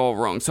doing it all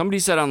wrong. Somebody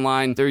said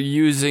online they're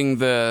using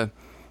the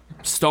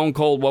Stone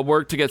Cold, what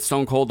worked to get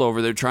Stone Cold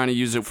over, they're trying to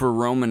use it for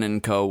Roman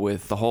and co.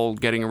 with the whole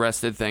getting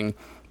arrested thing.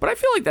 But I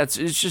feel like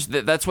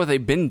that's what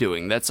they've been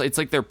doing. It's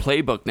like their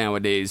playbook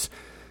nowadays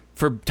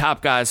for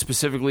top guys,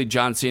 specifically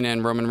John Cena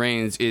and Roman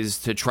Reigns, is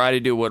to try to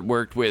do what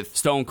worked with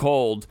Stone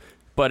Cold.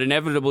 But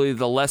inevitably,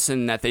 the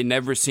lesson that they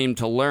never seem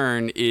to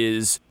learn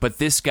is, but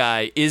this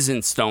guy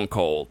isn't Stone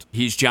Cold.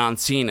 He's John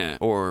Cena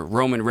or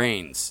Roman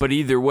Reigns. But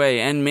either way,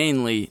 and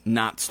mainly,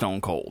 not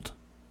Stone Cold.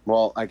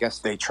 Well, I guess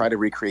they try to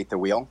recreate the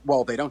wheel.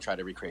 Well, they don't try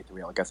to recreate the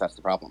wheel. I guess that's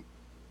the problem.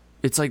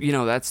 It's like,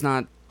 that's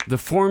not... The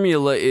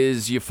formula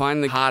is you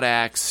find the hot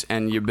acts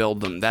and you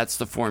build them. That's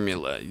the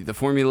formula. The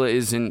formula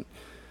isn't...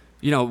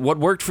 what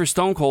worked for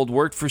Stone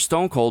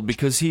Cold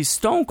because he's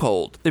Stone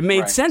Cold. It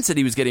made sense that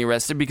he was getting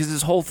arrested because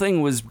his whole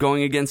thing was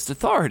going against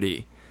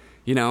authority.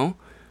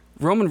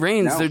 Roman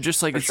Reigns, they're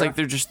just like, it's like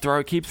they're just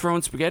keep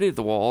throwing spaghetti at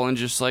the wall and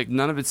just like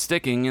none of it's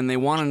sticking and they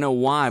want to know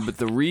why. But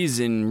the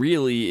reason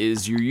really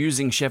is you're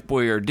using Chef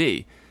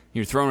Boyardee.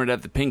 You're throwing it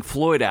at the Pink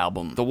Floyd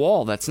album. The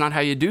Wall, that's not how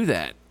you do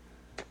that.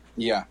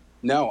 Yeah.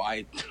 No,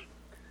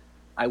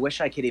 I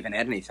wish I could even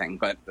add anything,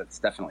 but that's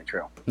definitely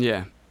true.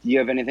 Yeah. Do you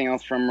have anything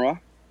else from Raw?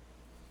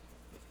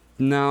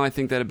 No, I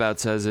think that about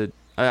says it.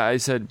 I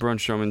said Braun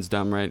Strowman's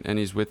dumb, right? And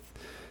he's with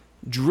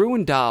Drew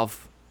and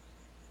Dolph.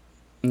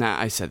 Nah,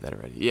 I said that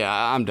already. Yeah,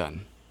 I'm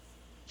done.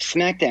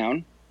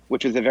 SmackDown,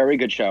 which was a very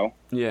good show.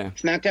 Yeah.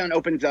 SmackDown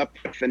opens up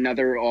with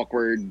another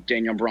awkward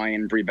Daniel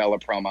Bryan, Brie Bella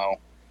promo.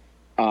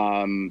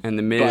 And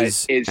The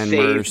Miz but is and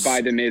saved Merce.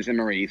 by The Miz and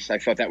Maurice. I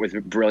thought that was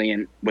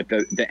brilliant with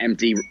the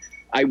empty.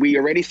 We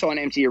already saw an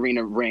empty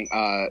arena ring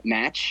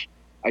match.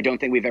 I don't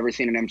think we've ever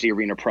seen an empty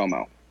arena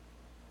promo.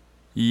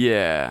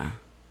 Yeah.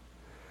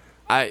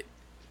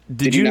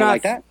 Did you you not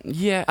like that?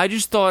 Yeah, I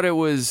just thought it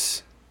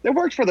was... It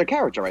worked for their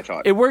character, I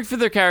thought. It worked for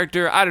their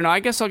character. I don't know.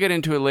 I guess I'll get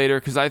into it later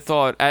because I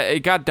thought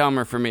it got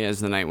dumber for me as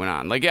the night went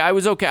on. Like, I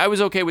was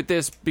okay with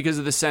this because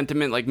of the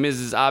sentiment. Like, Miz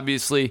is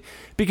obviously...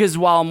 Because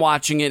while I'm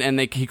watching it and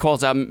he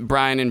calls out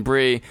Brian and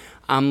Brie,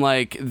 I'm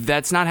like,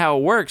 that's not how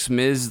it works,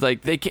 Miz.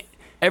 Like, they can't...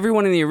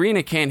 Everyone in the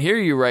arena can't hear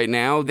you right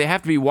now. They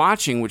have to be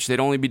watching, which they'd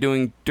only be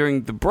doing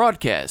during the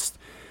broadcast.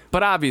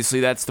 But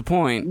obviously, that's the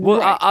point. Well,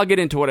 Right. I'll get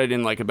into what I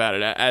didn't like about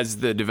it as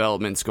the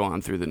developments go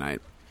on through the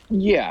night.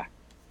 Yeah.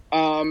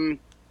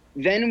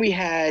 Then we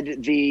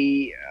had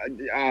the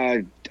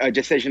a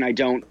decision I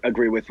don't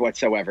agree with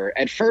whatsoever.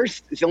 At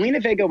first,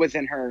 Zelina Vega was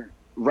in her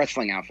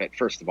wrestling outfit,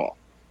 first of all.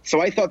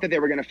 So I thought that they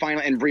were going to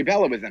finally... And Brie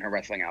Bella was in her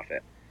wrestling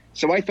outfit.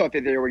 So I thought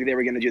that they were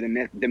going to do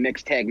the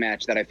mixed tag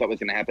match that I thought was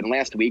going to happen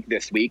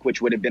this week, which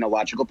would have been a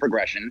logical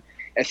progression,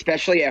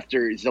 especially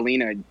after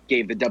Zelina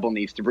gave the double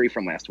knees to Brie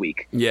from last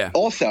week. Yeah.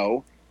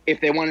 Also,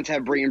 if they wanted to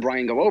have Brie and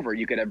Brian go over,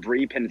 you could have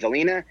Brie pin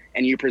Zelina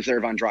and you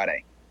preserve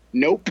Andrade.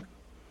 Nope.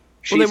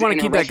 Well, they She's want in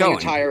to her keep that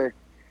wrestling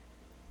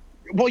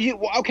going.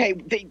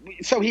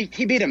 So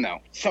he beat him, though.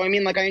 So, I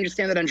mean, like, I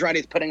understand that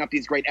Andrade's putting up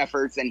these great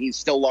efforts and he's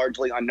still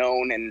largely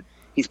unknown and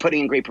he's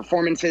putting in great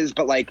performances,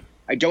 but, like,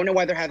 I don't know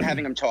why they're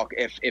having him talk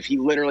if he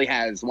literally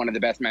has one of the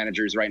best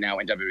managers right now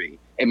in WWE.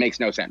 It makes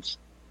no sense.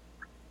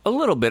 A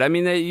little bit. I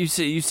mean, you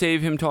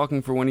save him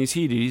talking for when he's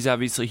heated. He's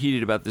obviously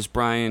heated about this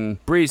Brian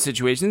Brie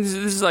situation. This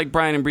is like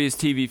Brian and Brie's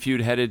TV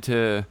feud headed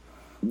to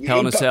Hell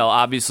in a Cell,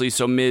 obviously,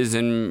 so Miz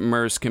and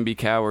Merce can be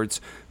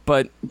cowards.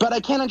 But I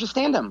can't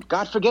understand him.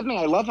 God forgive me.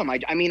 I love him. I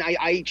mean,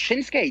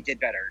 Shinsuke did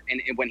better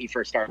when he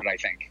first started, I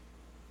think,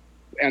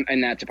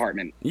 in that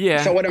department.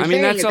 Yeah. So what I'm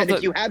saying is that the,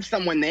 if you have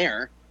someone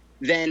there,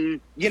 then,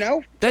 you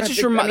know, that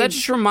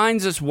just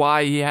reminds us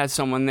why he has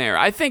someone there.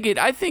 I think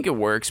it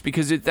works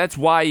because that's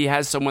why he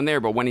has someone there.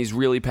 But when he's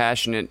really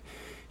passionate,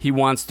 he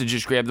wants to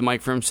just grab the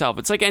mic for himself.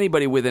 It's like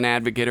anybody with an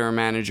advocate or a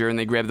manager, and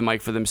they grab the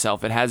mic for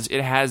themselves. It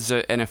has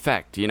an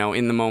effect, you know,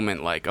 in the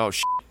moment. Like, oh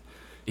shit,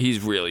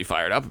 he's really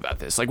fired up about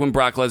this. Like when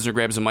Brock Lesnar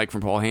grabs a mic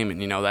from Paul Heyman,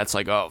 you know, that's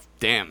like, oh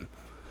damn,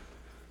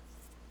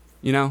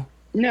 you know.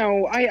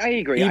 No, I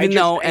agree.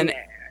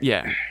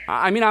 Yeah,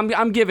 I mean,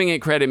 I'm giving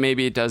it credit.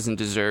 Maybe it doesn't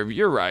deserve.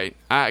 You're right,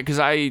 because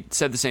I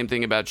said the same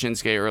thing about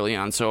Shinsuke early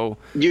on. So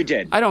you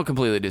did. I don't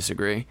completely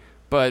disagree,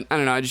 but I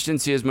don't know. I just didn't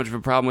see as much of a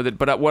problem with it.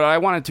 But what I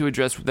wanted to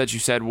address that you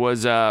said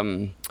was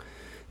the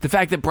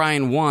fact that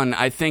Brian won.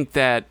 I think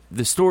that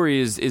the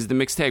story is the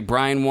mixed tag.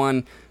 Brian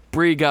won.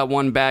 Brie got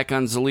one back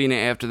on Zelina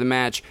after the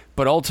match,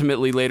 but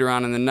ultimately later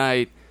on in the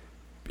night,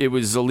 it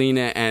was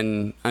Zelina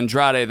and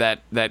Andrade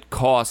that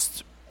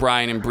cost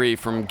Brian and Brie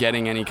from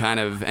getting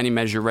any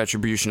measure of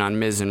retribution on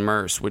Miz and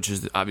Merce, which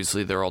is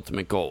obviously their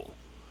ultimate goal.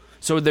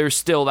 So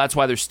that's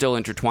why they're still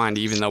intertwined,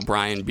 even though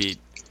Brian beat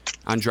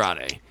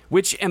Andrade.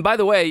 Which, and by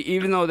the way,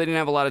 even though they didn't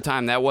have a lot of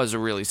time, that was a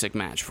really sick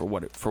match for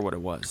what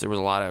it was. There was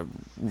a lot of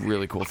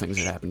really cool things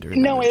that happened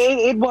during. No, that match.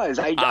 it was.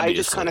 I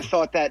just kind of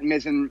thought that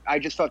Miz and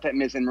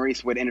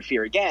Maurice would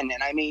interfere again.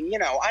 And I mean, you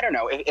know, I don't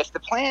know if the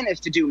plan is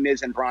to do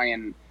Miz and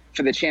Brian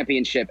for the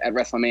championship at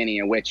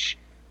WrestleMania, which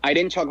I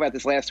didn't talk about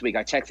this last week.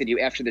 I texted you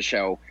after the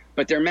show,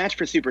 but their match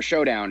for Super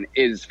Showdown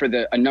is for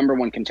a number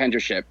one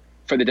contendership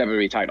for the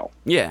WWE title.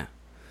 Yeah.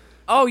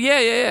 Oh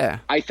yeah.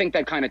 I think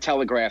that kind of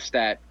telegraphs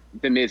that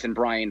the Miz and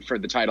Brian for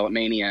the title at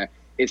Mania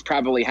is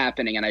probably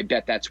happening, and I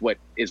bet that's what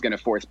is going to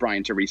force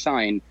Brian to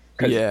resign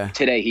because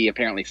today he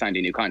apparently signed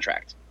a new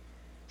contract.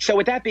 So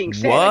with that being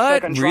said, what? I feel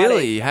like Andrade,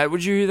 Really? How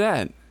would you hear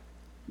that?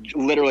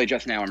 Literally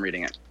just now I'm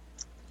reading it.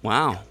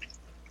 Wow.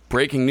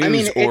 Breaking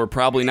news, or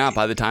probably not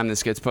by the time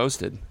this gets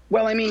posted.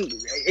 Well, I mean,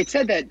 it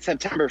said that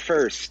September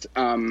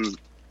 1st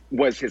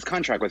was his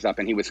contract was up,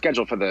 and he was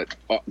scheduled for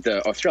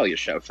the Australia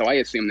show. So I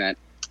assume that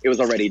it was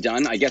already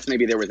done. I guess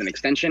maybe there was an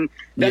extension.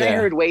 Then I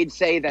heard Wade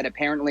say that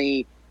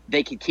apparently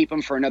they could keep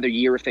him for another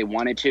year if they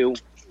wanted to.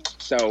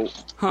 So,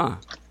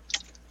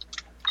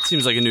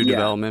 seems like a new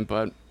development,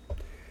 but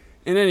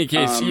in any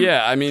case,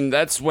 I mean,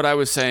 that's what I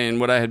was saying.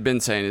 What I had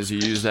been saying is you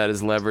use that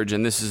as leverage,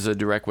 and this is a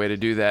direct way to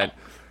do that.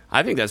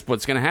 I think that's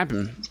what's going to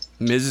happen.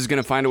 Miz is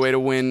going to find a way to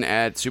win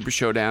at Super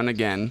Showdown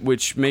again,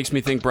 which makes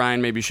me think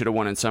Brian maybe should have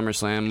won at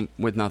SummerSlam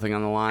with nothing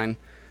on the line,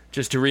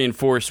 just to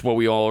reinforce what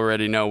we all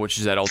already know, which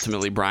is that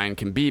ultimately Brian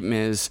can beat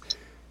Miz,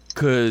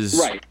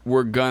 because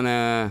we're going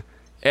to,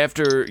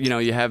 after, you know,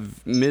 you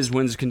have Miz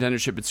wins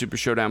contendership at Super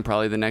Showdown,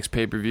 probably the next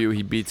pay-per-view,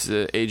 he beats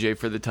AJ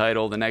for the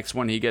title. The next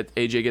one,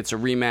 AJ gets a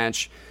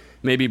rematch.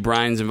 Maybe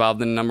Brian's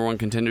involved in a number one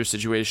contender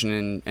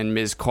situation and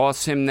Miz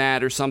costs him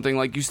that or something.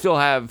 Like, you still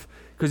have...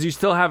 Because you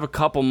still have a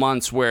couple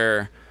months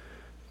where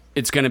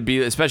it's going to be,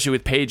 especially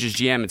with Paige as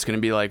GM, it's going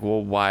to be like,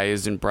 well, why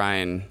isn't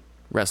Brian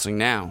wrestling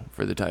now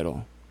for the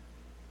title?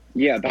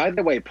 Yeah, by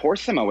the way, poor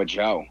Samoa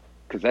Joe,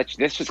 because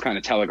this just kind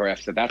of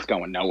telegraphs that that's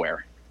going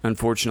nowhere.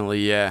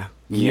 Unfortunately, yeah.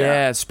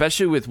 Yeah,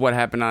 especially with what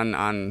happened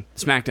on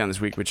SmackDown this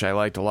week, which I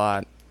liked a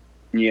lot.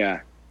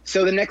 Yeah.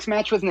 So the next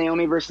match was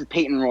Naomi versus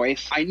Peyton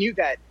Royce. I knew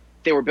that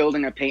they were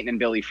building up Peyton and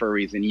Billy for a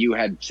reason. You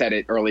had said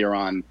it earlier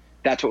on.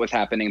 That's what was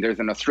happening. There's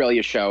an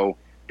Australia show.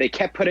 They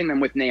kept putting them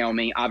with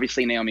Naomi.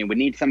 Obviously, Naomi would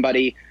need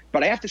somebody.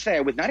 But I have to say,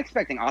 I was not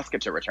expecting Asuka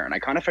to return. I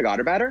kind of forgot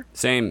about her.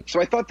 Same.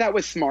 So I thought that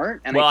was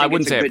smart. And well, I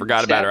wouldn't it's a say I good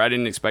forgot step. about her. I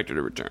didn't expect her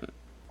to return.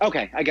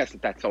 Okay, I guess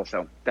that's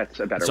a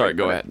better Sorry, way to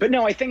go put it. ahead. But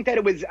no, I think that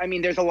it was, I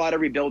mean, there's a lot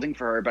of rebuilding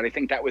for her, but I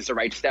think that was the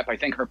right step. I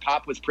think her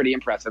pop was pretty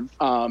impressive.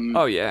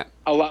 Oh, yeah.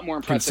 A lot more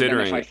impressive than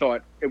if Considering. I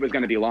thought it was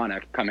going to be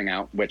Lana coming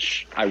out,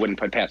 which I wouldn't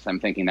put past them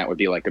thinking that would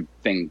be like a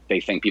thing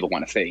they think people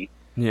want to see.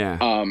 Yeah.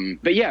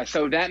 But yeah,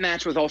 so that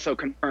match was also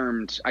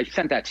confirmed. I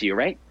sent that to you,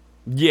 right?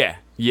 Yeah.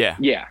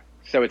 Yeah.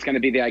 So it's going to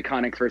be the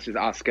Iconics versus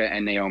Asuka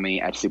and Naomi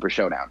at Super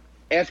Showdown.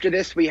 After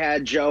this, we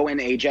had Joe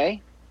and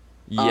AJ.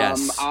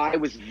 Yes. I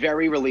was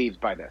very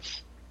relieved by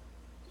this.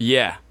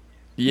 Yeah.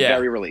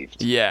 Very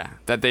relieved. Yeah.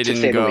 That they To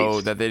say didn't the go.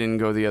 least. That they didn't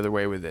go the other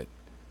way with it.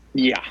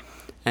 Yeah.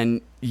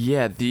 And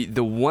yeah,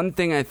 the one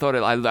thing I thought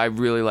I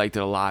really liked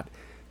it a lot.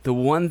 The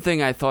one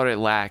thing I thought it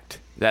lacked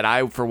that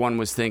I for one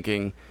was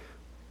thinking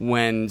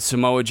when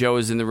Samoa Joe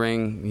is in the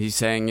ring, he's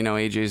saying,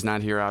 AJ's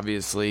not here.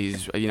 Obviously,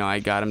 he's I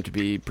got him to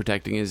be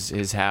protecting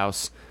his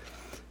house,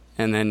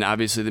 and then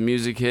obviously the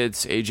music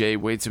hits. AJ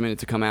waits a minute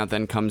to come out,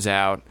 then comes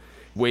out,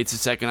 waits a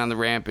second on the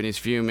ramp, and he's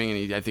fuming.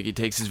 And I think he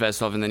takes his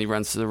vest off, and then he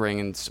runs to the ring,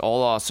 and it's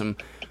all awesome.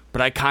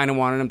 But I kind of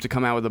wanted him to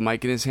come out with a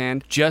mic in his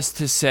hand just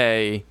to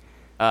say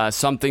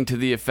something to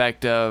the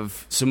effect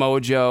of,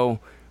 Samoa Joe,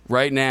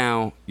 right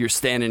now you're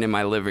standing in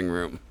my living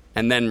room,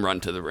 and then run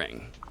to the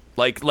ring.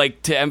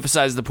 Like to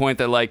emphasize the point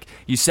that, like,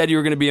 you said you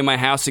were going to be in my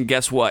house, and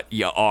guess what?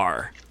 You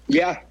are.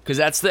 Yeah. Because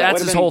that's would've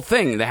his been- whole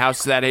thing. The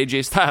house that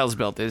AJ Styles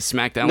built is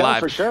SmackDown No, Live.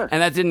 for sure.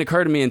 And that didn't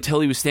occur to me until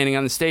he was standing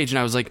on the stage, and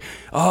I was like,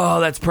 oh,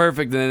 that's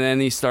perfect. And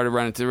then he started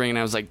running to the ring, and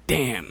I was like,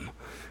 damn.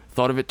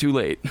 Thought of it too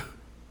late.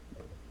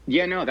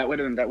 Yeah, no, that would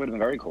have been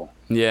very cool.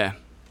 Yeah.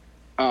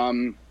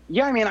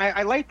 Yeah, I mean,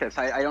 I like this.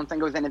 I don't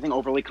think it was anything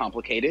overly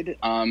complicated.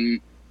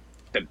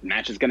 The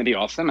match is going to be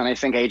awesome, and I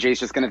think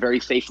AJ's just going to very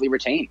safely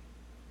retain.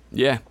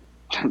 Yeah.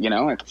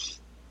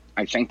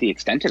 I think the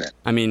extent of it.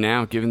 I mean,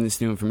 now, given this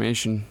new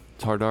information,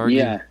 it's hard to argue.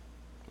 Yeah.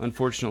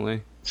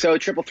 Unfortunately. So,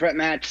 triple threat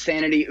match,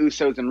 Sanity,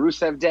 Usos, and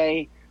Rusev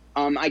Day.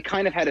 I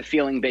kind of had a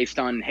feeling based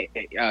on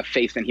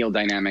face and heel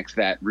dynamics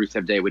that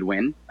Rusev Day would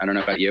win. I don't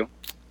know about you.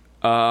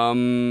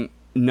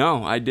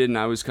 No, I didn't.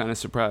 I was kind of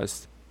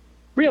surprised.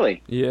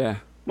 Really? Yeah.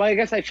 Well, I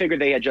guess I figured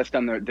they had just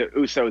done the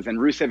Usos and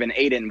Rusev and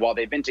Aiden. While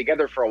they've been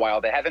together for a while,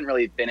 they haven't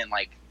really been in,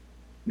 like,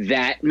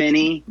 that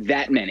many.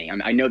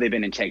 I know they've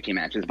been in tag team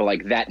matches, but,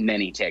 like, that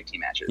many tag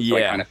team matches. So I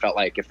Yeah. kind of felt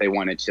like if they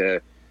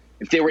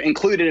were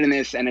included in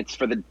this and it's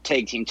for the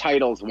tag team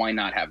titles, why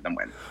not have them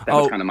win? That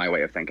was kind of my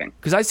way of thinking.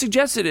 Because I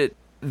suggested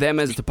them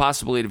as to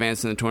possibly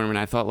advance in the tournament,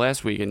 I thought,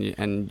 last week,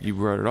 and you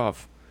wrote it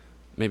off.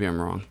 Maybe I'm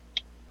wrong.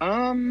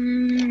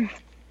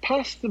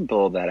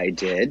 Possible that I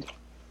did.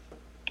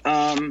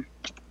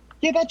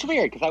 Yeah, that's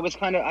weird, because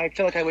I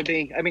feel like I would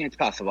be, I mean, it's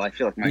possible. I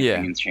feel like my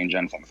opinions change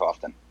on things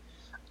often.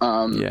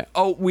 Yeah.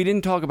 Oh, we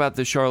didn't talk about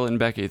the Charlotte and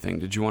Becky thing.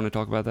 Did you want to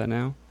talk about that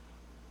now?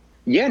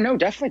 Yeah, no,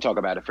 definitely talk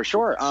about it, for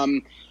sure.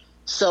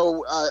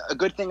 So a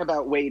good thing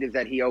about Wade is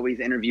that he always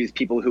interviews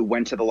people who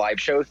went to the live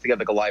shows to get,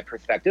 like, a live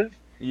perspective.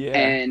 Yeah.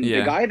 And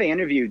the guy they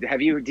interviewed,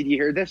 did you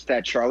hear this,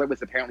 that Charlotte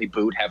was apparently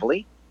booed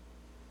heavily?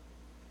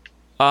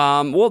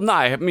 Well, no,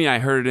 I mean, I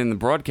heard it in the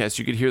broadcast.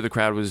 You could hear the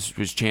crowd was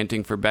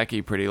chanting for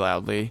Becky pretty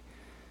loudly.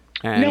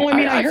 And No, I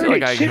mean, I feel heard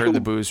like it I too. heard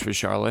the boos for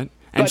Charlotte.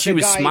 And But she the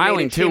was guy made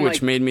smiling, it too, seem which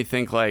like- made me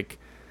think, like,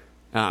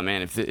 oh,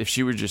 man, if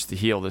she were just the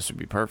heel, this would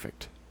be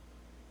perfect.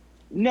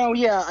 No,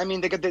 yeah, I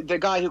mean, the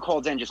guy who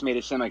called in just made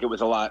it seem like it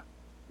was a lot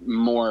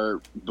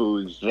more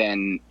booze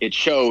than it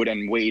showed,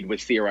 and Wade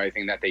was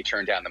theorizing that they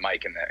turned down the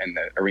mic in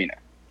the arena.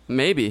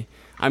 Maybe.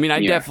 I mean, I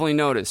Yeah. definitely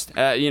noticed.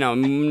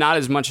 Not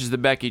as much as the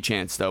Becky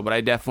chants, though, but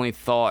I definitely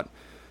thought,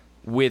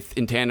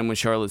 in tandem with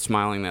Charlotte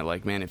smiling, that,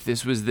 like, man, if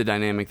this was the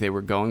dynamic they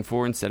were going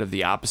for instead of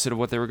the opposite of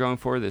what they were going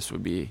for, this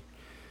would be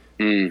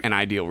an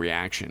ideal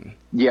reaction.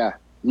 Yeah,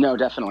 no,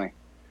 definitely.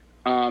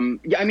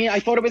 Yeah, I mean, I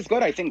thought it was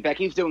good. I think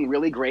Becky's doing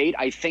really great.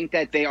 I think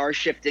that they are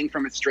shifting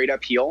from a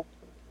straight-up heel,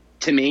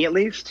 to me at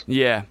least.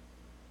 Yeah.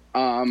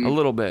 A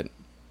little bit.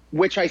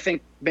 Which I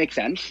think makes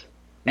sense.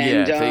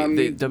 And, yeah,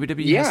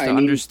 WWE has to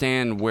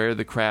understand where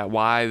the crowd,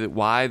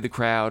 why the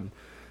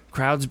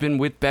crowd's been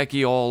with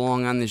Becky all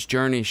along on this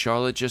journey.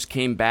 Charlotte just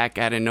came back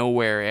out of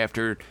nowhere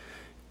after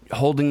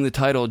holding the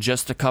title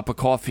just a cup of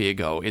coffee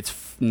ago.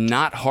 It's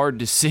not hard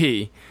to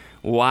see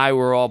why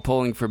we're all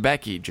pulling for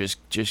Becky. Just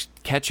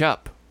catch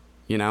up,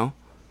 you know?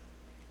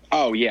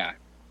 Oh, yeah,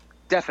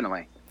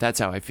 definitely. That's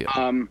how I feel.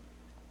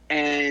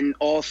 And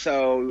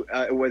also,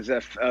 it was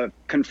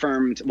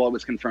confirmed. Well, it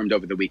was confirmed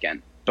over the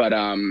weekend, but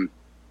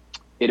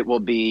it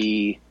will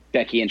be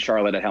Becky and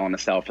Charlotte at Hell in a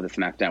Cell for the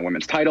SmackDown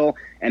Women's title,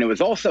 and it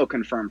was also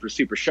confirmed for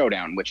Super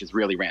Showdown, which is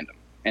really random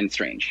and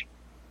strange.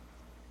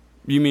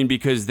 You mean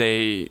because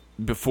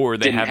before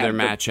they have their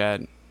match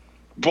at...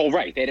 Well,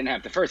 right. They didn't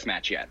have the first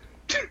match yet.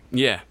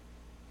 Yeah.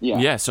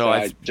 Yeah. So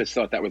I just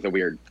thought that was a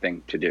weird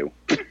thing to do.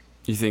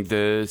 You think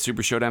the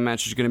Super Showdown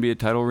match is going to be a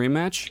title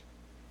rematch?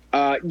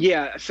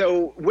 Yeah.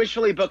 So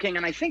wishfully booking,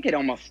 and I think it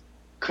almost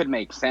could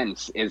make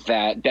sense, is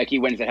that Becky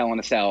wins at Hell in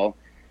a Cell.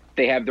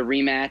 They have the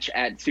rematch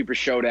at Super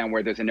Showdown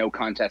where there's a no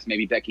contest.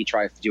 Maybe Becky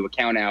tries to do a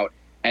count out.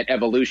 At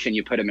Evolution,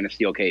 you put him in a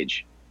steel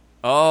cage.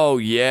 Oh,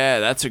 yeah.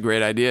 That's a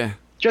great idea.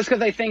 Just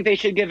because I think they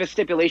should give a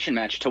stipulation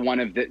match to one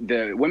of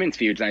the women's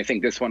feuds, and I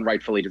think this one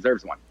rightfully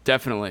deserves one.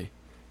 Definitely.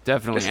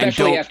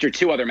 Especially after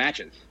 2 other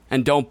matches.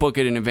 And don't book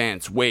it in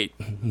advance. Wait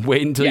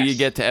until you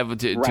get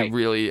to Right.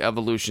 really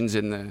Evolution's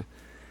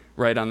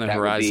right on the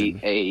horizon. That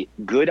would be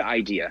a good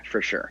idea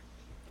for sure.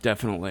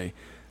 Definitely.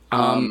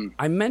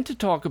 I meant to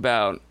talk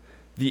about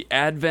the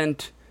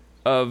advent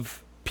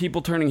of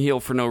people turning heel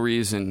for no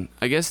reason.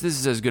 I guess this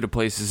is as good a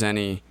place as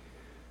any.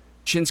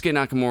 Shinsuke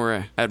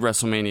Nakamura at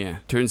WrestleMania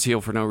turns heel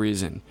for no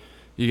reason.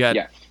 You got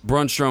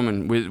Braun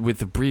Strowman with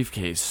the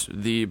briefcase,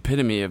 the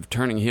epitome of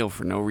turning heel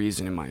for no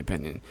reason, in my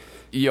opinion.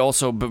 You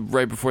also,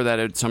 right before that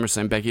at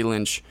SummerSlam, Becky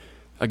Lynch,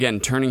 again,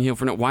 turning heel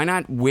for no... Why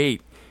not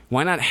wait?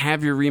 Why not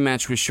have your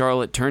rematch with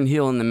Charlotte, turn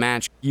heel in the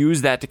match,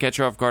 use that to catch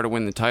her off guard to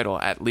win the title,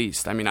 at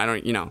least? I mean, I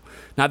don't,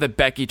 not that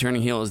Becky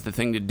turning heel is the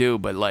thing to do,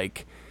 but,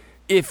 like,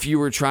 if you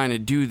were trying to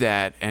do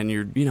that and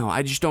you're,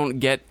 I just don't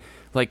get...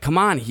 Like, come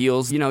on,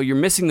 heels. You're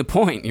missing the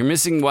point. You're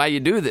missing why you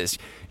do this.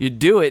 You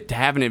do it to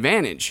have an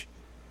advantage.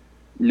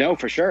 No,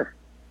 for sure.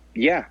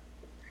 Yeah.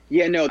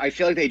 Yeah, no, I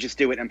feel like they just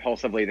do it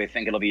impulsively. They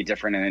think it'll be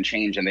different and then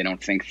change, and they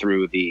don't think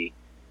through the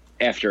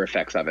after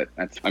effects of it.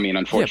 That's,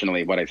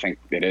 unfortunately, what I think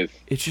it is.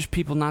 It's just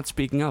people not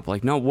speaking up.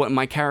 Like, no, what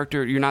my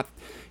character, you're not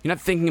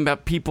thinking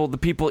about the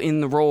people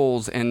in the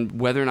roles and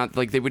whether or not,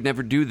 like, they would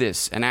never do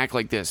this and act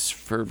like this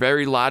for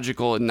very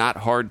logical and not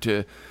hard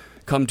to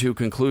come to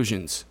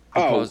conclusions.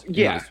 Because,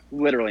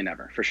 literally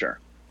never, for sure.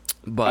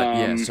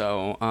 But,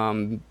 so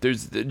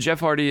there's the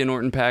Jeff Hardy and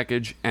Orton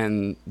package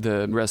and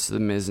the rest of the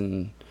Miz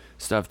and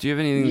stuff. Do you have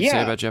anything to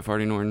say about Jeff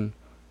Hardy and Orton?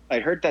 I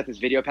heard that this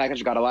video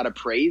package got a lot of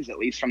praise, at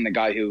least from the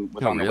guy who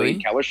was on the really?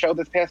 Wade Keller show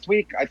this past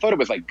week. I thought it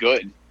was,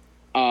 good.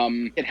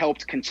 It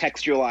helped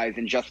contextualize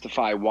and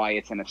justify why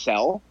it's in a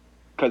cell,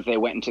 because they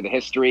went into the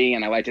history,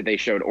 and I liked that they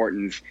showed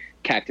Orton's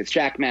Cactus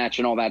Jack match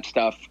and all that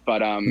stuff.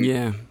 But,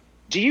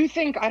 do you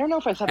think, I don't know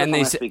if I said that on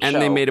last week's show.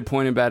 And they made a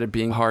point about it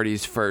being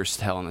Hardy's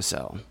first Hell in a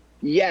Cell.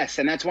 Yes,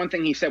 and that's one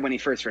thing he said when he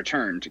first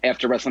returned.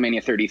 After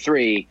WrestleMania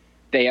 33,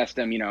 they asked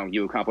him,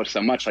 you accomplished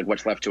so much, like,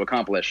 what's left to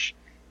accomplish?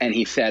 And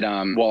he said,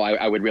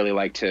 I would really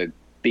like to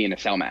be in a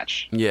cell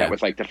match. Yeah. That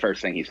was, the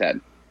first thing he said.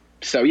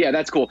 So, yeah,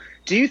 that's cool.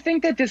 Do you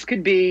think that this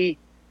could be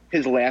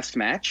his last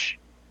match?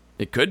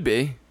 It could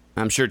be.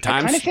 I'm sure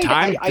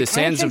the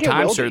sands of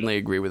time certainly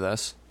agree with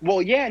us.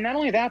 Well, yeah, not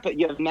only that, but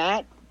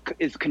Matt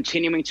is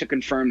continuing to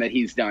confirm that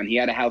he's done. He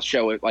had a house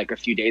show a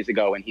few days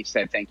ago, and he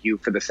said thank you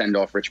for the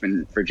send-off,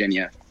 Richmond,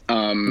 Virginia.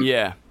 And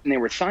they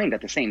were signed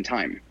at the same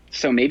time.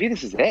 So maybe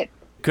this is it.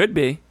 Could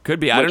be.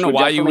 I don't know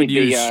why you would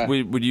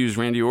use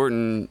Randy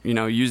Orton,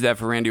 use that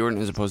for Randy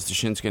Orton as opposed to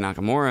Shinsuke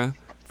Nakamura,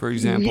 for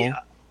example. Yeah.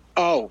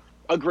 Oh,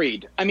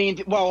 agreed. I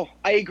mean, well,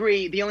 I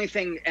agree. The only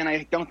thing, and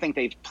I don't think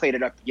they've played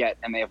it up yet,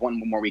 and they have one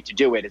more week to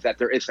do it, is that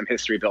there is some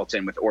history built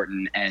in with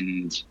Orton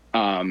and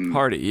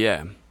Hardy,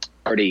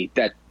 Hardy,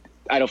 that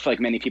I don't feel like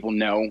many people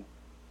know,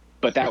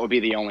 but that would be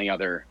the only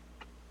other.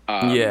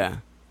 I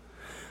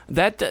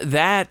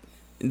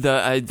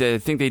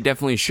think they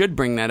definitely should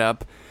bring that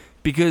up,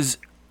 because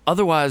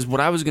otherwise,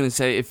 what I was going to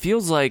say, it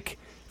feels like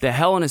the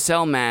Hell in a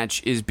Cell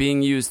match is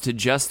being used to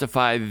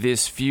justify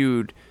this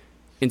feud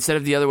instead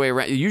of the other way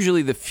around.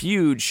 Usually the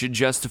feud should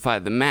justify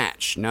the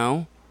match,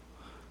 no?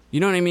 You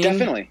know what I mean?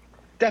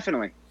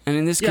 Definitely. And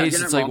in this case,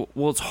 it's like,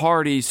 well, it's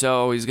Hardy,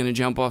 so he's going to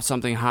jump off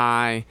something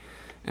high.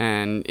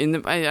 And in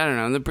the, I don't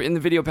know, in the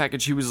video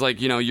package, he was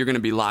like, you're going to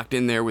be locked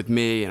in there with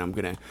me, and I'm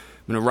going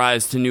to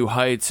rise to new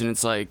heights. And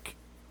it's like,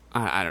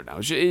 I don't know.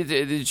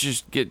 It's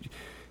just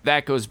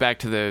that goes back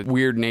to the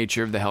weird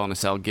nature of the Hell in a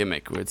Cell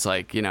gimmick. Where it's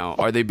like,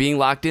 are they being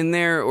locked in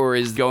there, or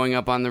is going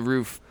up on the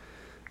roof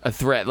a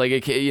threat? Like,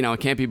 it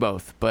can't be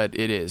both, but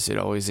it is. It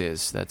always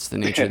is. That's the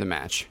nature of the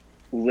match.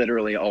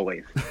 Literally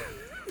always.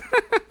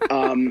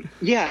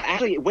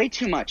 Actually, way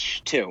too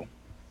much, too.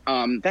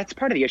 That's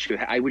part of the issue.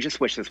 I would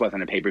just wish this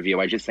wasn't a pay-per-view.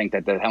 I just think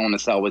that the Hell in a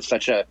Cell was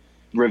such a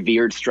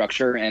revered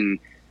structure, and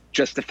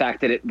just the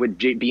fact that it would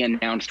be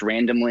announced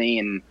randomly,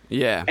 and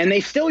they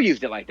still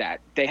used it like that.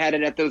 They had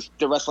it at the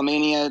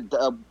WrestleMania,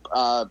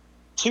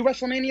 2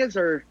 WrestleManias,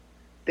 or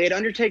they had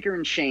Undertaker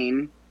and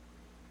Shane.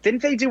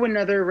 Didn't they do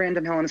another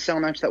random Hell in a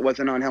Cell match that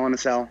wasn't on Hell in a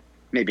Cell?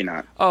 Maybe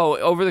not. Oh,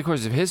 over the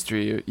course of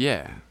history,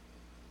 yeah.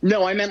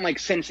 No, I meant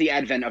since the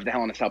advent of the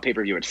Hell in a Cell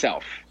pay-per-view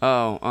itself.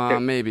 Oh,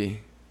 maybe.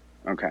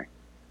 Okay.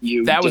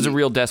 That was a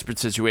real desperate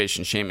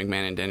situation, Shane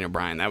McMahon and Daniel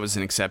Bryan. That was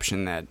an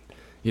exception that,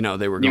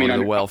 they were going to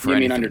the well for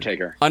anything. You mean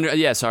Undertaker?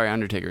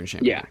 Undertaker and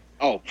Shane. Yeah.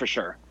 Oh, for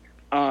sure.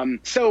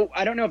 So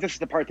I don't know if this is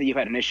the part that you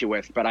had an issue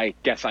with, but I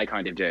guess I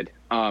kind of did.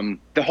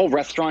 The whole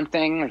restaurant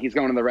thing, he's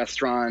going to the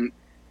restaurant,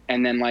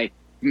 and then like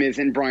Miz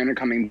and Bryan are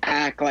coming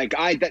back. Like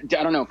I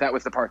don't know if that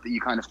was the part that you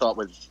kind of thought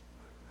was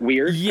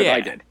weird. Yeah,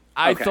 I did.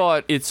 I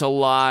thought it's a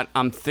lot.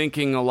 I'm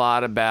thinking a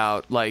lot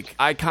about, like,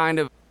 I kind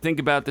of think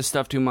about this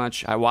stuff too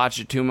much. I watch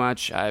it too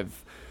much.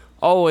 I've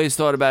always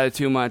thought about it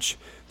too much.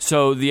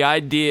 So the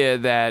idea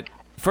that,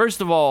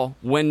 first of all,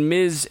 when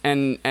Miz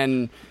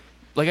and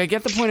like, I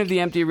get the point of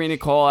the empty arena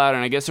call out,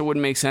 and I guess it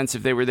wouldn't make sense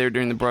if they were there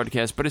during the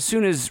broadcast, but as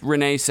soon as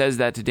Renee says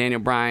that to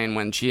Daniel Bryan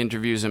when she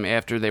interviews him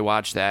after they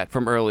watched that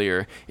from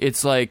earlier,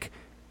 it's like,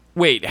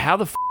 wait, how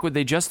the f*** would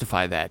they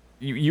justify that?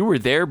 You were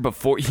there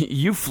before,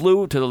 you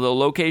flew to the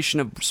location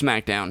of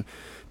SmackDown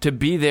to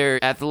be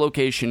there at the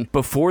location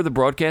before the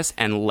broadcast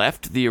and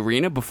left the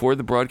arena before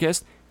the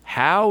broadcast?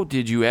 How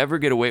did you ever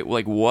get away?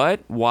 Like,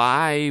 what?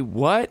 Why?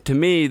 What? To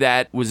me,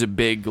 that was a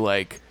big,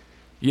 like,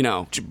 you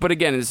know, but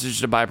again, this is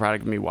just a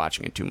byproduct of me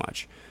watching it too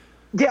much.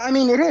 Yeah, I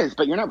mean, it is,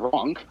 but you're not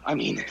wrong. I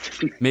mean,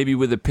 maybe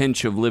with a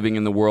pinch of living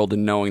in the world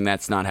and knowing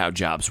that's not how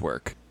jobs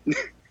work.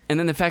 And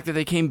then the fact that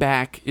they came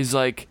back is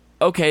like,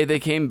 okay, they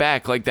came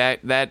back. Like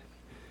that,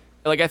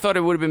 like, I thought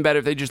it would have been better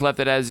if they just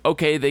left it as,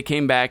 okay, they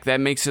came back. That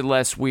makes it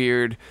less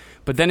weird.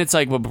 But then it's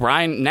like, well,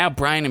 Bryan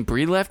and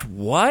Brie left?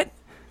 What?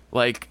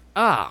 Like,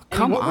 come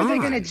on. What were they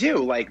going to do?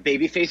 Like,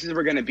 baby faces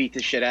were going to beat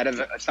the shit out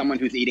of someone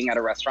who's eating at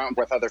a restaurant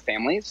with other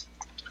families?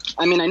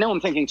 I mean, I know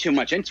I'm thinking too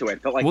much into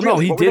it, but like, well, really,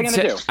 no, he what were they did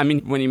going to say, do? I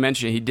mean, when you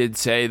mentioned it, he did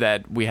say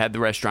that we had the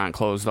restaurant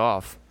closed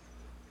off.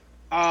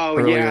 Oh,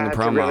 earlier yeah, in the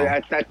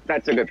promo.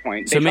 that's a good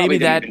point. So They maybe probably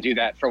didn't that- even do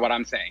that for what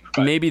I'm saying.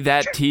 But. Maybe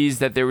that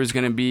teased that there was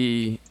going to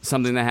be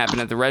something that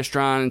happened at the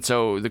restaurant, and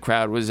so the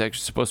crowd was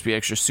supposed to be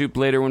extra soup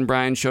later when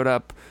Bryan showed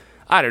up.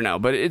 I don't know,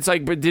 but it's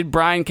like, but did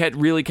Bryan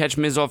really catch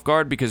Miz off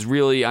guard? Because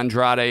really,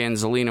 Andrade and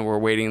Zelina were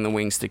waiting in the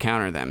wings to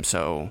counter them,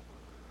 so...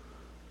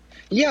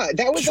 Yeah,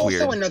 that was Just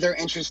also weird. another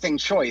interesting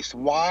choice.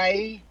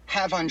 Why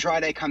have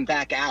Andrade come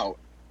back out?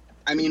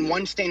 I mean,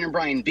 once Daniel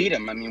Bryan beat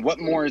him, I mean, what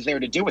more is there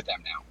to do with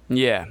them now?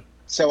 Yeah.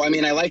 So, I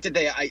mean, I liked that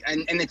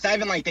and it's not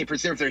even like they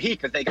preserved their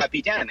heat because they got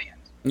beat down in the end.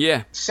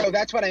 Yeah. So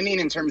that's what I mean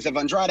in terms of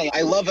Andrade.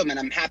 I love him, and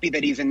I'm happy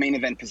that he's in main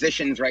event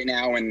positions right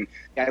now. And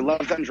I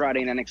love Andrade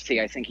in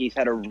NXT. I think he's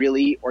had a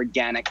really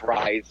organic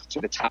rise to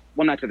the top.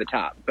 Well, not to the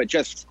top, but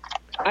just,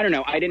 I don't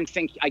know. I didn't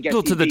think, I guess.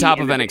 Still to the top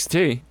of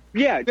NXT.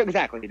 Yeah,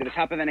 exactly. To the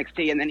top of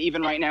NXT. And then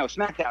even right now,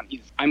 SmackDown,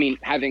 he's, I mean,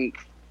 having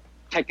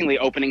technically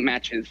opening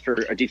matches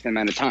for a decent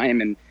amount of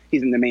time, and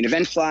he's in the main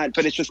event slot,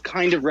 but it's just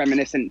kind of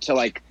reminiscent to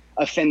like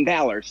a Finn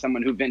Balor,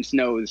 someone who Vince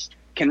knows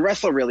can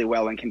wrestle really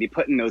well and can be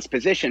put in those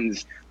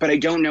positions, but I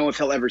don't know if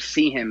he'll ever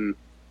see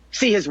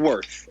his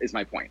worth, is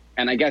my point.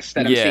 And I guess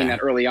that I'm seeing that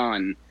early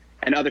on,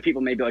 and other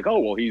people may be like, oh,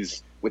 well,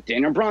 he's with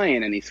Daniel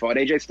Bryan and he's fought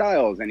AJ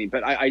Styles,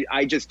 but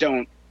I just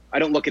don't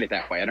look at it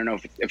that way. I don't know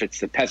if it's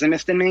the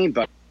pessimist in me,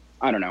 but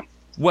I don't know.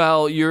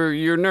 Well,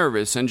 you're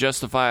nervous, and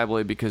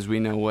justifiably, because we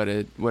know what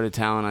a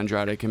talent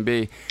Andrade can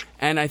be.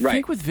 And I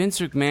think with Vince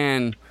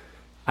McMahon,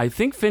 I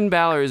think Finn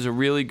Balor is a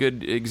really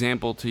good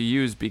example to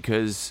use,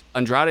 because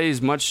Andrade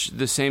is much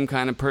the same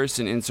kind of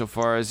person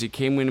insofar as he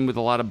came in with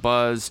a lot of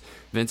buzz.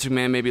 Vince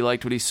McMahon maybe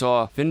liked what he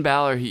saw. Finn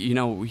Balor,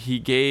 he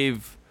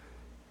gave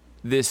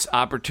this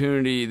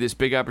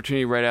big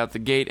opportunity right out the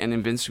gate, and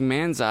in Vince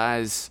McMahon's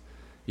eyes,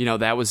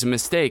 that was a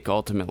mistake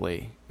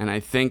ultimately. And I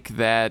think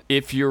that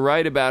if you're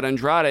right about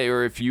Andrade,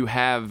 or if you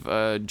have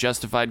a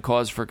justified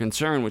cause for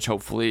concern, which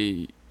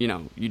hopefully,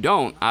 you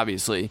don't,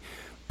 obviously,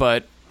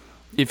 but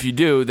if you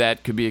do,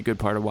 that could be a good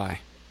part of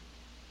why.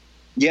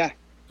 Yeah.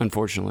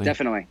 Unfortunately.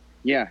 Definitely.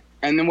 Yeah.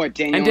 And then what,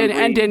 Daniel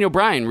and Daniel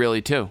Bryan,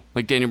 really, too.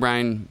 Like, Daniel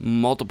Bryan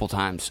multiple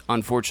times,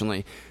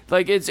 unfortunately.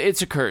 Like, it's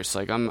a curse.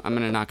 Like, I'm going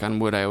to knock on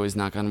wood. I always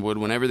knock on wood.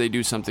 Whenever they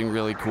do something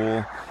really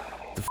cool,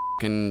 the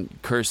fucking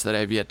curse that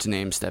I've yet to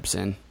name steps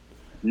in.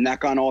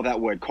 Knock on all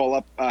that wood. Call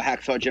up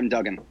Hacksaw Jim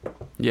Duggan.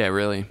 Yeah,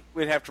 really.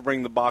 We'd have to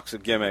bring the box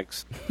of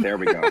gimmicks. There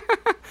we go.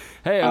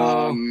 Hey,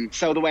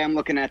 so the way I'm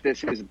looking at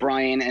this is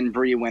Bryan and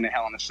Brie win at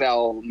Hell in a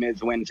Cell.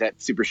 Miz wins at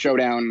Super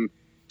Showdown.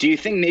 Do you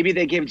think maybe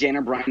they give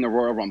Daniel Bryan the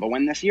Royal Rumble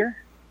win this year?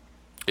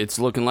 It's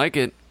looking like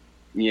it.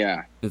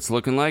 Yeah. It's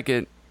looking like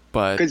it,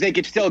 but... Because they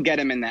could still get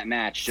him in that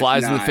match. Just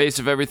flies in the face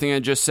of everything I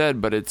just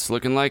said, but it's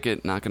looking like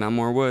it. Knocking on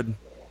more wood.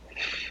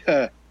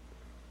 Yeah,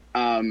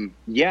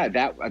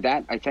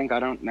 that I think, I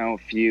don't know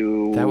if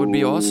you... That would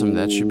be awesome.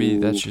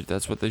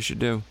 That's what they should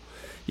do.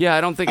 Yeah,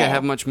 I don't think I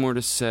have much more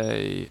to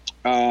say.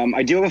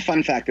 I do have a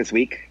fun fact this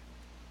week.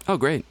 Oh,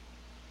 great.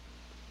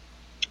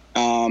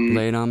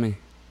 Lay it on me.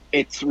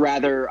 It's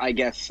rather, I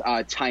guess,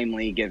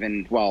 timely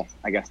given, well,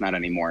 I guess not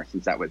anymore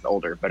since that was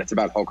older, but it's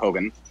about Hulk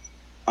Hogan.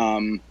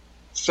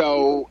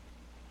 So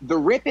the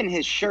rip in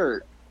his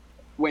shirt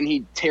when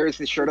he tears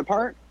his shirt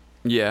apart.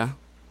 Yeah.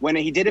 When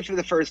he did it for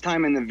the first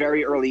time in the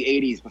very early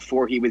 80s,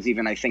 before he was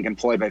even, I think,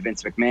 employed by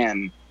Vince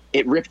McMahon,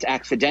 it ripped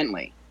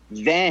accidentally.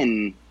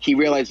 Then he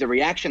realized the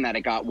reaction that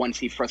it got once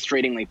he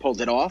frustratingly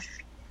pulled it off,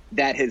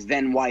 that his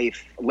then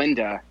wife,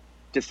 Linda,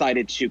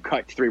 decided to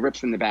cut 3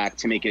 rips in the back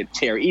to make it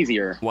tear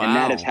easier. Wow. And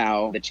that is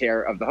how the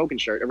tear of the Hogan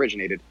shirt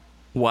originated.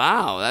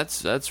 Wow,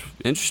 that's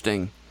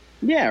interesting.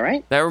 Yeah,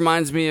 right? That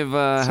reminds me of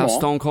how Small.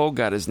 Stone Cold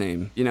got his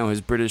name. You know,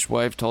 his British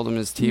wife told him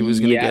his tea was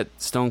going to get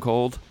Stone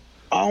Cold.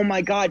 Oh,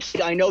 my God.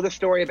 I know the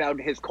story about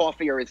his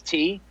coffee or his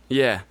tea,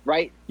 Yeah.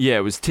 right? Yeah,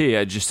 it was tea.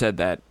 I just said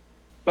that.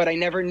 But I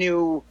never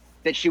knew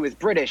that she was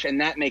British,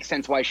 and that makes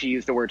sense why she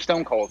used the word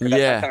Stone Cold, because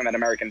that's not something that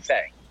Americans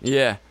say.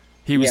 Yeah.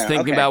 He was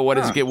thinking about what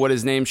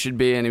his name should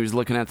be, and he was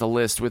looking at the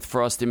list with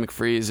Frosty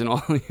McFreeze and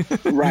all.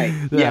 Right.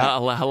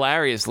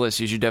 Hilarious list.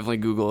 You should definitely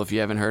Google if you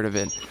haven't heard of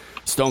it.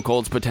 Stone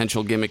Cold's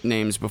potential gimmick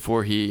names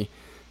before he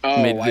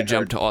made the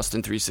jump to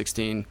Austin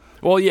 316.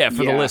 Well, yeah,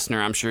 for the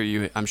listener, I'm sure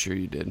you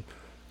did.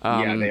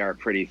 Yeah, they are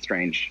pretty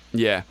strange.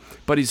 Yeah,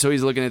 but he's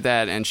looking at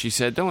that, and she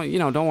said,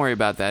 "Don't worry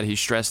about that. He's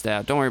stressed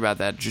out. Don't worry about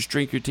that. Just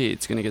drink your tea.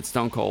 It's gonna get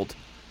stone cold."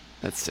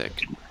 That's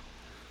sick.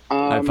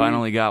 I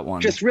finally got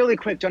one. Just really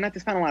quick, don't have to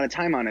spend a lot of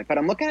time on it, but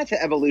I'm looking at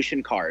the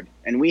Evolution card,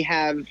 and we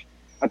have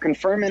a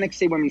confirmed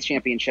NXT Women's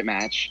Championship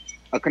match,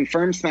 a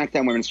confirmed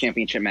SmackDown Women's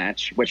Championship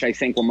match, which I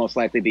think will most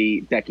likely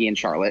be Becky and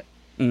Charlotte.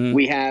 Mm-hmm.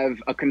 We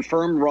have a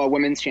confirmed Raw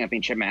Women's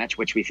Championship match,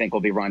 which we think will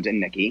be Ronda and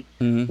Nikki.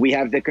 Mm-hmm. We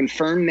have the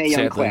confirmed Mae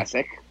Young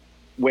Classic,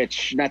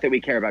 which, not that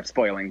we care about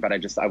spoiling, but I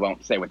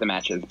won't say what the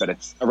match is, but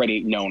it's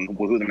already known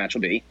who the match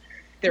will be.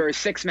 There are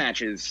 6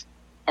 matches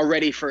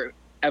already for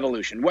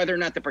Evolution. Whether or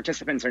not the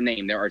participants are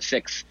named, there are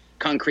 6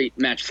 concrete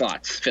match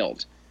slots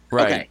filled.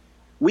 Right. Okay.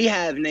 We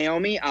have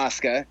Naomi,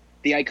 Asuka,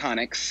 the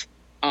Iconics,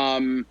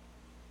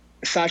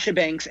 Sasha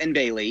Banks and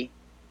Bayley.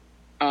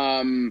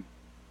 I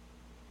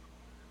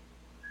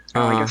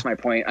guess my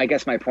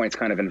point's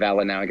kind of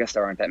invalid now. I guess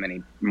there aren't that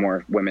many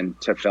more women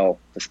to fill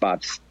the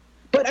spots.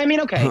 But I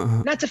mean, okay,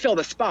 not to fill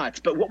the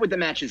spots, but what would the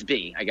matches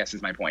be? I guess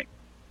is my point.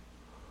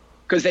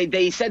 Because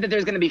they said that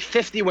there's going to be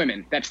 50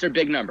 women. That's their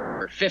big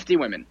number, 50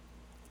 women.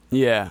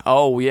 Yeah.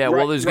 Oh, yeah.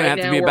 Well, there's going to have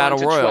to be a battle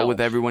royal 12. with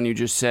everyone you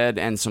just said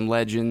and some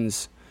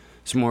legends,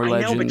 some more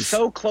legends. I know, but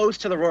so close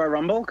to the Royal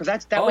Rumble because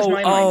that was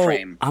my mind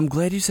frame. I'm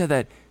glad you said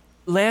that.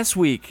 Last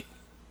week,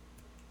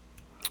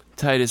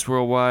 Titus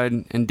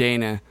Worldwide and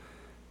Dana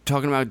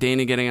talking about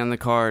Dana getting on the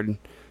card.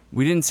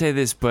 We didn't say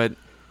this, but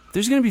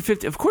there's going to be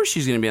 50. Of course,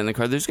 she's going to be on the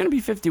card. There's going to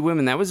be 50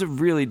 women. That was a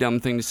really dumb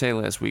thing to say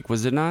last week,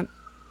 was it not?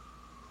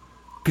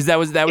 Because that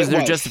was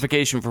their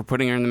justification for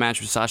putting her in the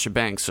match with Sasha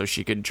Banks, so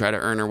she could try to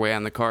earn her way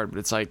on the card. But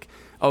it's like,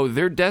 oh,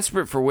 they're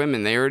desperate for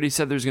women. They already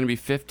said there's going to be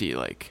 50.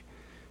 Like,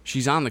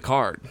 she's on the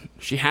card.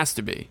 She has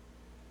to be.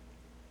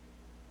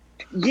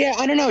 Yeah,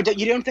 I don't know.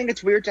 You don't think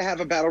it's weird to have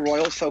a battle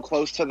royal so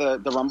close to the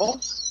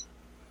Rumble?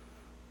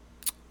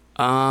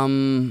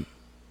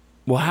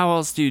 Well, how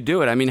else do you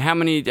do it? I mean, how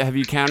many have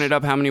you counted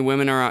up? How many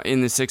women are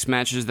in the 6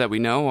 matches that we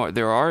know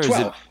there are?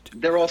 12.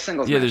 They're all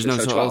singles. Yeah, matches,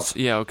 there's no 12.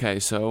 Yeah,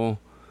 okay, so.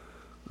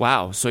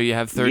 Wow, so you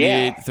have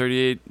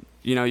 38,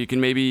 you know, you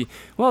can maybe,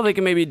 they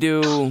can maybe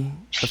do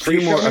a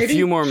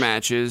few more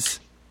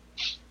matches.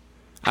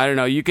 I don't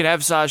know, you could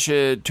have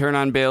Sasha turn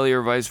on Bayley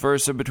or vice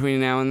versa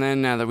between now and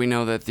then, now that we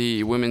know that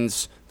the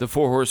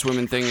 4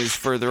 horsewomen thing is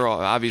further off,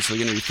 obviously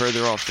going to be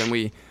further off than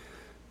we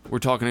were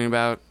talking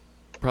about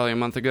probably a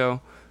month ago.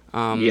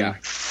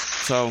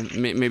 So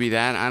maybe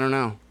that, I don't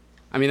know.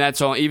 I mean,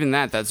 that's all. Even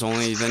that's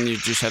only. Then you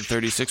just have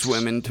 36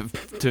 women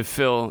to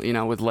fill, you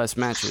know, with less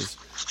matches.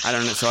 I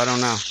don't know. So I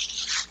don't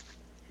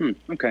know.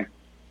 Okay.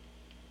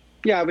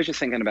 Yeah, I was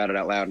just thinking about it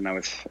out loud, and I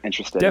was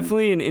interested.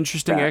 Definitely an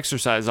interesting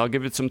exercise. I'll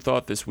give it some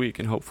thought this week,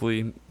 and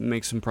hopefully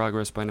make some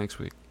progress by next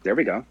week. There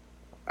we go.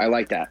 I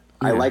like that.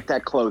 Yeah. I like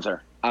that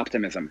closer.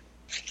 Optimism.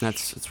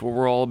 That's what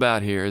we're all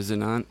about here, is it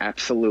not?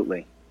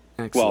 Absolutely.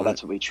 Excellent. Well,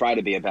 that's what we try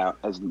to be about,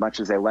 as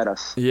much as they let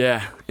us.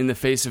 Yeah, in the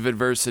face of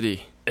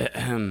adversity.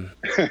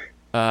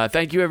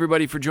 Thank you,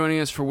 everybody, for joining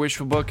us for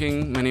Wishful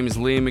Booking. My name is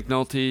Liam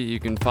McNulty. You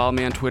can follow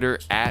me on Twitter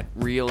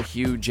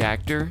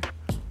 @RealHughJactor.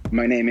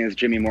 My name is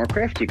Jimmy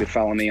Morecraft. You can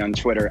follow me on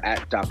Twitter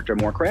 @Dr.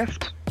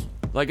 Morecraft.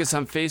 Like us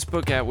on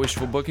Facebook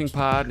 @Wishful Booking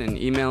Pod and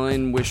email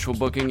in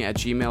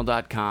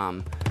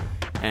wishfulbooking@gmail.com.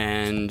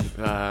 And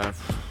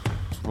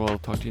we'll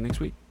talk to you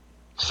next week.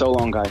 So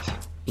long, guys.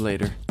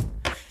 Later.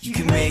 You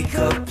can make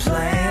a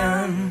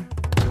plan,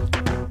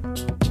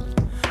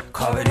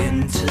 carve it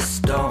into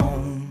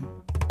stone.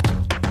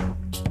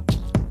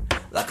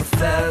 Like a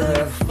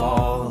feather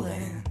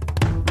falling,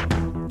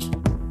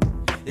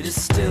 it is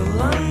still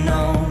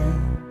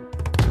unknown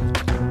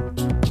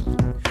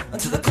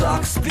until the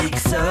clock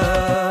speaks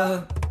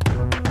up,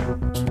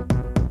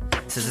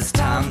 says it's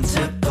time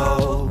to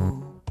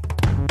go.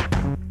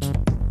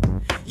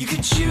 You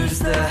can choose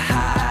the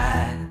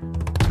high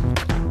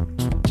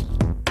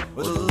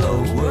or the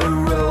lower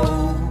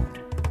road.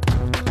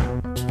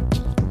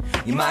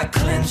 You might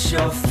clench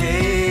your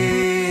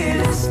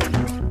fist,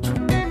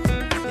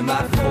 you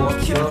might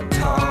fork your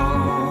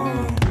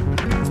tongue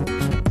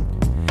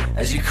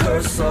as you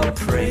curse or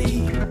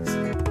praise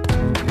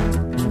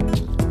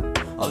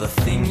all the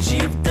things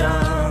you've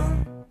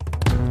done.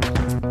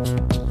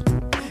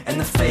 And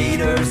the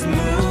faders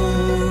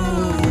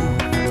move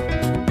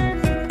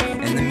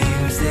and the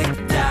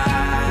music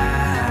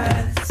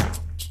dies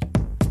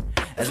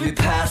as we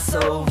pass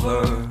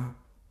over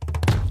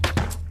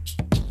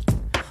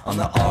on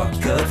the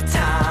arc of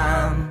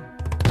time.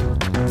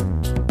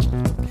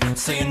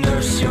 So you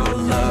nurse your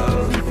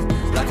love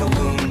like a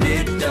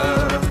wounded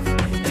dove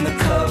in the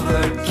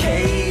covered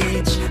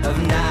cage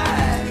of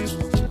night.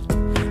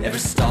 Every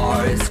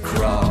star is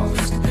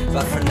crossed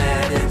by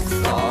frenetic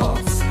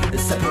thoughts that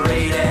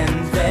separate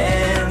and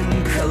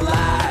then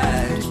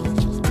collide.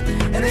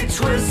 And they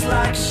twist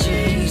like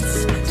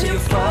sheets till you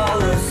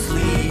fall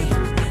asleep,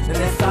 and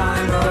they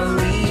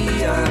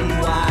finally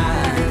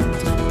unwind.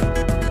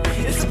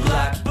 It's a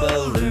black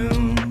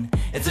balloon,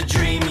 it's a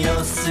dream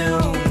you'll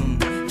soon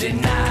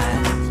deny.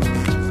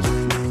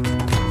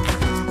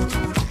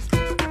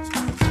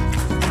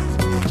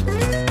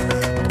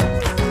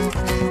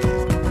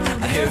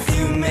 I hear if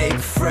you make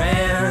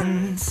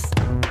friends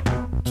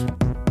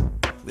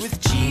with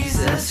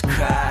Jesus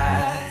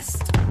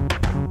Christ,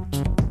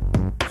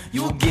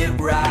 you will get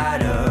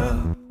right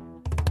up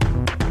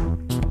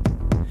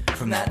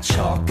from that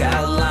chalk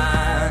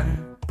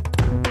outline,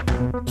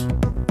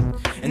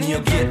 and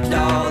you'll get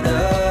dolled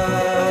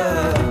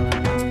up,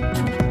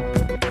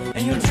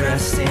 and you'll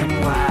dress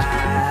in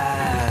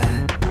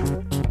white,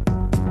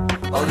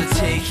 all to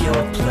take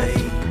your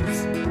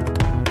place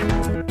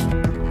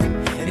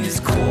in his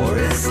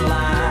chorus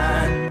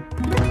line.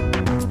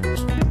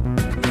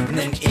 And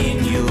then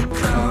in you'll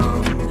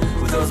come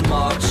with those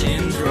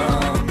marching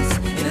drums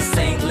in a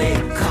saintly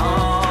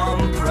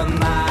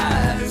compromise.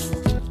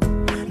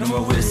 No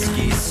more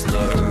whiskey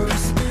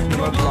slurs, no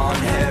more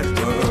blonde-haired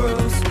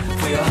girls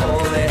for your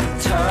whole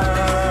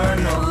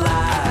eternal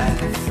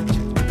life.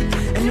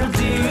 And you'll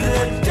do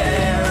the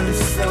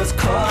dance that was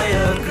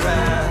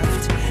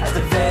choreographed at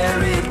the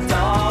very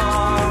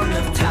dawn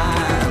of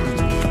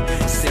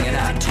time, singing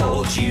I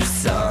told you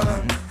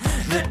son,